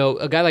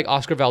 A guy like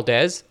Oscar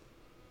Valdez,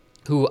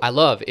 who I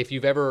love. If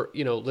you've ever,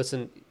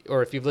 listened,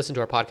 or if you've listened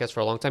to our podcast for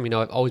a long time,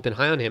 I've always been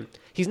high on him.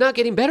 He's not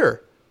getting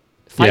better.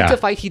 Fight to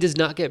fight, he does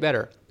not get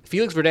better.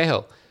 Felix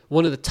Verdejo,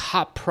 one of the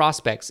top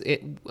prospects,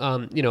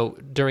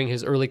 during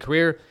his early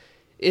career,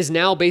 is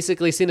now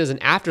basically seen as an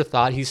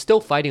afterthought. He's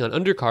still fighting on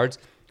undercards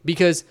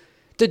because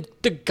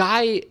the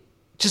guy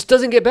just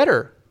doesn't get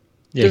better.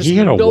 Yeah, he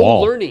hit a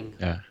wall. Learning.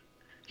 Yeah,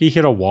 he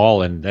hit a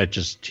wall, and I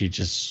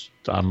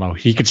don't know.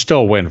 He could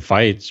still win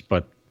fights,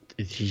 but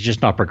he's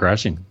just not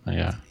progressing.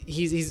 Yeah,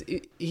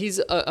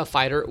 he's a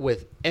fighter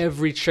with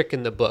every trick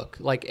in the book.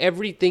 Like,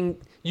 everything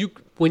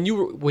when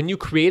you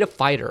create a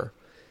fighter,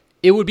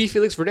 it would be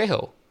Felix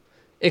Verdejo,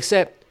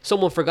 except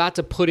someone forgot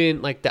to put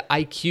in like the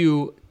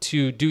IQ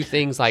to do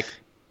things like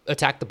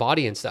attack the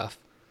body and stuff.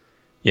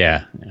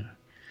 Yeah.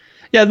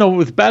 No,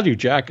 with Badu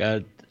Jack,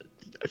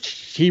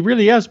 he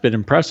really has been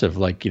impressive.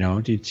 Like,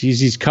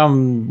 he's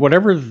come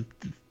whatever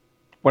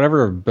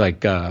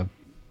like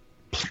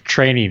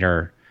training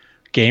or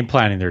game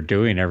planning they're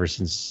doing ever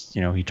since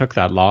he took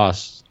that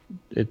loss.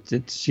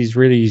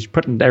 He's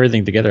putting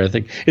everything together. I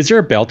think, is there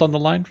a belt on the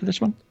line for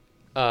this one?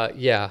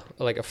 Yeah,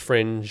 like a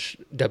fringe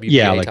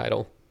WBA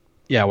title.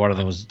 Yeah, one of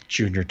those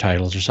junior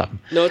titles or something.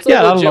 No, it's a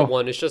legit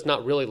one. It's just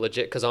not really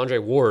legit because Andre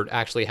Ward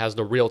actually has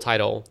the real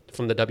title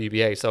from the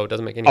WBA, so it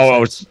doesn't make any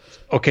sense.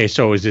 Okay.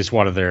 So is this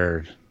one of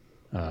their?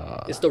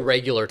 It's the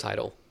regular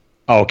title.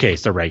 Oh, okay,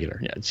 it's the regular.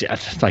 Yeah,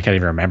 I can't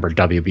even remember.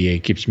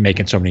 WBA keeps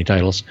making so many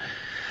titles,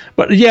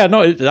 but yeah,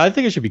 no, I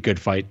think it should be a good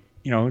fight.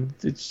 I don't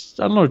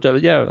know.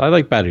 Yeah, I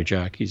like Badu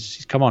Jack.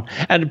 He's come on,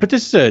 but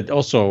this is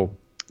also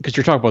because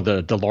you're talking about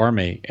the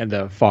Delorme and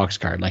the Fox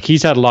card. Like,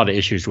 he's had a lot of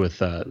issues with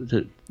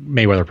the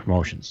Mayweather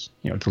promotions.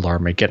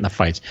 Delorme getting the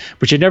fights,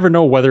 but you never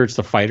know whether it's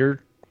the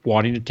fighter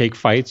wanting to take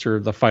fights or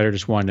the fighter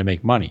just wanting to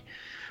make money.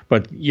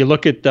 But you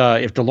look at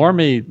if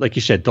Delorme, like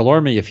you said,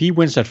 if he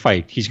wins that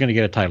fight, he's going to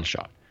get a title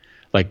shot.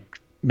 Like,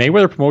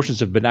 Mayweather promotions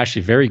have been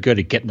actually very good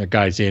at getting their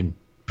guys in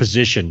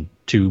position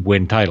to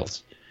win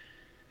titles.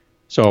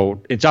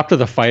 So it's up to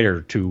the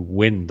fighter to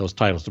win those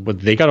titles, but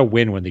they got to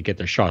win when they get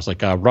their shots.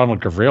 Like Ronald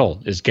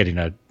Gavril is getting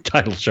a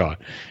title shot,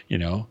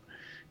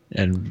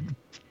 and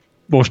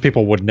most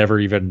people would never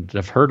even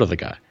have heard of the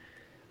guy.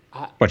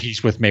 But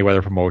he's with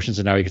Mayweather Promotions,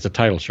 and now he gets a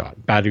title shot.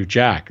 Badu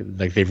Jack,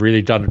 like, they've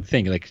really done a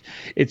thing. Like,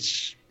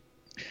 it's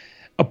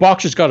a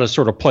boxer's got to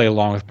sort of play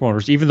along with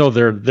promoters, even though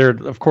they're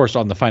of course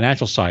on the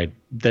financial side,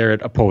 they're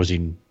at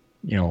opposing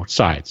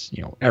sides.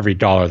 Every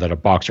dollar that a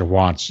boxer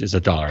wants is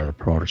a dollar in a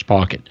promoter's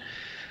pocket.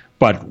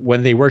 But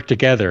when they work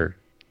together,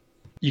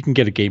 you can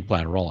get a game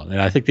plan rolling.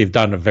 And I think they've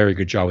done a very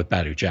good job with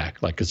Badu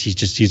Jack. Like, because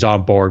he's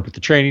on board with the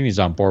training, he's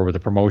on board with the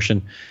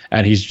promotion,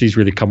 and he's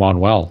really come on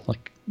well.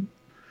 Like,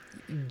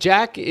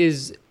 Jack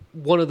is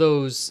one of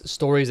those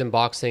stories in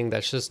boxing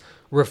that's just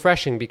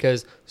refreshing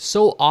because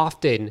so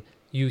often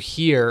you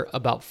hear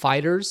about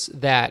fighters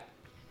that,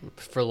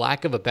 for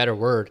lack of a better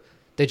word,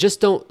 they just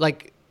don't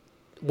like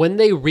when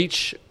they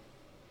reach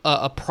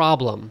a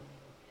problem,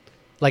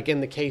 like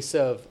in the case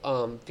of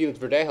Felix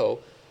Verdejo,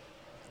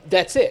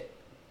 that's it.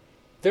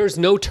 There's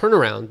no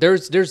turnaround.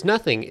 There's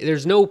nothing.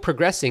 There's no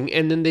progressing,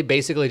 and then they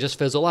basically just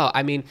fizzle out.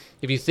 I mean,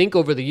 if you think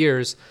over the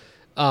years,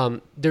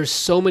 there's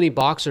so many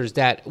boxers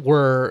that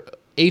were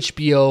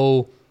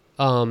HBO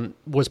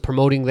was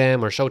promoting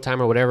them or Showtime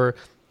or whatever,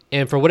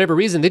 and for whatever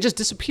reason, they just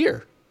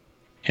disappear.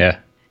 Yeah.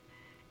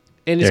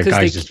 And it's because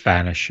guys just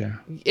vanish. Yeah.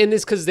 And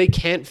it's because they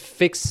can't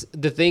fix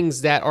the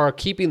things that are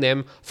keeping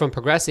them from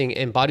progressing.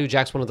 And Badu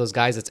Jack's one of those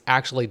guys that's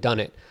actually done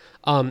it.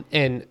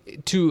 And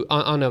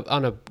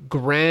on a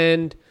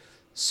grand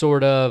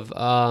sort of,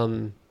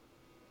 I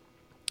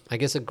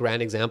guess a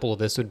grand example of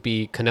this would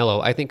be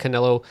Canelo. I think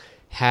Canelo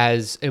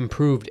has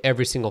improved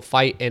every single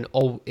fight, and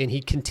he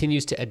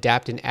continues to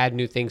adapt and add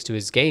new things to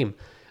his game.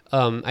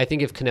 I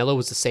think if Canelo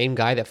was the same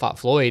guy that fought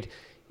Floyd,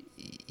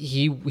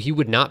 he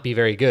would not be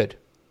very good.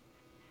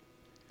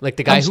 Like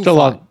the guy I'm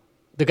still on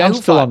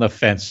the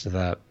fence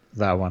to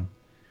that one.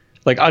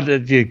 Like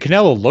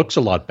Canelo looks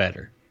a lot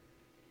better,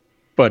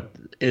 but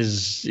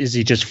is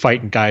he just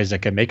fighting guys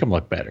that can make him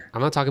look better?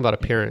 I'm not talking about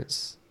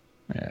appearance.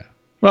 Yeah.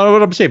 Well,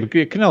 what I'm saying,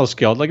 Canelo's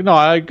skilled. Like, no,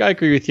 I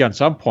agree with you on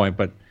some point,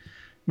 but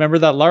remember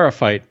that Lara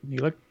fight? He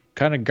looked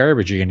kind of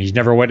garbagey, and he's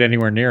never went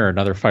anywhere near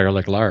another fighter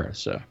like Lara.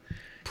 So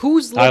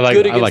who's looked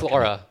good against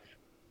Lara?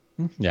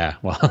 Yeah,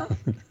 well,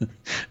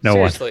 no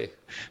Seriously.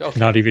 one. Okay.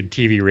 Not even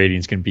TV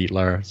ratings can beat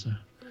Lara. So.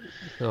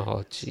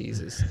 Oh,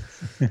 Jesus.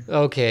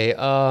 Okay.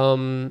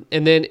 And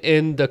then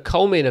in the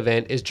co-main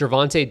event is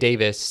Gervonta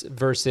Davis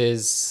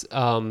versus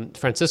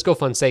Francisco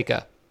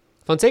Fonseca.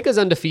 Fonseca's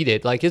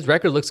undefeated. Like, his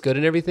record looks good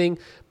and everything,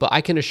 but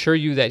I can assure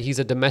you that he's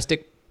a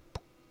domestic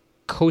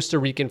Costa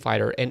Rican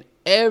fighter. And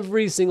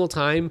every single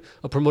time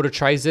a promoter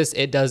tries this,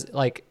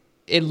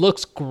 it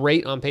looks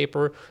great on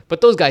paper,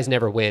 but those guys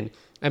never win.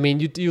 I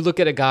mean, you look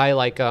at a guy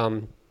like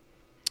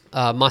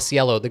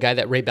Maciello, the guy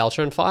that Ray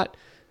Beltran fought.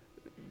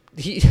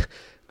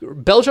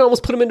 Beltran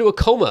almost put him into a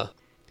coma.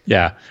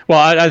 Yeah. Well,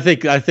 I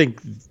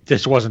think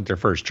this wasn't their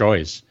first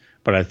choice,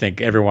 but I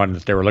think everyone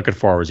that they were looking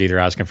for was either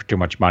asking for too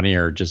much money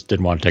or just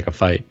didn't want to take a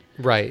fight.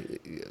 Right.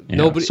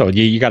 Nobody. So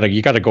you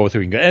gotta go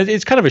through. And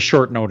it's kind of a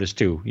short notice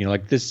too. You know,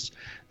 like this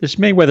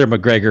Mayweather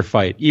McGregor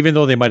fight. Even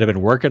though they might have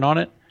been working on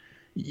it,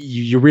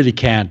 you really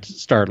can't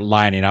start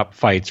lining up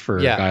fights for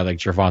a guy like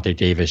Gervonta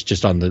Davis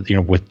just on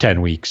with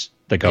 10 weeks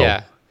to go.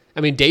 Yeah. I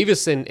mean,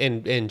 Davis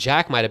and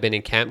Jack might have been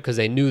in camp because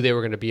they knew they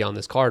were going to be on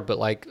this card, but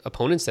like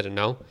opponents didn't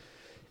know.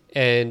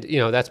 And,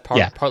 that's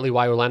partly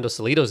why Orlando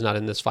Salido's not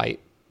in this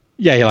fight.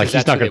 Yeah, like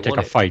he's not going to take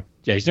a fight.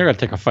 Yeah, he's not going to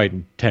take a fight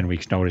in 10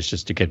 weeks' notice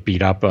just to get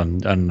beat up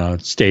on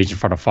stage in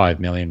front of 5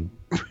 million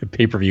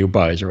pay-per-view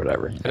buys or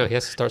whatever. I know, he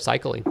has to start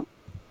cycling.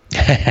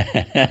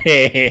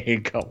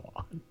 Hey, come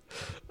on.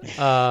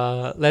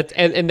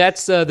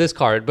 That's this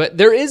card. But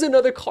there is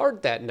another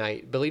card that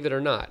night, believe it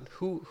or not.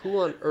 Who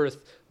on earth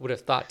would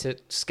have thought to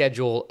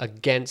schedule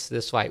against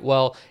this fight?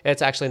 Well,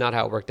 that's actually not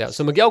how it worked out.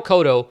 So Miguel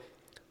Cotto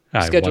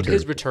scheduled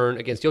his return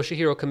against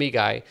Yoshihiro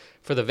Kamigai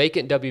for the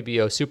vacant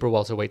WBO super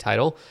welterweight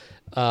title.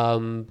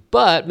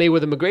 But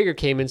Mayweather McGregor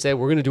came and said,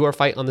 we're going to do our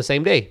fight on the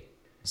same day.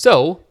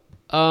 So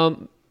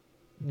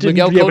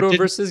Miguel Cotto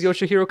versus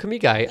Yoshihiro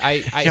Kamigai.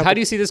 How do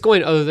you see this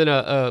going other than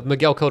a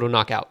Miguel Cotto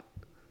knockout?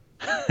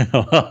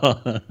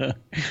 I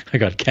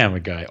got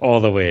Kamigai all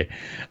the way.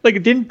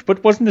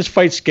 But wasn't this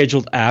fight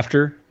scheduled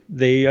after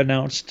they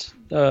announced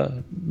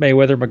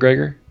Mayweather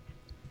McGregor?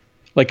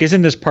 Like,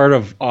 isn't this part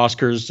of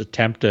Oscar's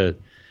attempt to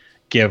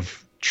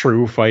give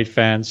true fight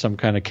fans some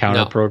kind of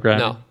counter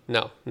program?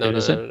 No. I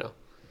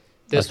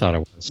thought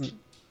it was.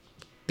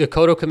 The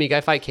Cotto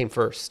Kamigai fight came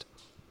first.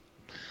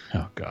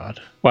 Oh God!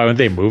 Why wouldn't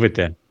they move it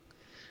then?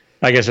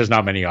 I guess there's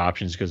not many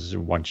options because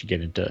once you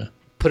get into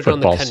put it on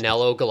the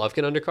Canelo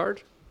Golovkin undercard.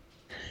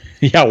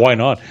 Yeah, why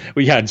not?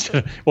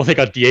 Well, they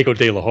got Diego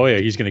De La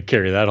Hoya. He's going to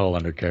carry that whole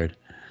undercard.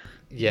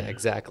 Yeah,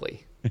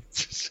 exactly.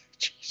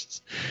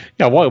 Jesus.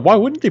 Yeah, why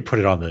wouldn't they put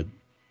it on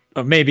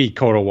the? Maybe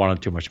Cotto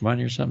wanted too much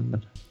money or something.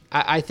 But.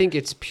 I think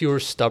it's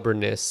pure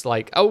stubbornness.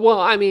 Like,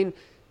 I mean,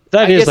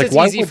 that I is guess like it's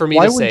why easy for me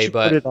to say,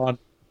 but put it on?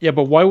 Yeah,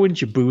 but why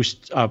wouldn't you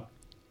boost up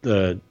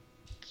the?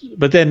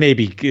 But then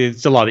maybe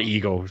it's a lot of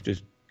ego.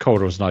 Just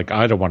Cotto's like,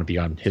 I don't want to be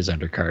on his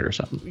undercard or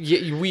something.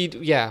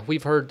 Yeah,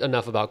 we've heard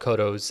enough about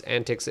Cotto's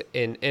antics,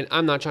 and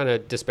I'm not trying to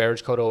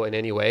disparage Cotto in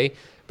any way,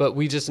 but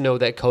we just know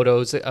that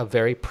Cotto's a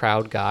very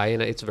proud guy,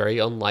 and it's very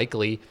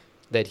unlikely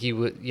that he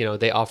would,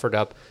 they offered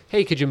up,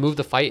 hey, could you move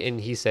the fight? And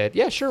he said,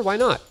 yeah, sure, why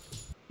not?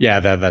 Yeah,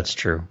 that's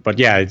true. But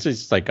yeah,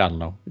 it's like, I don't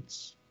know,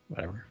 it's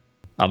whatever.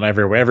 I don't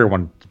know,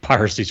 everyone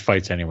powers these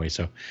fights anyway,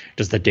 so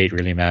does the date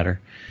really matter?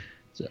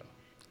 So.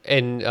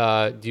 And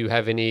do you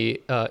have any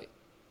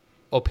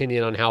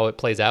opinion on how it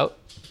plays out?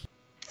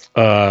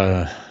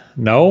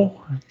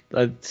 No.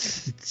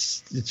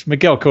 It's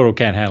Miguel Cotto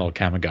can't handle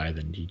Kamigai,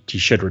 then he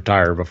should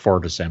retire before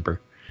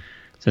December.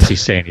 since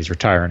he's saying he's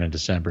retiring in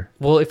December.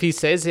 Well, if he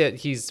says that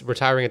he's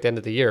retiring at the end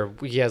of the year,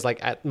 he has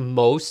like at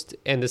most,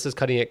 and this is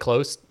cutting it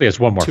close. He has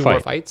one more two fight. more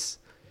fights.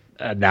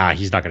 Nah,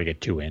 he's not going to get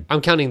 2 in.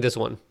 I'm counting this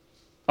one.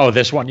 Oh,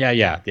 this one?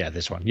 Yeah,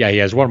 this one. Yeah, he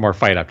has one more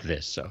fight after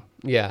this. So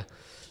yeah,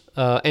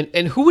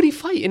 and who would he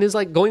fight in his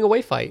like going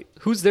away fight?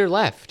 Who's there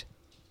left?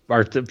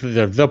 Or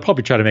they'll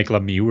probably try to make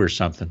Lemieux or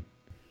something.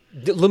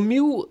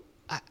 Lemieux,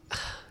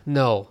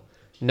 no.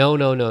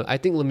 I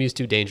think Lemieux's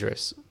too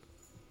dangerous.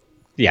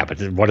 Yeah,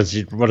 but what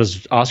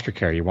does Oscar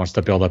care? He wants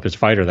to build up his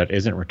fighter that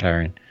isn't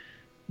retiring,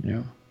 you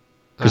know,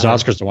 because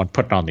Oscar's the one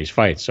putting on these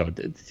fights. So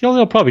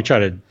they'll probably try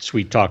to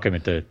sweet talk him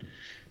into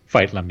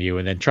fight Lemieux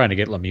and then trying to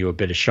get Lemieux a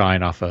bit of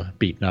shine off a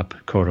beaten up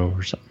Cotto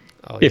or something.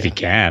 If he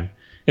can.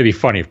 It'd be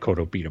funny if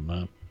Cotto beat him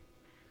up.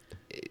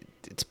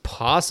 It's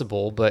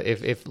possible, but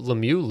if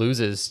Lemieux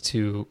loses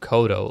to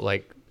Cotto,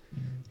 like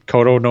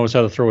Cotto knows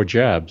how to throw a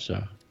jab,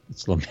 so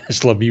it's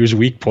Lemieux's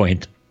weak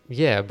point.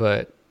 Yeah,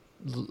 but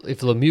if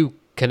Lemieux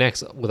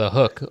connects with a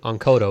hook on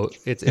Cotto,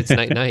 it's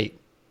night.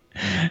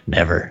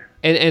 Never.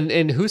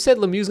 And who said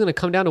Lemieux's going to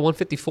come down to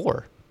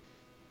 154?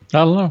 I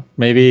don't know.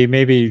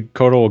 Maybe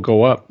Cotto will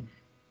go up.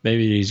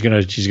 Maybe he's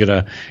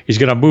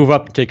gonna move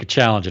up and take a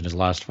challenge in his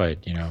last fight.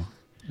 You know,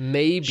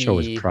 maybe show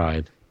his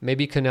pride.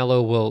 Maybe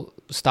Canelo will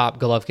stop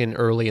Golovkin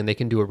early, and they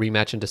can do a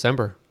rematch in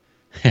December.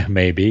 Yeah,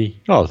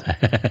 maybe. Oh,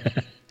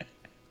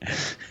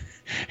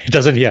 it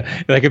doesn't.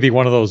 Yeah, that could be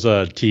one of those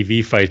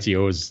TV fights he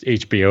owes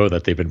HBO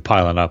that they've been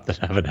piling up that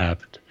haven't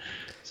happened.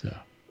 So.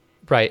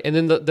 Right, and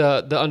then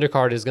the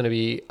undercard is going to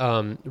be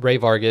Ray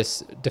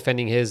Vargas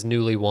defending his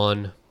newly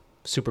won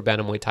super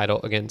bantamweight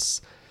title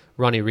against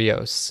Ronnie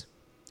Rios.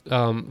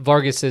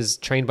 Vargas is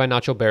trained by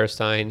Nacho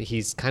Beristain.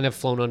 He's kind of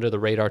flown under the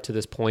radar to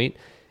this point,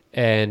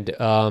 and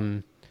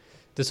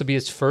this will be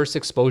his first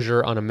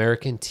exposure on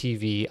American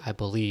TV, I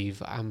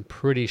believe. I'm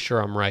pretty sure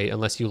I'm right,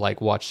 unless you like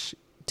watch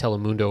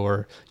Telemundo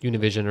or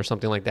Univision or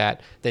something like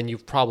that. Then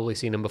you've probably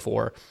seen him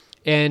before.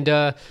 And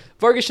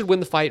Vargas should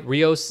win the fight.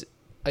 Rios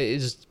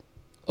is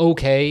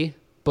okay,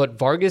 but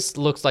Vargas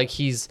looks like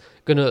he's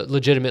going to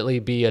legitimately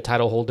be a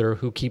title holder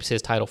who keeps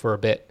his title for a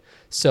bit.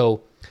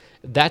 So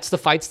that's the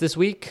fights this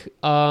week.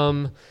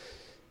 And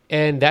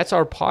that's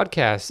our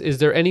podcast. Is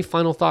there any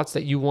final thoughts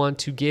that you want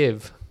to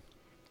give?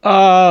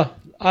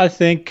 I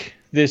think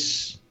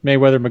this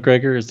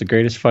Mayweather-McGregor is the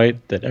greatest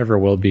fight that ever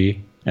will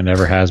be and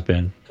ever has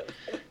been.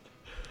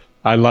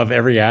 I love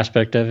every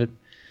aspect of it.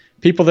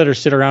 People that are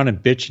sit around and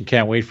bitch and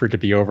can't wait for it to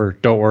be over,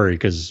 don't worry,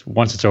 because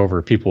once it's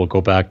over, people will go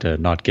back to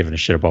not giving a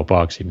shit about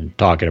boxing and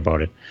talking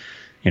about it.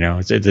 You know,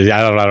 I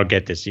don't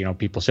get this. You know,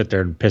 people sit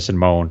there and piss and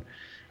moan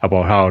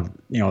about how,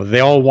 you know, they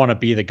all want to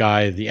be the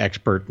guy, the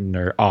expert in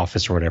their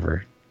office or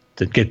whatever,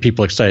 to get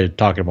people excited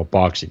talking about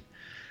boxing.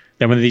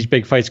 Then when these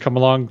big fights come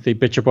along, they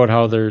bitch about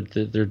how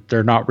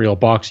they're not real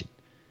boxing.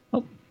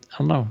 Well, I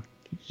don't know.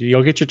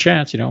 You'll get your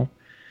chance, you know.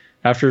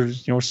 After,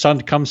 you know,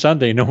 come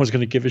Sunday, no one's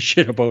going to give a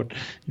shit about,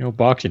 you know,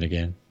 boxing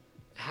again.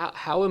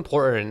 How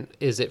important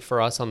is it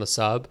for us on the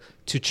sub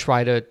to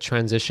try to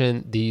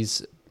transition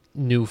these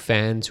new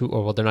fans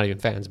well, they're not even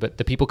fans, but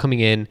the people coming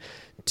in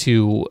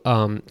to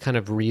kind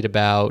of read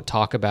about,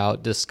 talk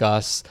about,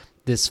 discuss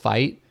this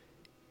fight?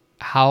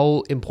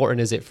 How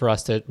important is it for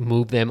us to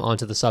move them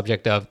onto the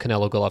subject of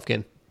Canelo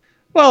Golovkin?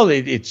 Well,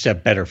 it's a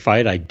better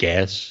fight, I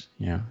guess.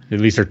 You know, at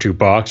least they're two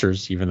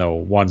boxers, even though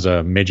one's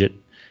a midget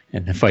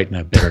and fighting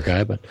a bigger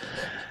guy. But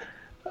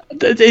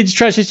it's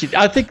transition.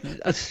 I think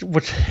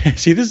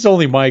see, this is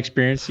only my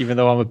experience. Even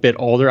though I'm a bit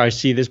older, I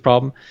see this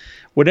problem.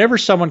 Whenever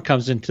someone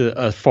comes into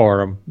a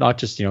forum, not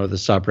just, you know, the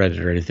subreddit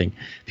or anything,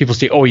 people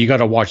say, "Oh, you got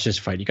to watch this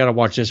fight. You got to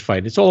watch this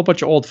fight." It's all a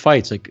bunch of old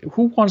fights. Like,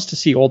 who wants to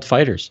see old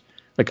fighters?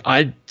 Like,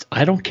 I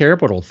don't care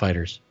about old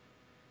fighters.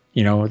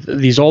 You know,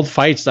 these old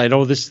fights. I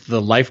know this is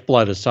the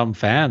lifeblood of some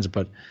fans,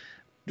 but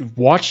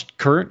watch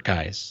current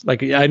guys.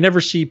 Like, I never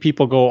see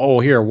people go, "Oh,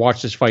 here,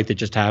 watch this fight that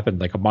just happened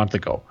like a month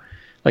ago."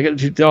 Like,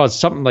 it's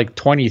something like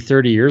 20,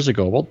 30 years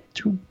ago. Well,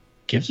 who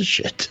gives a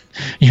shit?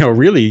 You know,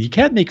 really, you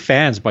can't make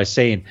fans by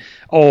saying,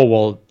 "Oh,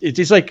 well,"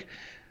 it's like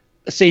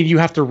saying you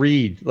have to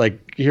read,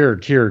 like, here,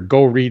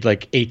 go read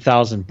like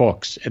 8,000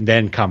 books and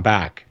then come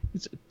back.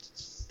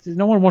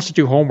 No one wants to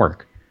do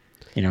homework.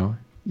 You know,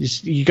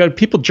 you got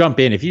people jump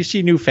in. If you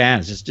see new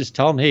fans, just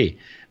tell them, "Hey,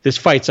 this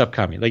fight's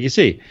upcoming." Like, you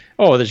see,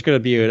 "Oh, there's going to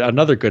be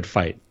another good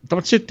fight."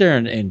 Don't sit there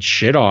and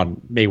shit on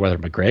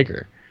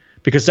Mayweather-McGregor,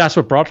 because that's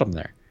what brought them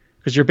there.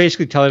 Because you're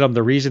basically telling them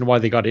the reason why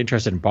they got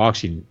interested in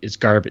boxing is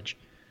garbage.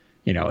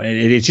 You know, and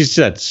it's just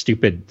that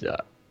stupid,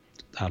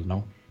 I don't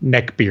know,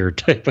 neckbeard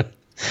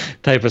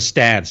type of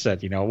stance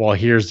that, you know, well,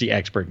 here's the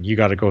expert and you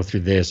got to go through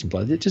this and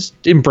blah. Just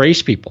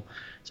embrace people.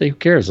 So who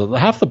cares?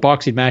 Half the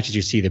boxing matches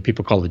you see that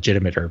people call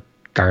legitimate are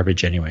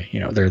garbage anyway. You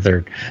know,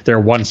 they're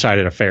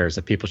one-sided affairs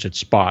that people should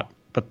spot,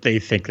 but they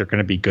think they're going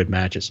to be good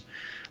matches.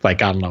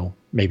 Like, I don't know,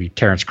 maybe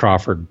Terrence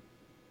Crawford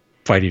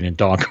fighting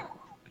Ndongo.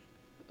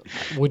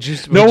 What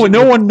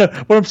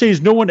I'm saying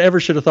is no one ever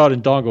should have thought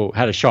Ndongo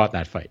had a shot in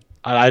that fight.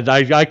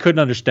 I couldn't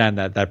understand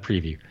that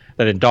preview.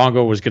 that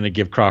Ndongo was going to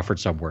give Crawford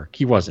some work.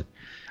 He wasn't.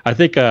 I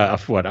think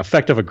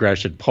effective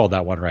aggression pulled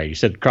that one right. He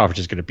said Crawford's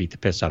just going to beat the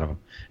piss out of him,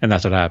 and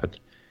that's what happened.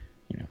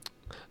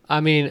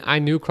 I mean, I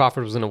knew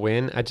Crawford was going to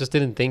win. I just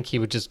didn't think he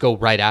would just go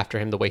right after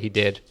him the way he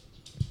did.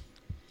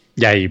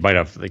 Yeah, he might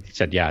have, like you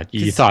said, yeah.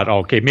 You thought,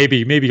 okay,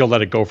 maybe he'll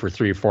let it go for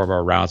 3 or 4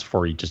 more rounds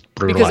before he just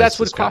brutalizes. Because that's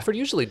what Crawford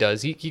usually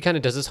does. He kind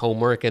of does his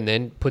homework and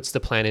then puts the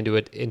plan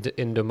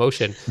into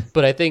motion.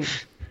 But I think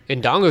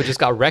Ndongo just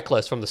got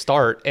reckless from the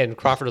start, and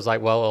Crawford was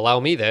like, well, allow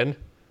me then.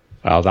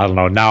 Well, I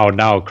don't know.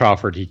 Now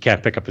Crawford, he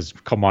can't pick up his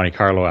Monte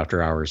Carlo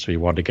after hours, so he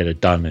wanted to get it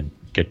done and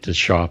get to the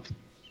shop.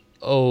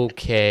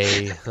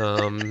 Okay.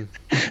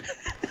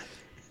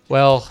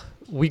 Well,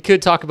 we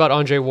could talk about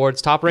Andre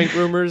Ward's top rank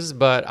rumors,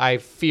 but I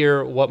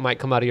fear what might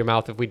come out of your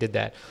mouth if we did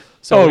that.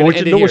 So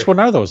which one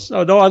are those?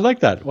 Oh, no, I like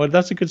that. Well,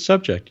 that's a good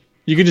subject.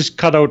 You can just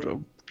cut out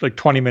like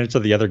 20 minutes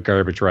of the other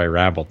garbage where I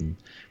rambled and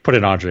put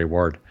in Andre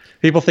Ward.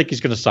 People think he's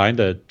going to sign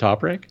to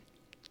top rank?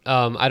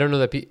 I don't know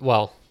that.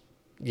 Well,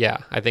 yeah,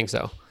 I think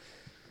so.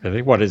 I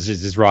think is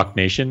his Rock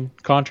Nation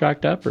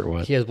contract up or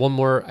what? He has one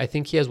more. I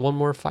think he has one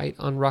more fight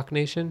on Rock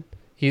Nation.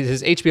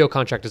 His HBO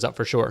contract is up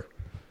for sure.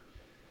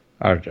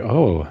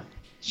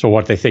 So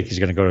what, they think he's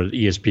going to go to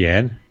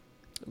ESPN?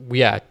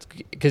 Yeah,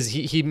 because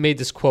he made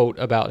this quote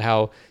about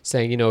how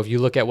saying, if you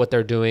look at what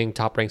they're doing,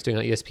 Top Rank's doing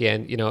on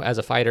ESPN, as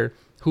a fighter,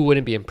 who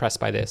wouldn't be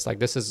impressed by this? Like,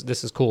 this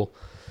is cool.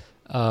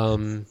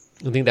 I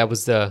think that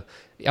was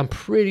I'm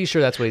pretty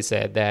sure that's what he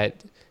said,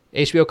 that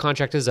HBO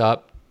contract is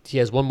up. He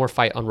has one more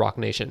fight on Rock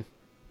Nation.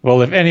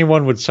 Well, if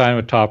anyone would sign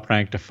with Top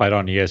Rank to fight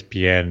on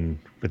ESPN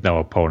with no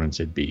opponents,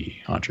 it'd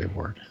be Andre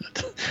Ward.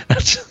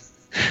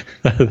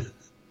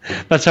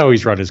 That's how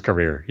he's run his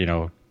career,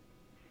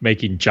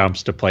 making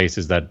jumps to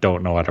places that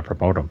don't know how to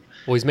promote him.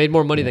 Well, he's made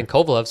more money than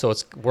Kovalev, so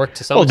it's worked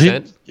to some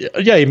extent.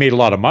 Yeah, he made a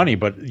lot of money,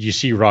 but you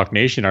see Rock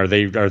Nation, are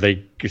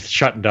they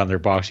shutting down their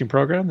boxing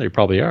program? They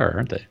probably are,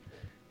 aren't they?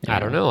 I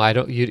don't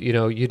know.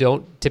 You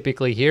don't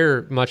typically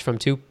hear much from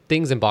two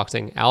things in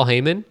boxing: Al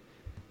Heyman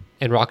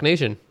and Rock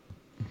Nation.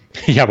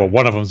 Yeah, but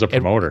one of them's a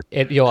promoter.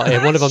 And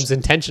one of them's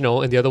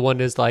intentional, and the other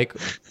one is like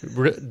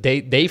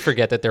they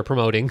forget that they're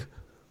promoting.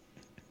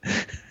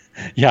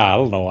 Yeah, I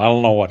don't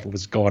know what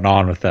was going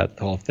on with that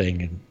whole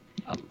thing. And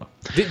I don't know.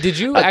 Did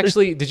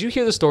you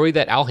hear the story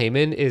that Al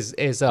Heyman is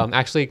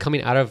actually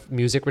coming out of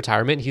music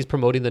retirement? He's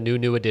promoting the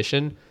New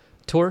Edition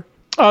tour.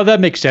 Oh, that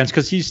makes sense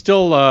because they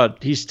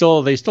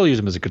still use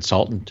him as a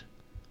consultant.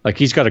 Like,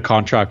 he's got a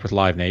contract with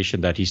Live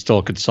Nation that he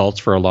still consults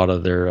for a lot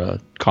of their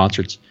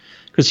concerts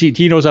because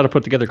he knows how to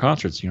put together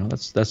concerts.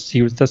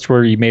 That's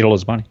where he made all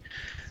his money.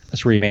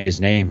 That's where he made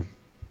his name.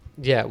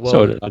 Yeah, well,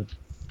 so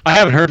I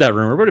haven't heard that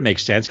rumor, but it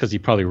makes sense because he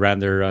probably ran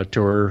their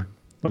tour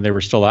when they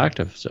were still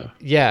active. So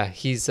yeah,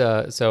 he's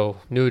so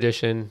New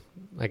Edition,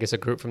 I guess a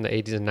group from the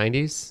 80s and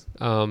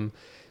 90s.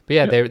 But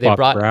yeah, they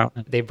brought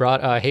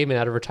Heyman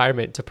out of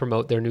retirement to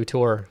promote their new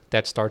tour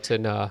that starts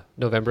in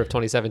November of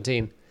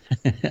 2017.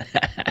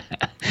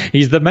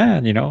 He's the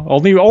man,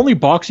 Only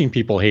boxing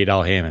people hate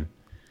Al Heyman,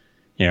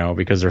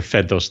 because they're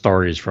fed those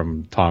stories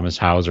from Thomas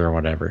Hauser or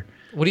whatever.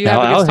 What do you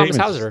have against Thomas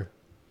Hauser?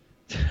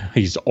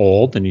 He's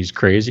old and he's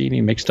crazy and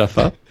he makes stuff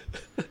up.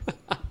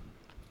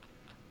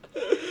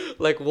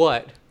 Like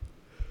what?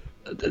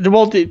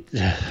 Well,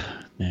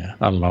 yeah,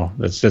 I don't know.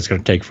 That's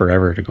going to take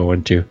forever to go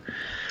into.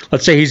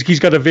 Let's say he's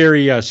got a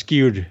very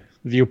skewed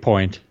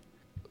viewpoint,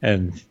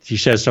 and he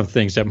says some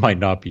things that might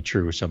not be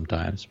true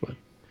sometimes. But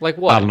like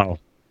what? I don't know.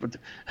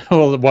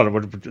 Well,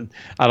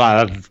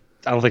 I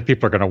don't think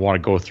people are going to want to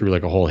go through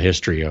like a whole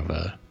history of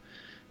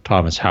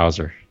Thomas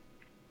Hauser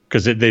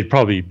because they'd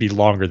probably be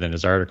longer than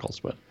his articles.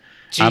 But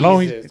I know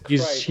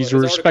he's a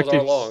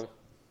respected.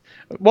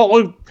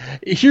 Well,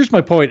 here's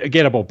my point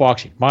again about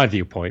boxing, my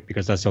viewpoint,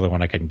 because that's the only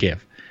one I can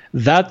give.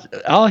 That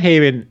Al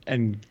Heyman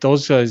and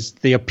those guys,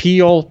 they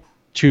appeal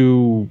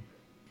to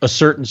a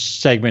certain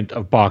segment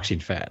of boxing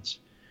fans.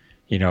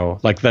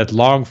 Like that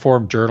long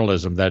form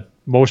journalism that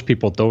most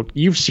people don't.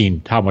 You've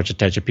seen how much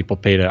attention people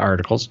pay to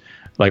articles,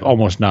 like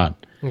almost none.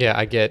 Yeah,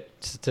 I get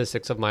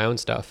statistics of my own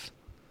stuff.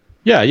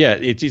 Yeah.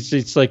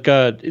 It's like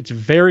it's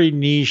very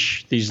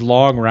niche. These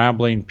long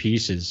rambling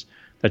pieces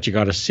that you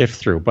got to sift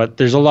through. But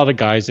there's a lot of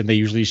guys, and they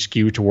usually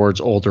skew towards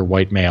older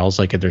white males,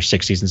 like in their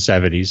 60s and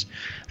 70s,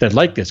 that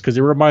like this because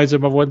it reminds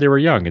them of when they were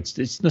young.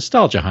 It's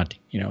nostalgia hunting.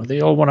 They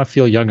all want to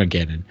feel young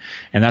again,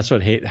 and that's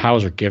what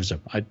Hauser gives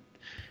them.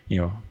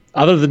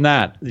 Other than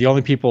that, the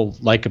only people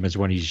like him is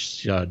when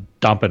he's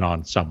dumping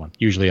on someone,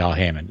 usually Al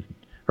Heyman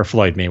or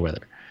Floyd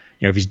Mayweather.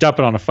 If he's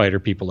dumping on a fighter,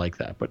 people like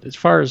that. But as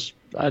far as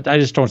I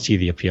just don't see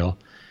the appeal,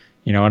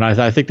 and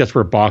I think that's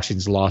where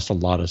boxing's lost a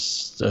lot of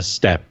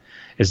step,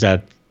 is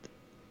that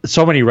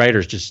so many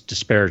writers just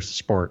disparage the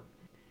sport,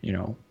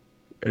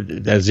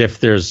 as if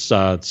there's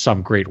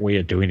some great way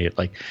of doing it.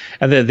 Like,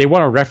 and they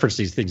want to reference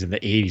these things in the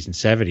 80s and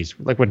 70s,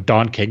 like when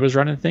Don King was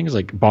running things,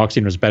 like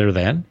boxing was better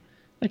then.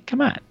 Like,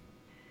 come on.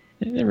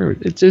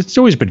 It's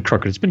always been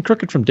crooked. It's been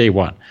crooked from day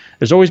one.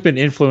 There's always been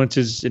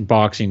influences in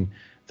boxing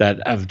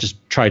that have just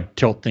tried to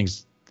tilt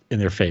things in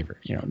their favor.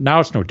 Now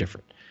it's no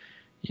different.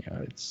 I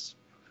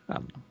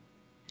don't know.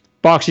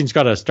 boxing's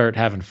got to start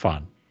having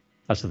fun.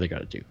 That's what they got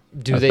to do.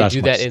 Do they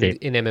do that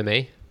in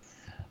MMA?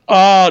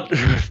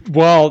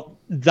 Well,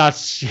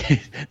 that's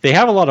they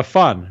have a lot of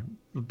fun,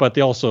 but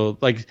they also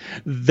like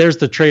there's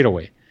the trade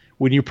away.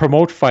 When you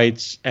promote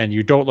fights and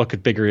you don't look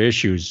at bigger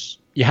issues,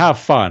 you have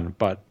fun,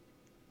 but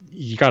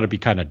you got to be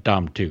kind of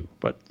dumb too.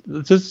 But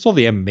this is all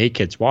the MMA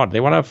kids want. They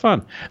want to have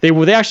fun.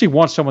 They actually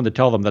want someone to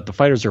tell them that the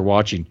fighters they're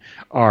watching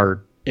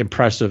are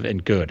impressive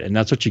and good, and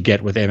that's what you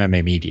get with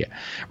MMA media.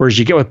 Whereas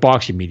you get with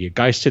boxing media,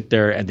 guys sit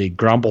there and they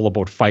grumble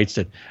about fights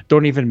that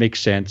don't even make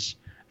sense,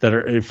 that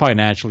are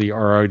financially,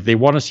 or they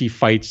want to see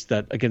fights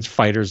that against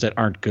fighters that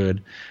aren't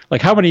good.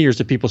 Like how many years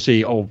did people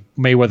say, "Oh,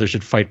 Mayweather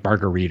should fight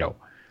Margarito"?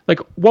 Like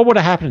what would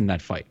have happened in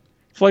that fight?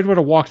 Floyd would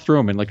have walked through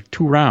him in like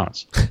 2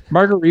 rounds.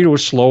 Margarito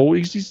was slow.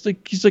 He's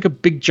like a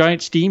big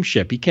giant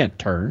steamship. He can't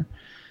turn.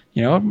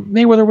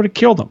 Mayweather would have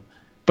killed him.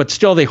 But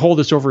still, they hold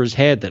this over his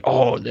head that,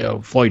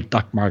 Floyd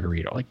ducked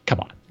Margarito. Like, come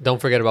on.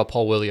 Don't forget about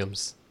Paul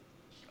Williams.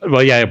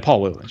 Well, yeah,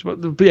 Paul Williams.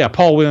 But yeah,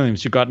 Paul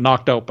Williams, who got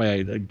knocked out by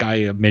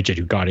a midget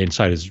who got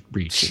inside his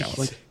reach.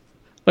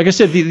 Like I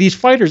said, these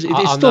fighters.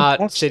 I'll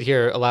not sit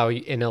here allow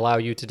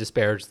you to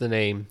disparage the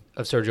name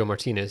of Sergio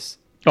Martinez.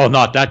 Oh,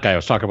 not that guy. I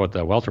was talking about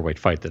the welterweight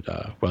fight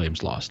that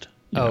Williams lost.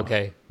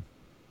 Okay.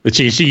 But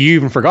see, you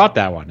even forgot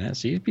that one. Eh?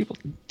 See, people,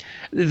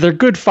 they're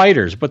good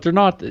fighters, but they're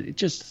not.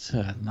 Just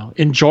no,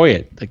 enjoy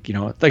it.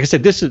 Like I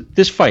said,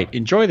 this fight.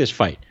 Enjoy this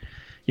fight.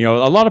 A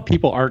lot of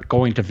people aren't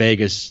going to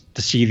Vegas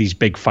to see these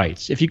big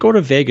fights. If you go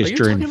to Vegas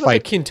during the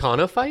fight, the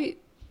Quintana fight.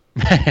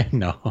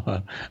 No.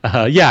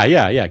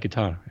 Yeah,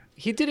 Quintana.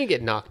 He didn't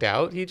get knocked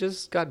out. He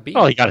just got beat.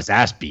 Oh, he got his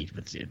ass beat.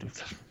 But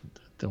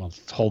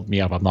don't hold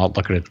me up. I'm not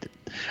looking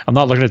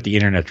at the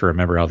internet to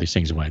remember how these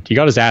things went. He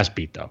got his ass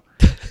beat though.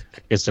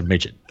 It's a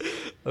midget.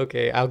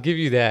 Okay, I'll give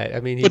you that. I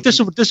mean, but this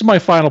is my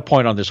final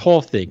point on this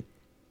whole thing.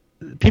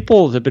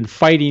 People have been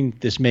fighting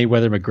this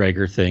Mayweather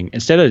McGregor thing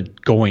instead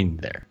of going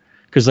there,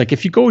 because like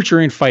if you go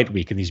during fight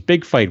week and these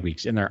big fight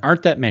weeks, and there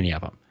aren't that many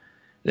of them,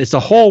 it's a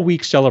whole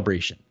week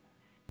celebration.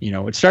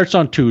 It starts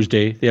on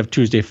Tuesday. They have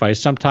Tuesday fights.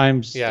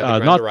 Sometimes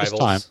not arrivals. This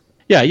time.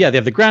 Yeah, they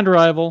have the grand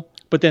arrival,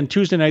 but then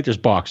Tuesday night there's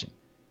boxing.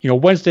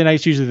 Wednesday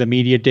night's usually the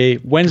media day.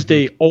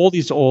 Wednesday, all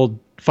these old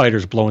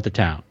fighters blow into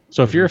town.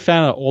 So if you're a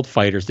fan of old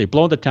fighters, they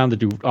blow into town to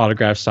do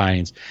autograph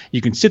signings.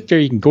 You can sit there,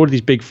 you can go to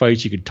these big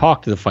fights, you can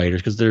talk to the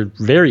fighters because they're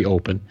very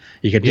open.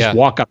 You can just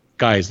walk up to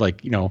guys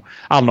like, I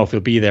don't know if he'll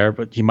be there,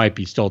 but he might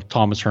be still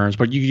Thomas Hearns,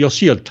 but you'll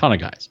see a ton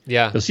of guys.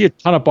 Yeah. You'll see a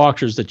ton of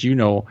boxers that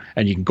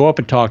and you can go up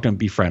and talk to them,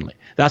 be friendly.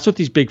 That's what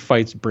these big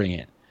fights bring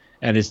in.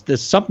 And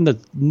it's something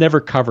that's never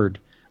covered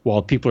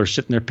while people are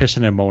sitting there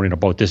pissing and moaning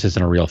about this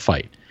isn't a real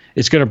fight.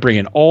 It's going to bring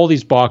in all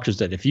these boxers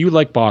that if you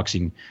like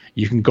boxing,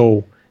 you can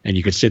go and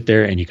you can sit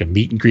there and you can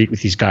meet and greet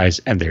with these guys,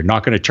 and they're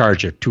not going to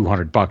charge you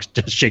 $200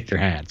 to shake their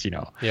hands.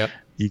 Yep.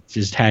 You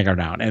just hang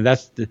around, and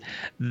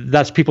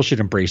that's people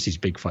should embrace these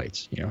big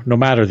fights. No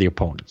matter the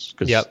opponents,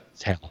 because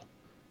it's hell,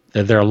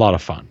 they're a lot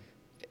of fun.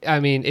 I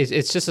mean,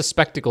 it's just a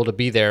spectacle to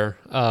be there,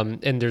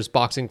 and there's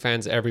boxing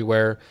fans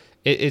everywhere.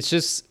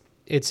 It's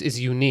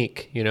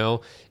unique.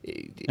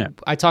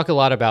 I talk a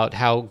lot about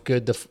how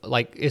good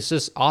it's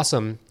just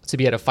awesome to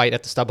be at a fight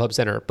at the StubHub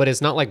Center, but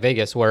it's not like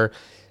Vegas where,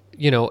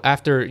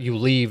 after you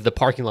leave the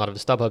parking lot of the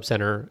StubHub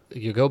Center,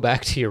 you go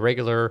back to your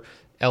regular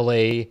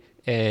LA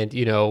and,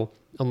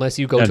 unless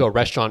you go to a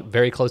restaurant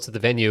very close to the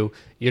venue,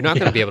 you're not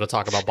going to be able to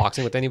talk about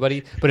boxing with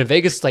anybody. But in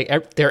Vegas, it's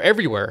like they're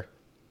everywhere.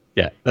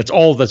 Yeah. That's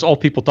all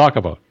people talk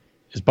about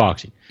is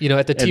boxing.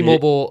 At the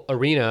T-Mobile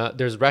Arena,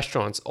 there's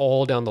restaurants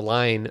all down the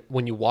line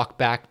when you walk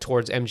back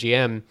towards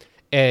MGM,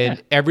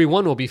 and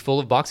everyone will be full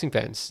of boxing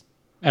fans.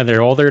 And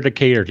they're all there to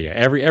cater to you.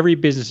 Every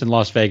business in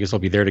Las Vegas will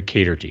be there to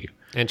cater to you.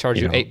 And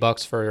charge you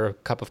 $8 for a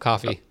cup of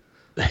coffee.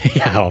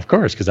 Yeah, of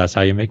course, because that's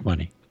how you make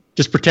money.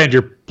 Just pretend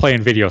you're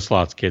playing video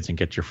slots, kids, and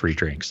get your free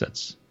drinks.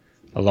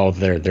 Although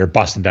they're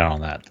busting down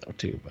on that though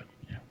too. But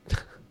yeah.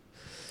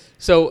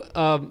 So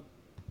I'm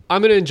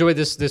going to enjoy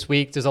this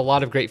week. There's a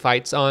lot of great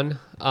fights on,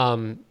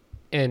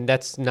 and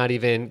that's not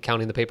even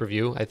counting the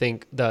pay-per-view. I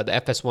think the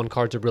FS1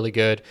 cards are really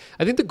good.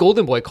 I think the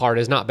Golden Boy card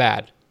is not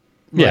bad.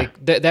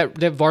 Like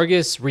that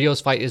Vargas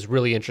Rios fight is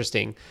really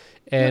interesting.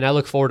 And I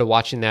look forward to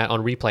watching that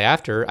on replay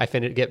after I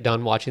get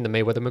done watching the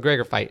Mayweather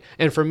McGregor fight.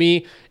 And for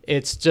me,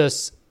 it's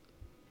just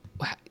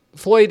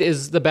Floyd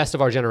is the best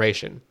of our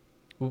generation.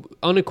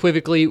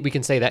 Unequivocally, we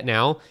can say that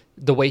now,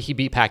 the way he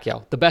beat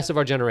Pacquiao, the best of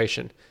our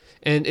generation.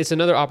 And it's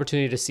another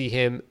opportunity to see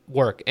him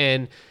work.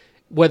 And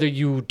whether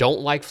you don't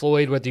like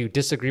Floyd, whether you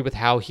disagree with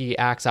how he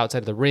acts outside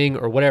of the ring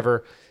or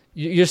whatever,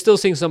 you're still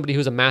seeing somebody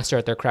who's a master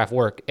at their craft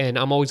work, and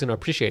I'm always going to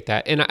appreciate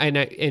that. And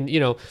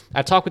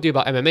I talk with you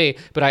about MMA,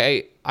 but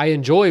I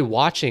enjoy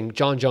watching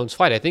John Jones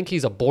fight. I think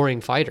he's a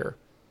boring fighter.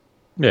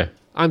 Yeah.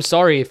 I'm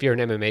sorry if you're an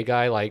MMA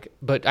guy,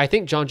 but I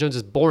think John Jones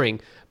is boring.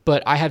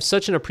 But I have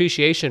such an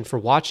appreciation for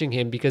watching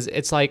him because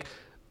it's like,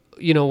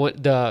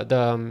 what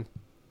the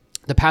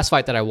past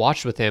fight that I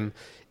watched with him,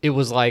 it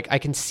was like I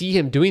can see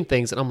him doing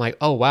things, and I'm like,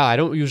 oh wow, I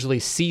don't usually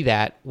see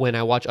that when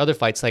I watch other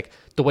fights. Like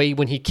the way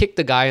when he kicked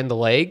the guy in the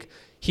leg,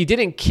 he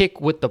didn't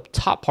kick with the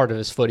top part of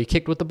his foot. He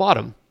kicked with the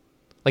bottom.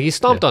 Like he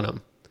stomped on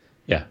him.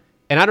 Yeah.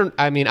 And I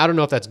don't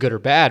know if that's good or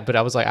bad, but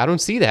I was like, I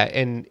don't see that.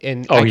 And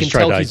I can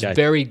tell he's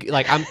very,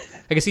 like, I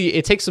can see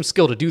it takes some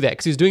skill to do that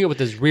because he's doing it with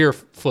his rear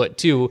foot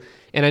too.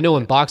 And I know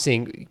in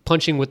boxing,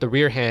 punching with the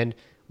rear hand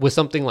with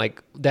something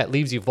like that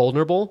leaves you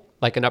vulnerable,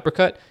 like an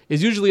uppercut,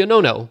 is usually a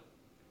no-no.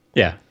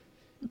 Yeah.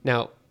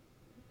 Now,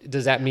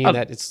 does that mean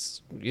that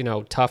it's,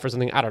 tough or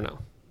something? I don't know.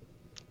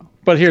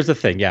 But here's the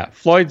thing. Yeah.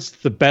 Floyd's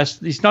the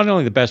best. He's not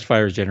only the best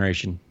fighter of his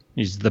generation,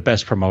 he's the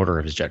best promoter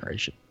of his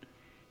generation.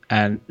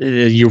 And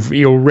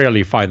you'll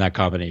rarely find that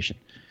combination.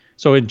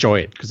 So enjoy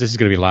it because this is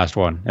going to be the last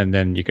one. And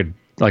then you could,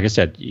 like I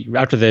said,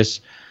 after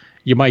this,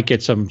 you might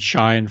get some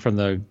shine from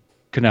the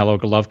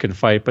Canelo-Golovkin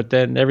fight, but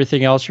then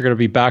everything else, you're going to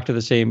be back to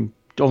the same.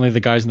 Only the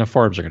guys in the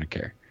forums are going to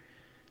care.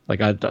 Like,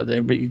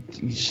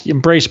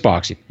 embrace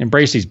boxing.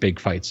 Embrace these big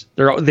fights.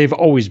 They've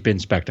always been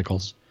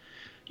spectacles.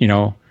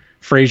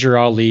 Frazier,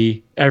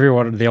 Ali,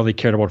 everyone, they only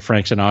cared about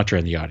Frank Sinatra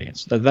in the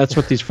audience. That's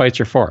what these fights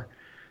are for.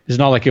 It's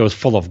not like it was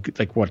full of,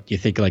 like, what you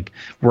think, like,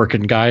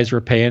 working guys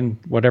were paying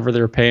whatever they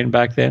were paying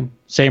back then.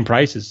 Same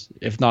prices,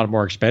 if not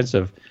more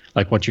expensive,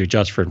 like what you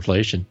adjust for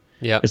inflation.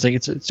 Yeah. It's like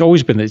it's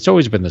always been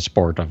the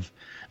sport of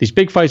these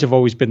big fights have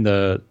always been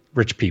the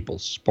rich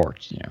people's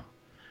sports,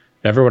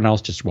 Everyone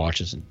else just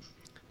watches and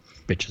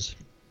bitches.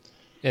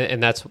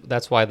 And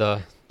that's why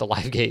the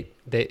live gate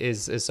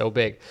is so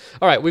big.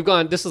 All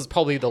right, this is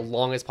probably the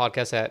longest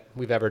podcast that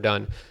we've ever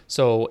done.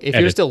 So if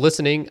you're still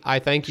listening, I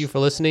thank you for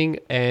listening.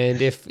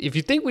 And if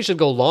you think we should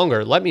go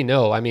longer, let me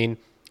know. I mean,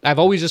 I've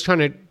always just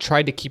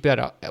tried to keep it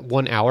at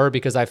 1 hour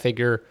because I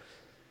figure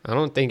I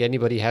don't think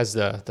anybody has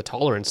the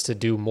tolerance to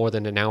do more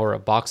than an hour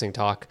of boxing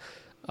talk.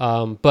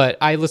 But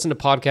I listen to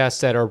podcasts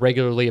that are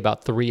regularly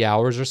about 3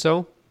 hours or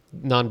so,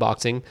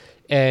 non-boxing,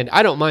 and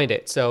I don't mind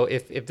it. So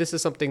if this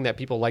is something that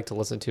people like to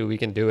listen to, we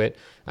can do it.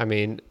 I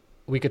mean,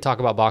 we could talk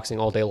about boxing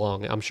all day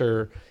long. I'm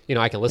sure,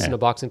 I can listen to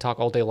boxing talk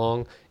all day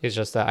long. It's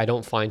just that I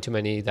don't find too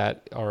many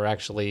that are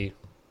actually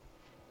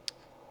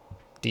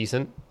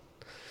decent.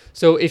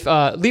 So if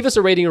leave us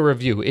a rating or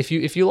review. If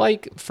you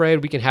like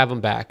Fred, we can have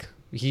him back.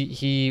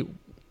 He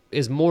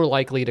is more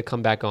likely to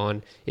come back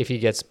on if he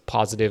gets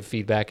positive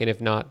feedback, and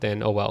if not,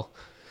 then oh well.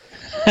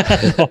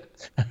 I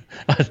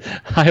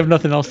have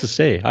nothing else to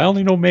say. I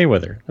only know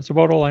Mayweather. That's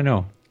about all I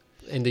know.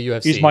 In the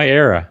UFC. He's my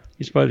era.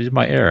 He's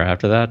my era.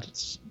 After that,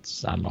 it's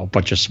I don't know, a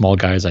bunch of small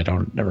guys I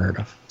never heard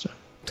of. So.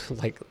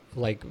 like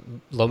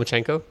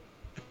Lomachenko?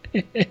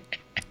 All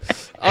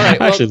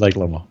right. I actually like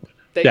Lomo.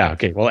 Yeah,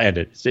 okay, we'll end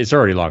it. It's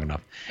already long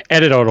enough.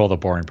 Edit out all the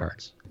boring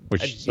parts.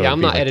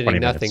 I'm not editing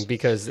nothing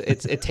because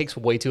it takes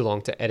way too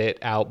long to edit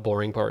out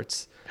boring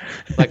parts.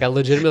 Like I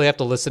legitimately have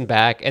to listen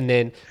back and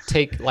then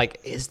take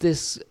is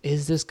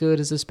this good?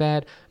 Is this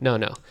bad?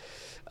 No.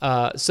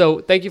 So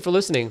thank you for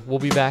listening. We'll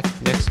be back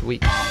next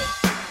week.